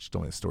terrible. She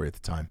told me the story at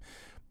the time.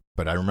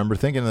 But I remember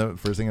thinking the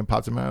first thing that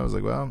popped in my mind, I was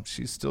like, well,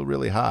 she's still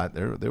really hot.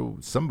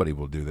 Somebody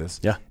will do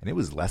this. Yeah. And it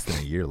was less than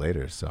a year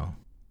later, so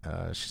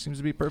she seems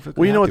to be perfect.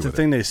 Well, you know what the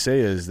thing they say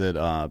is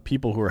that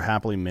people who are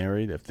happily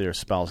married, if their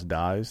spouse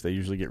dies, they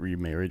usually get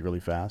remarried really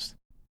fast.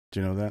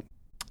 Do you know that?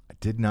 I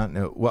did not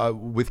know. Well,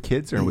 with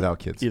kids or without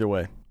kids? Either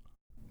way.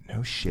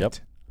 No shit. Yep.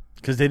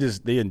 Because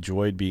they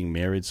enjoyed being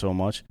married so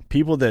much.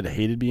 People that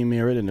hated being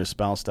married and their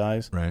spouse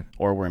dies, right,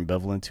 or were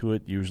ambivalent to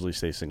it, usually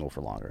stay single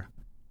for longer.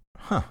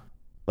 Huh.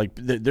 Like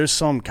there's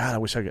some God. I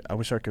wish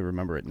I could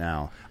remember it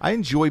now. I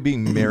enjoy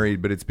being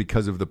married, but it's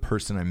because of the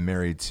person I'm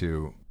married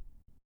to.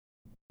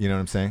 You know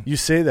what I'm saying? You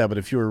say that, but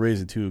if you were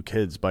raising 2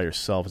 kids by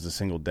yourself as a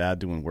single dad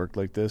doing work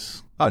like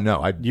this, oh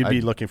no, you'd be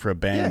looking for a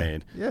bang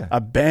maid. Yeah.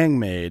 A bang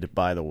maid,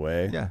 by the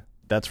way. Yeah.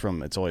 That's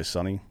from It's Always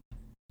Sunny.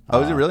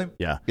 Oh, is it really?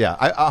 Yeah. Yeah,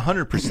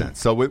 100%.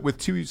 So with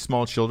 2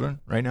 small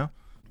children right now,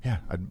 yeah,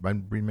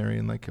 I'd remarry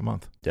in like a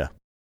month. Yeah.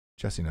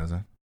 Jesse knows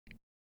that.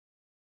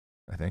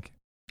 I think.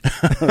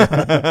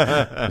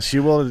 She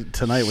will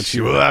tonight when she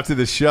will after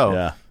the show.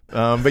 Yeah.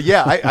 But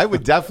yeah, I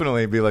would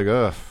definitely be like,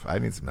 ugh, I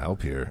need some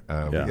help here.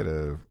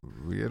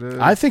 We gotta.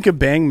 I think a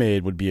bang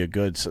maid would be a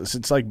good. So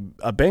it's like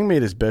a bang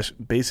maid is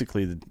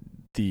basically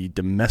the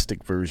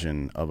domestic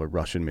version of a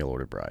Russian mail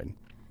order bride.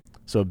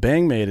 So a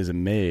bang maid is a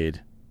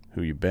maid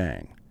who you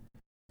bang,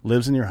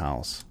 lives in your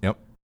house. Yep.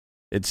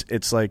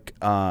 It's like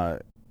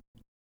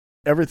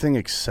everything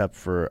except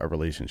for a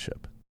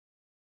relationship.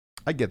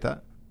 I get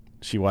that.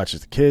 She watches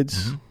the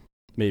kids,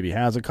 maybe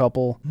has a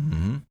couple,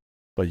 mm-hmm.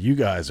 but you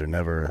guys are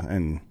never,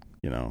 and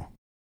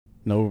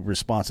No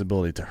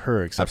responsibility to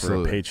her except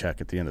Absolutely. for a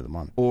paycheck at the end of the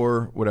month.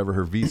 Or whatever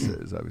her visa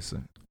is, obviously.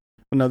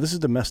 Well, no, this is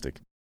domestic.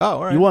 Oh,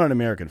 all right. You want an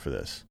American for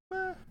this.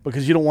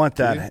 Because you don't want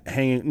that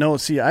hanging. No,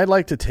 see, I'd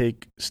like to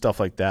take stuff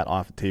like that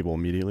off the table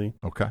immediately.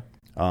 Okay.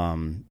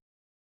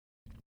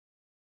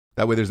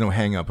 That way there's no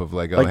hang up of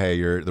like,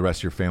 hey, the rest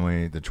of your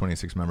family, the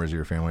 26 members of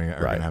your family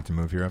are going to have to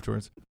move here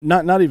afterwards.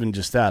 Not even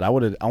just that. I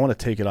want to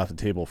take it off the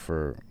table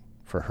for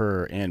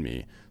her and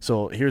me.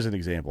 So here's an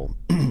example.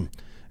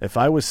 If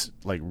I was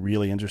like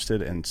really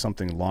interested in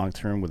something long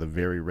term with a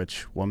very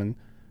rich woman,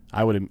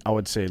 I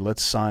would say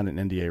let's sign an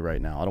NDA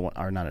right now. I don't want,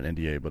 or not an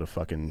NDA, but a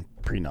fucking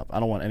prenup. I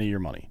don't want any of your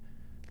money.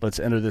 Let's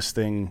enter this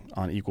thing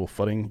on equal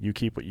footing. You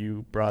keep what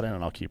you brought in,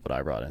 and I'll keep what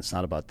I brought in. It's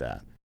not about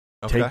that.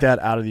 Okay. Take that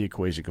out of the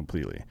equation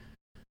completely.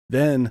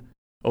 Then,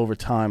 over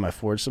time, I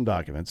forge some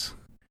documents,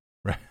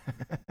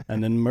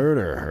 and then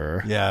murder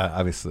her. Yeah,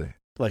 obviously.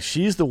 Like,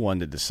 she's the one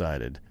that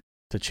decided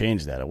to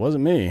change that. It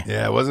wasn't me.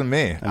 Yeah, it wasn't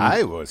me. And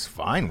I was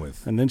fine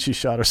with. And then she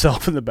shot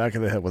herself in the back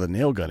of the head with a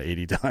nail gun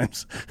 80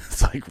 times.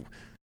 It's like,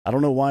 I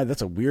don't know why.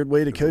 That's a weird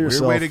way to kill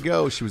yourself. Weird way to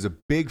go. She was a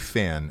big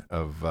fan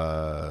of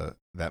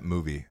that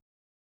movie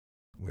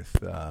with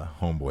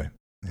Homeboy.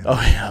 Yeah.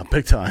 Oh, yeah,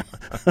 big time.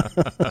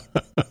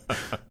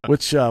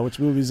 Which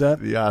movie is that?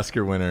 The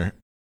Oscar winner.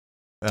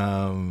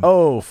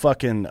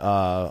 Fucking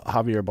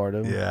Javier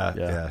Bardem.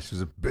 Yeah. She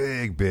was a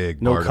big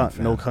Bardem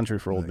fan. No Country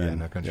for Old Men.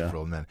 No Country for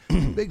Old Men.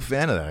 Big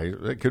fan of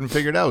that. I couldn't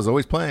figure it out. I was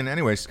always playing.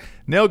 Anyways,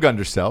 nail gunned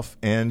herself,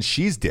 and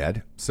she's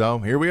dead. So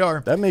here we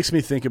are. That makes me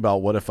think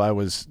about what if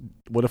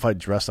I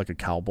dressed like a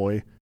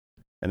cowboy,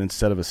 and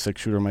instead of a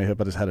 6-shooter on my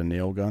hip, I just had a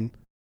nail gun.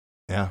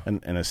 Yeah.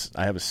 And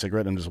I have a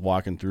cigarette, and I'm just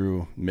walking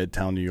through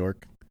Midtown New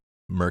York.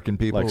 Murking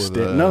people? Like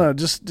no,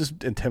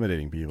 just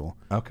intimidating people.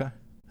 Okay.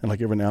 And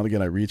like every now and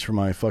again, I reach for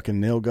my fucking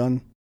nail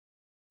gun,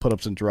 put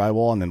up some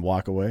drywall, and then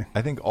walk away.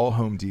 I think all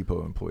Home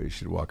Depot employees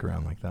should walk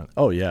around like that.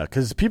 Oh, yeah,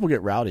 because people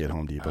get rowdy at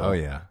Home Depot. Oh,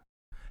 yeah.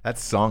 That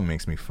song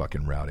makes me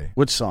fucking rowdy.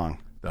 Which song?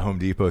 The Home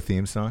Depot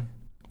theme song.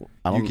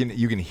 You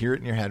can hear it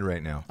in your head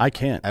right now. I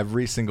can't.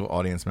 Every single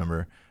audience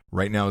member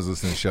right now is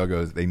listening to the show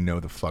goes, they know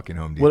the fucking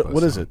Home Depot song.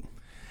 What is it?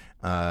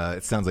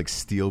 It sounds like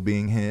steel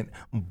being hit.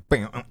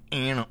 I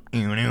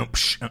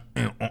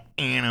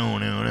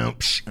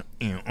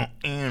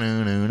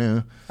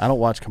don't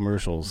watch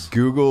commercials.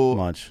 Google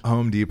much.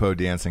 Home Depot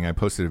dancing. I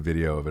posted a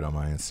video of it on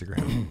my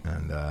Instagram,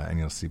 and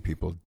you'll see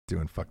people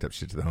doing fucked up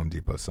shit to the Home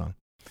Depot song.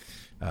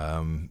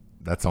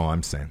 That's all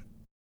I'm saying.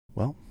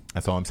 Well,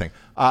 that's all I'm saying.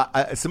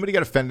 Somebody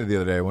got offended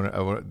the other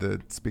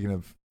day. Speaking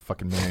of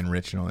fucking man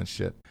rich and all that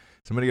shit,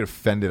 somebody got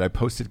offended. I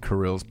posted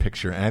Kirill's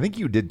picture, and I think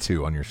you did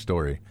too on your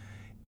story.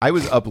 I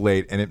was up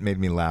late, and it made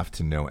me laugh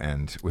to no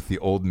end with the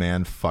old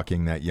man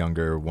fucking that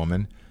younger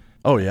woman.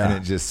 Oh, yeah.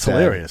 And it just said,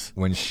 hilarious.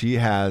 When she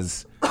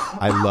has,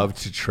 I love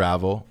to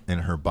travel in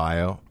her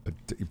bio,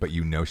 but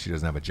you know she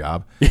doesn't have a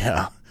job.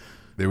 Yeah.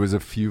 There was a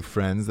few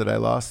friends that I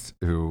lost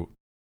who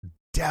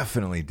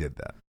definitely did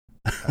that.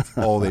 That's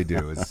all they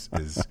do is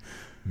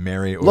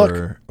marry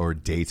or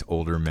date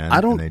older men,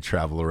 and they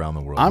travel around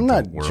the world. I'm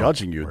not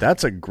judging you.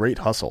 That's a great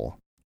hustle.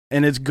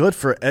 And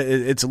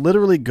it's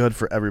literally good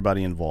for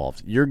everybody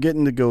involved. You're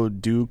getting to go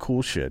do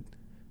cool shit.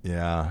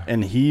 Yeah.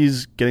 And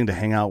he's getting to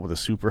hang out with a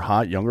super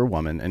hot younger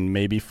woman and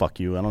maybe fuck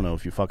you. I don't know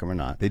if you fuck him or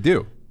not. They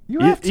do. You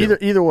have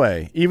to. Either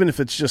way, even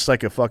if it's just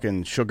like a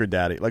fucking sugar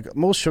daddy. Like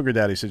most sugar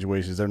daddy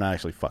situations, they're not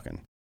actually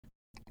fucking.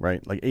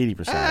 Right? Like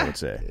 80%, I would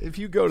say. If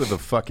you go to the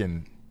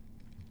fucking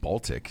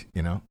Baltic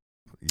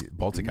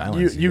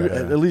Islands, you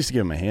gotta, at least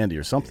give him a handy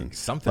or something.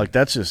 Like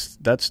that's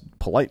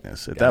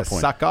politeness at that point.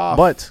 Suck off.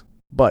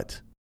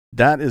 But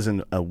that is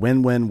a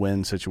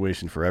win-win-win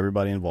situation for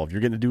everybody involved.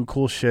 You're getting to do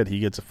cool shit. He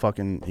gets to fuck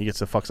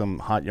some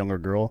hot younger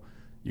girl.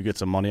 You get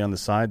some money on the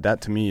side. That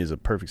to me is a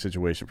perfect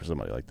situation for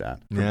somebody like that.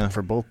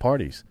 For both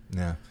parties.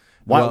 Yeah.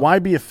 Why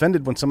be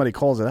offended when somebody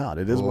calls it out?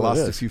 It is what it is.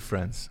 Lost a few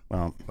friends.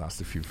 Well, lost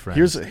a few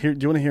friends. Do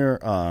you want to hear?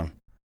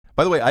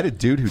 By the way, I had a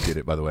dude who did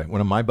it. By the way, one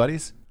of my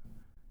buddies.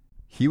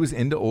 He was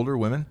into older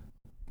women,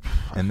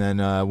 and then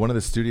one of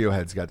the studio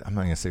heads I'm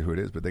not gonna say who it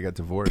is, but they got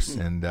divorced,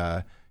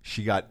 and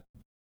she got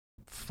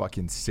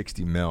fucking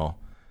 60 mil,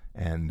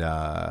 and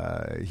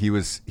he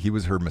was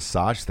her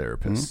massage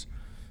therapist,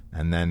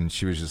 and then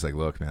she was just like,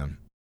 look, man,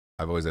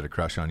 I've always had a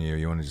crush on you.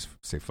 You want to just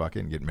say fuck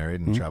it and get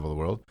married and travel the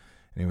world?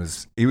 And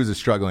he was a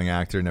struggling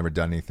actor, never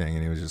done anything,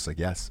 and he was just like,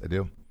 yes, I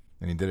do,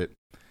 and he did it,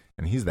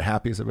 and he's the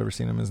happiest I've ever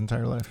seen him in his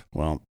entire life.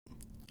 Well,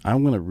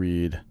 I'm gonna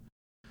read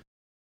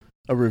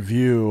a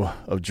review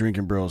of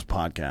Drinking Bros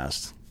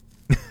podcast.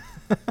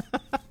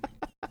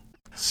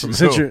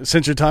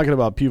 Since you're talking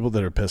about people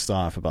that are pissed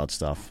off about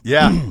stuff.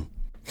 Yeah.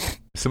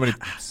 somebody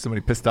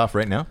pissed off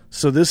right now?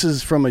 So this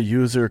is from a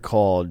user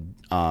called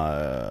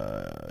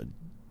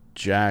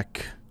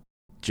Jack,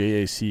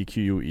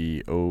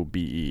 JACQUEOBEE.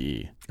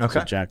 Okay.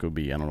 So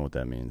Jacoby. I don't know what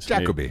that means.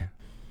 Jacoby.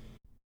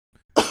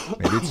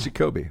 Maybe it's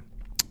Jacoby.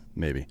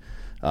 Maybe.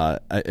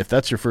 If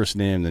that's your first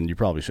name, then you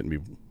probably shouldn't be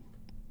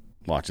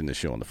watching this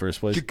show in the first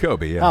place.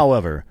 Jacoby, yeah.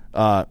 However,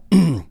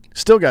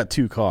 still got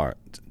 2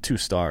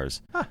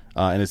 stars. Huh.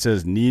 And it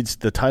says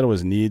the title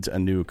is needs a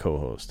new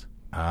co-host.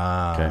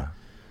 Okay.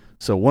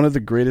 So one of the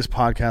greatest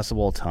podcasts of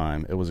all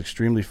time. It was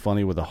extremely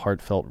funny with a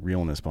heartfelt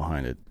realness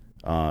behind it.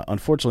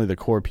 Unfortunately, the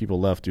core people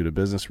left due to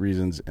business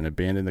reasons and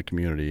abandoned the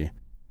community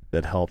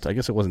that helped. I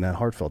guess it wasn't that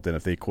heartfelt then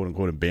if they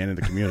quote-unquote abandoned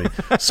the community.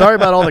 Sorry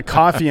about all the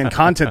coffee and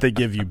content they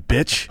give you,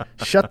 bitch.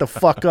 Shut the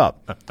fuck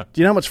up.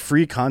 Do you know how much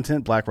free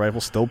content Black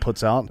Rifle still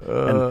puts out?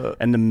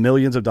 And the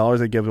millions of dollars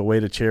they give away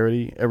to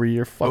charity every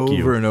year? Fuck you.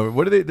 Over and over.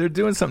 What are they? They're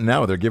doing something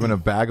now. They're giving a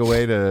bag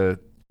away to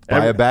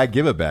buy a bag,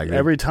 give a bag.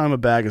 Every time a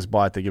bag is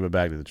bought, they give a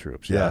bag to the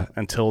troops. Yeah.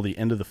 Until the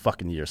end of the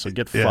fucking year. So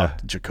get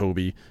fucked,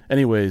 Jacoby.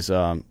 Anyways,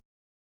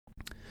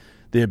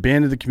 they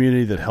abandoned the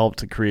community that helped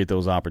to create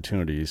those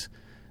opportunities.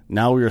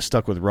 Now we are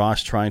stuck with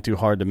Ross trying too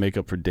hard to make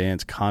up for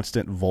Dan's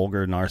constant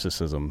vulgar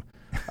narcissism,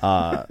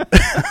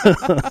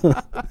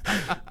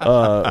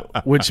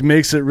 which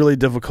makes it really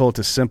difficult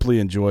to simply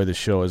enjoy the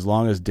show. As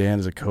long as Dan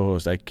is a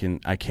co-host, I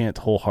can't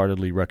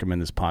wholeheartedly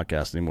recommend this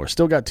podcast anymore.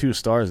 Still got 2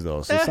 stars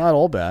though, so it's not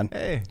all bad.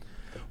 Hey,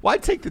 why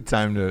take the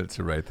time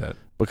to write that?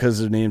 Because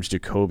their name's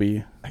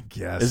Jacoby. I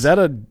guess. Is that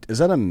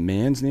a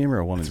man's name or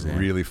a woman's name?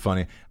 It's really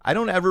funny. I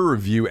don't ever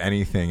review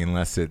anything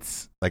unless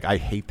it's like I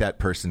hate that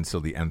person till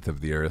the nth of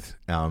the earth.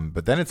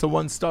 But then it's a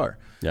 1 star.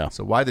 Yeah.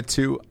 So why the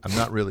 2? I'm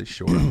not really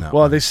sure on that.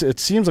 Well, it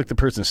seems like the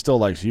person still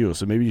likes you,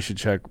 so maybe you should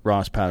check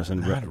Ross Patterson.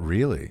 Not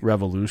really.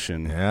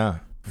 Revolution. Yeah.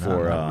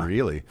 For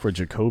really for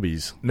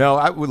Jacoby's. No,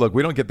 look,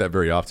 we don't get that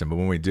very often, but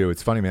when we do,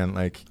 it's funny, man.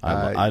 Like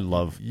I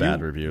love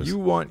bad reviews. You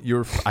want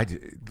your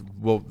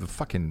the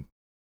fucking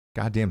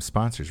goddamn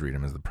sponsors read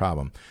them is the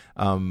problem.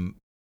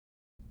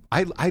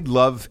 I'd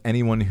love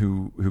anyone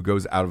who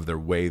goes out of their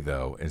way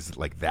though is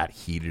like that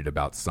heated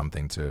about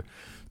something to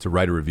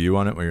write a review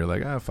on it where you're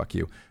like, oh fuck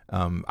you.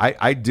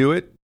 I do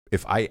it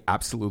if I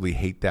absolutely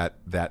hate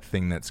that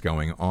thing that's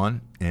going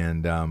on,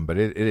 and but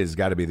it has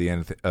got to be the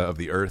end of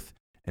the earth,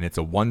 and it's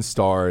a 1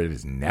 star. It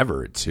is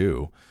never a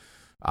 2.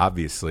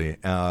 Obviously.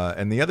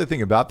 And the other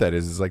thing about that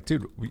is like,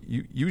 dude,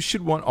 you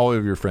should want all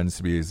of your friends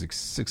to be as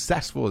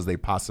successful as they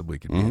possibly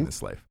can be in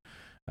this life.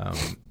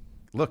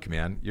 Look,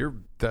 man,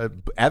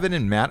 Evan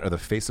and Matt are the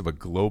face of a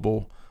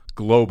global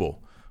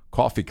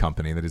coffee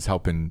company that is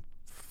helping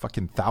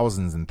fucking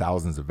thousands and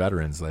thousands of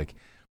veterans. Like,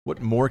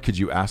 what more could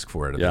you ask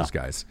for out of those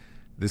guys?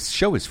 This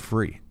show is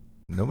free.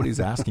 Nobody's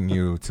asking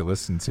you to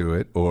listen to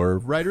it or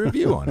write a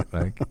review on it.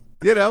 Like,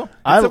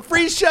 it's a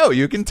free show.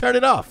 You can turn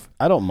it off.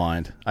 I don't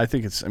mind. I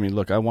think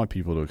look, I want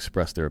people to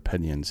express their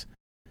opinions.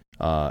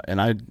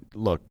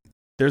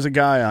 There's a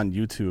guy on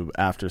YouTube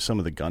after some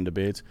of the gun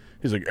debates.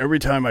 He's like, every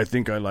time I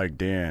think I like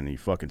Dan, he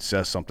fucking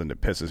says something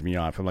that pisses me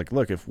off. I'm like,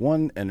 look, if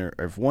one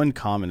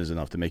comment is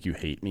enough to make you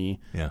hate me,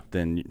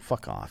 then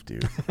fuck off,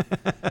 dude.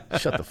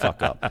 Shut the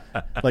fuck up.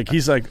 Like,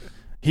 he's like,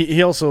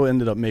 he also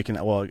ended up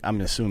making, well, I'm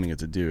assuming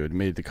it's a dude,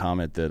 made the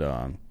comment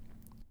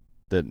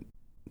that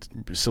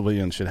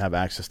civilians should have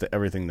access to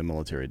everything the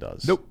military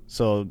does. Nope.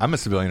 So I'm a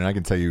civilian, and I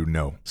can tell you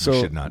no, you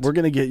should not. We're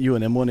going to get you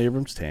an M1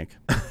 Abrams tank,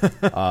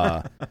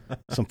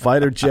 some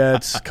fighter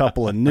jets, a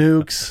couple of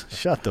nukes.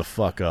 Shut the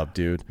fuck up,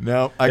 dude.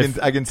 No, I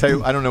can tell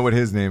you, I don't know what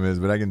his name is,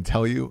 but I can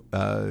tell you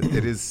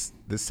it is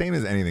the same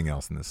as anything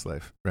else in this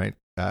life, right?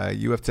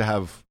 You have to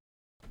have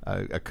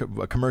a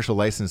commercial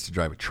license to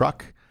drive a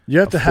truck. You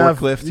have to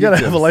have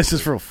a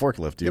license for a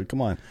forklift, dude. Yep.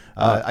 Come on.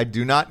 I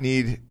do not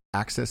need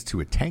access to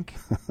a tank.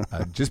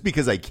 Just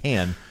because I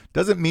can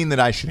doesn't mean that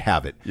I should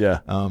have it. Yeah.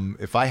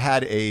 If I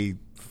had a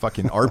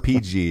fucking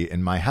RPG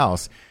in my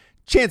house,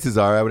 chances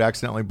are I would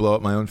accidentally blow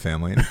up my own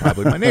family and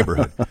probably my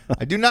neighborhood.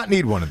 I do not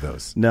need one of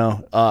those.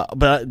 No.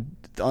 But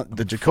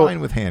the Jacoby,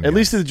 with handguns. At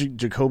least the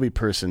Jacoby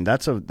person,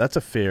 that's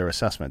a fair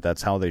assessment.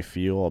 That's how they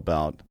feel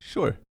about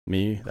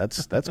me.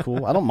 That's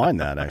cool. I don't mind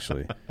that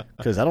actually,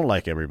 because I don't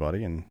like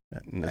everybody, and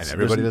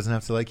everybody doesn't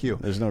have to like you.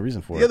 There's no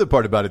reason for it. The other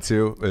part about it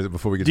too,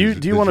 before we get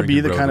do you want to be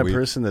the kind of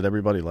person that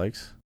everybody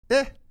likes?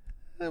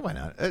 Why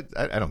not?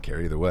 I don't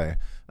care either way.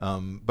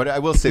 But I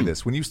will say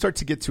this: when you start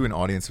to get to an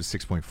audience of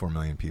 6.4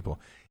 million people,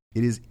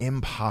 it is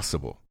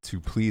impossible to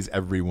please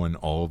everyone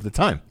all of the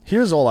time.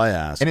 Here's all I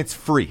ask. And it's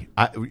free.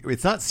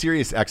 It's not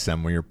Sirius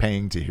XM where you're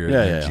paying to hear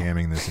them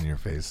jamming this in your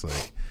face.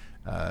 Like,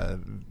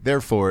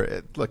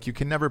 therefore, look, you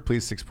can never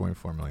please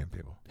 6.4 million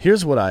people.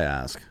 Here's what I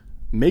ask.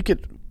 Make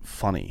it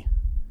funny.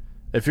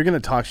 If you're going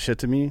to talk shit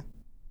to me,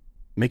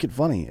 make it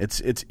funny.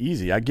 It's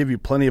easy. I give you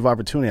plenty of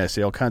opportunity. I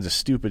say all kinds of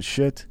stupid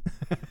shit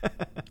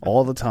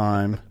all the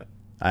time.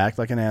 I act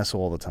like an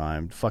asshole all the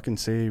time. Fucking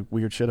say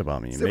weird shit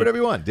about me. Say whatever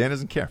you want. Dan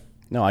doesn't care.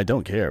 No, I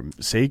don't care.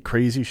 Say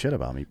crazy shit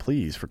about me,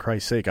 please. For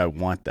Christ's sake, I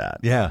want that.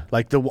 Yeah.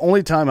 Like, the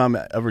only time I'm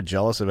ever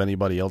jealous of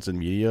anybody else in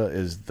media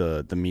is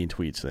the mean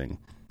tweets thing,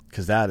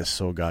 because that is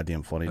so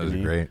goddamn funny to me. Those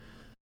are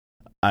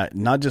great.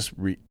 Not just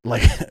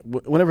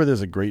whenever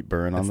there's a great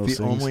burn on those things.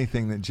 The only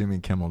thing that Jimmy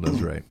Kimmel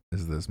does right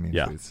is those mean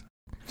tweets.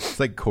 It's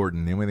like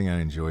Corden. The only thing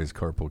I enjoy is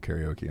carpool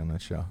karaoke on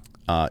that show.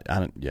 I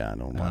don't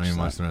even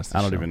watch the rest of the show.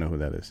 I don't even know who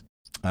that is.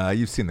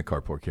 You've seen the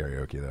carpool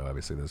karaoke, though,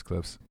 obviously, those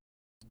clips.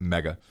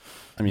 Mega.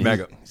 I mean,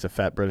 mega. He's a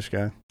fat British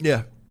guy.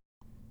 Yeah.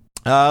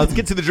 Let's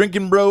get to the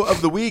drinking bro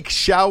of the week,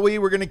 shall we?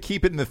 We're going to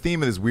keep it in the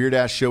theme of this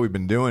weird-ass show we've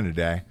been doing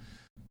today.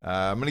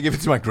 I'm going to give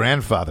it to my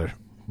grandfather,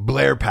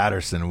 Blair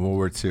Patterson, in World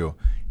War II.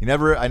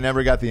 I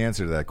never got the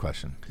answer to that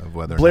question of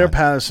whether Blair or not.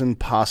 Patterson,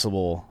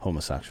 possible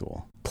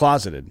homosexual,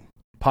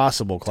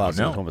 possible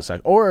closeted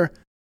homosexual, or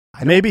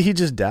maybe he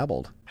just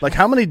dabbled. Like,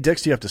 how many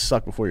dicks do you have to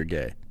suck before you're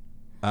gay?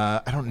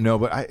 I don't know,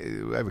 but I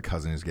have a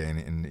cousin who's gay,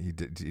 and he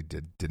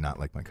did not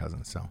like my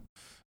cousin. So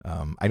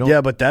I don't.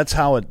 Yeah, but that's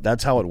how it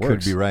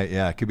works. Could be right.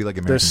 Yeah, it could be like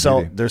American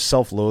Beauty. They're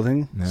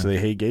self-loathing, so they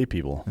hate gay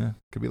people. Yeah,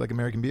 could be like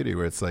American Beauty,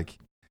 where it's like,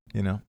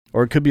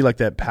 or it could be like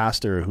that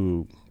pastor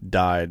who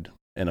died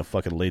in a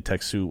fucking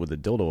latex suit with a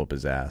dildo up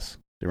his ass.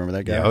 Do you remember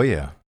that guy? Yeah, oh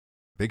yeah,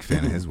 big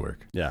fan of his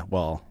work. Yeah,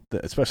 well,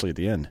 especially at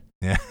the end.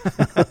 Yeah.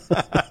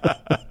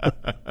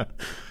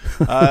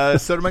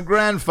 So to my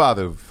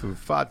grandfather, who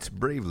fought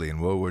bravely in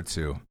World War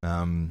II.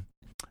 I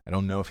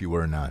don't know if he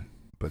were or not,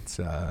 but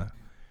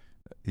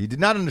he did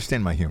not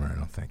understand my humor, I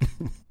don't think.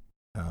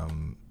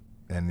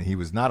 And he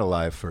was not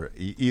alive for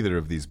either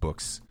of these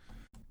books,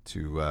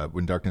 to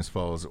When Darkness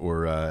Falls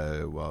or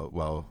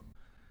while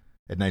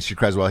At Night She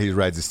Cries While He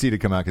Rides a Steed to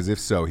come out, because if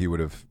so, he would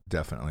have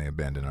definitely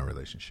abandoned our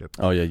relationship.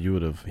 Oh, yeah, you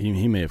would have.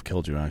 He may have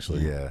killed you,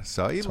 actually. Yeah,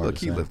 so he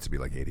lived to be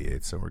like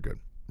 88, so we're good.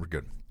 We're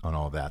good on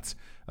all that.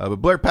 But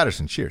Blair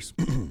Patterson, cheers.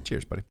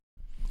 Cheers, buddy.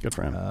 Good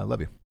for him.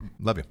 Love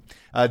you.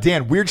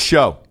 Dan, weird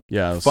show.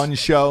 Yeah. Fun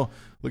show.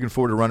 Looking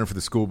forward to running for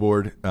the school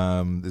board.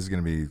 This is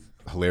going to be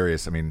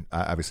hilarious. I mean,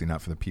 obviously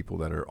not for the people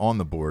that are on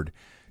the board.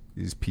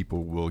 These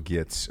people will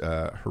get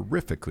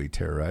horrifically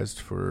terrorized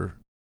for,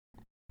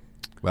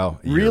 well,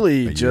 a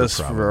year just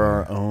probably. For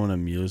our own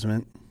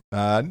amusement.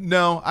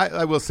 No,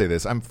 I will say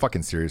this. I'm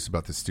fucking serious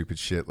about this stupid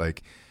shit.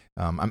 Like,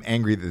 I'm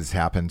angry that this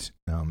happened.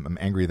 I'm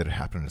angry that it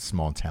happened in a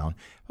small town.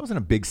 If I was in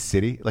a big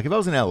city, like if I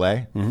was in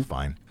L.A.,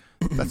 fine.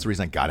 That's the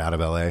reason I got out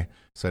of L.A.,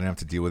 so I didn't have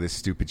to deal with this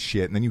stupid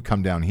shit. And then you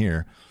come down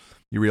here,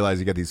 you realize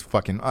you got these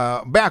fucking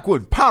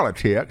backwoods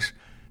politics.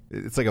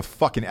 It's like a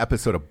fucking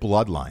episode of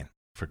Bloodline,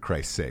 for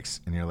Christ's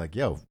sakes. And you're like,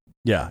 yo.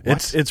 Yeah,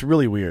 it's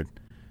really weird.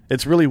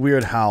 It's really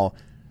weird how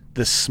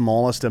the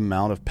smallest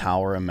amount of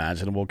power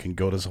imaginable can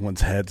go to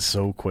someone's head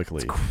so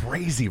quickly. It's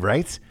crazy,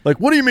 right? Like,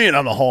 what do you mean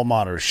I'm the hall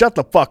monitor? Shut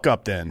the fuck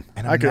up then.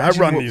 And I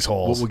run these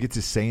halls. What we'll get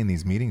to say in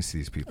these meetings to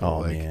these people. Oh,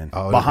 like, man.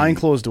 Behind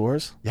closed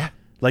doors? Yeah.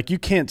 Like, you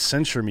can't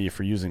censure me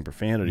for using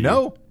profanity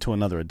to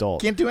another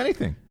adult. Can't do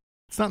anything.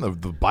 It's not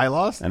in the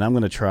bylaws. And I'm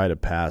going to try to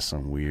pass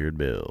some weird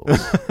bills.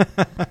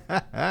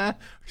 We'll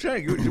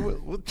try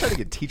to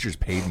get teachers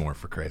paid more,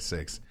 for Christ's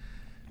sakes.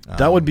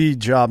 That would be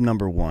job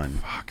number one.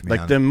 Fuck,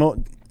 man. Like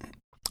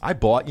I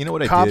bought, you know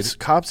what I did?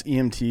 Cops,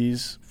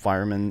 EMTs,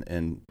 firemen,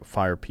 and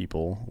fire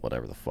people,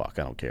 whatever the fuck,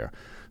 I don't care.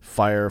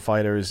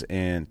 Firefighters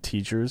and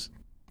teachers.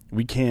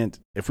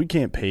 If we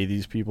can't pay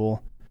these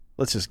people,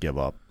 let's just give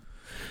up.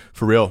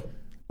 For real.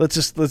 Let's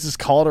just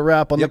call it a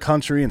wrap on the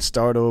country and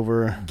start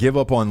over. Give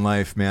up on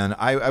life, man.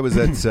 I was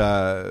at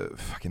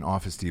fucking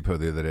Office Depot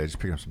the other day, just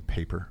picking up some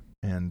paper,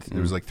 and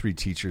there was like 3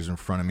 teachers in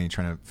front of me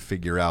trying to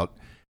figure out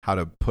how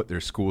to put their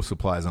school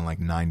supplies on like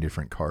 9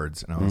 different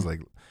cards. And I was like,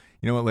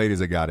 you know what,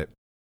 ladies, I got it.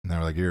 And they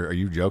were like, are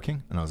you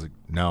joking? And I was like,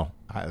 no.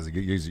 I was like,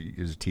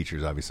 you're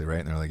teachers, obviously, right?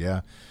 And they were like,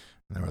 yeah.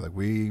 And they were like,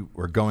 we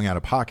were going out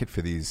of pocket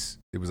for these.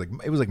 It was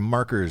like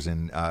markers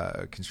and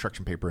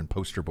construction paper and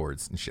poster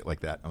boards and shit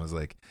like that. I was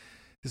like,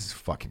 this is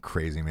fucking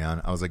crazy,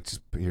 man. I was like,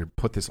 just here,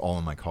 put this all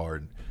on my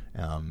card.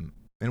 And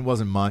it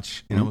wasn't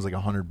much. It was like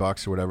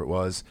 $100 or whatever it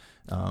was.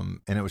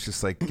 And it was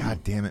just like,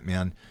 God damn it,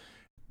 man.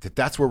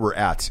 That's where we're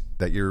at,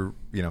 that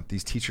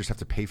these teachers have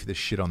to pay for this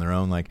shit on their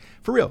own. Like,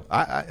 for real,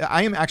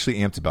 I am actually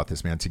amped about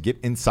this, man, to get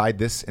inside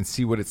this and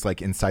see what it's like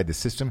inside the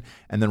system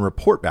and then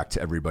report back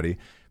to everybody.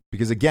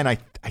 Because again, I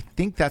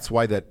think that's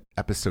why that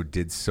episode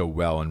did so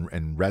well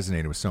and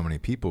resonated with so many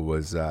people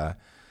was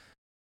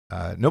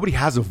nobody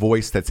has a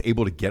voice that's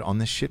able to get on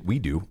this shit. We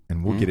do,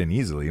 and we'll get in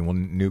easily, and we'll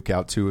nuke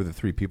out 2 of the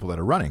 3 people that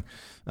are running.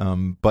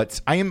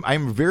 But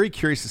I'm very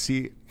curious to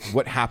see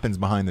what happens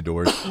behind the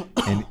doors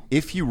and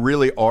if you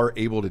really are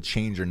able to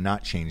change or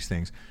not change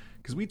things.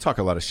 Because we talk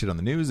a lot of shit on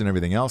the news and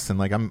everything else, and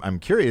like I'm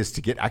curious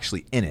to get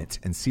actually in it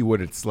and see what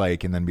it's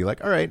like, and then be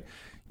like, all right,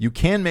 you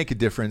can make a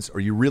difference, or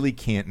you really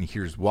can't, and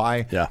here's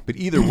why. Yeah. But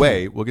either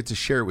way, we'll get to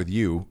share it with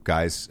you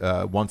guys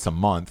once a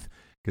month.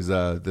 Because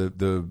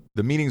the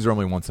meetings are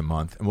only once a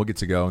month, and we'll get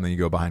to go, and then you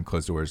go behind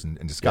closed doors and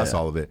discuss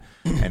all of it.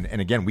 And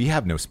again, we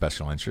have no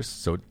special interests,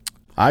 so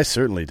I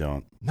certainly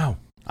don't. No,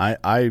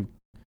 I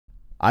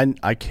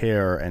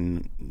care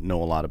and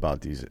know a lot about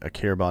these. I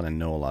care about and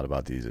know a lot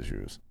about these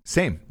issues.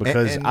 Same,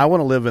 because I want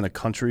to live in a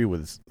country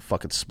with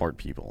fucking smart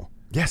people.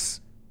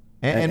 Yes,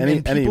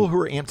 and people who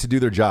are amped to do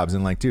their jobs.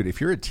 And like, dude,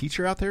 if you're a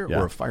teacher out there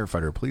or a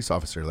firefighter, or a police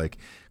officer, like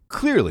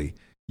clearly.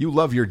 You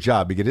love your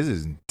job because it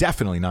is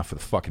definitely not for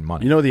the fucking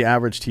money. You know, the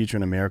average teacher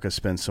in America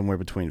spends somewhere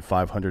between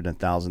 $500 and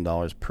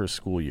 $1,000 per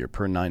school year,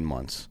 per 9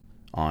 months,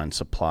 on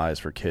supplies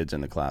for kids in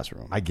the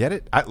classroom. I get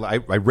it. I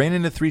ran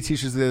into 3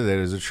 teachers the other day.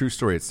 There's a true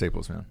story at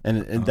Staples, man.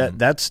 And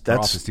that's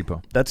Office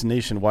Depot. That's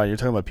nationwide. You're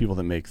talking about people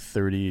that make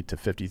 $30,000 to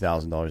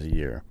 $50,000 a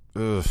year.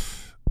 Ugh,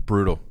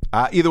 brutal.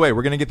 Either way,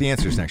 we're going to get the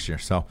answers next year,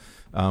 so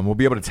we'll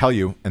be able to tell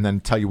you and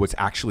then tell you what's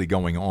actually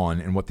going on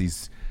and what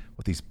these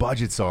what these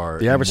budgets are.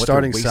 The average and what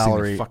starting they're wasting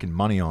salary, their fucking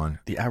money on.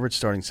 The average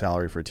starting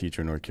salary for a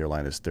teacher in North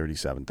Carolina is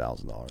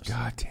 $37,000.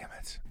 God damn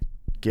it.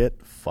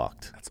 Get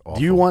fucked. That's awful.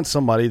 Do you want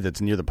somebody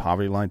that's near the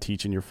poverty line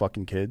teaching your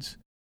fucking kids?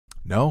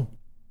 No.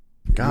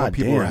 God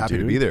people damn, are happy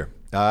dude. to be there.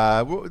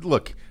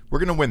 Look, we're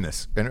going to win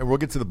this, and we'll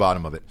get to the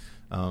bottom of it.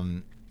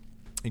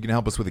 You can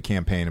help us with a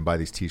campaign and buy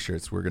these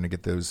T-shirts. We're going to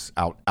get those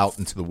out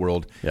into the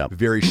world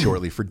very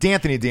shortly. For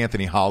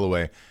D'Anthony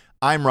Hollaway,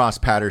 I'm Ross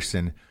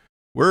Patterson.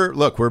 We're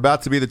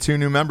about to be the 2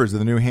 new members of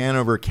the new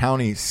Hanover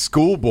County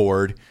School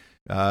Board.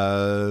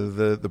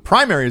 The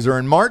primaries are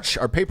in March.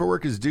 Our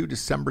paperwork is due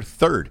December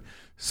 3rd.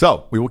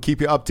 So we will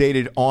keep you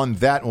updated on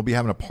that. We'll be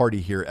having a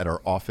party here at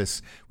our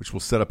office, which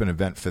we'll set up an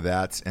event for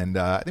that. And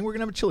I think we're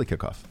going to have a chili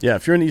cook-off. Yeah,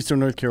 if you're in Eastern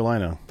North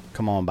Carolina,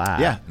 come on by.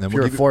 Yeah. If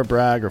you're at Fort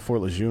Bragg or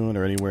Fort Lejeune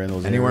or anywhere in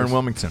those Anywhere areas. in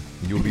Wilmington.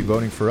 You will be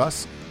voting for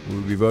us. We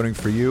will be voting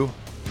for you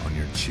on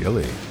your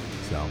chili.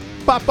 So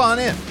pop on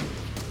in.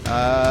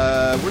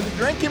 We're the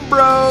Drinking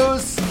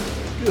Bros.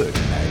 Good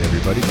night,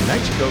 everybody. Good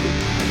night, Jacoby.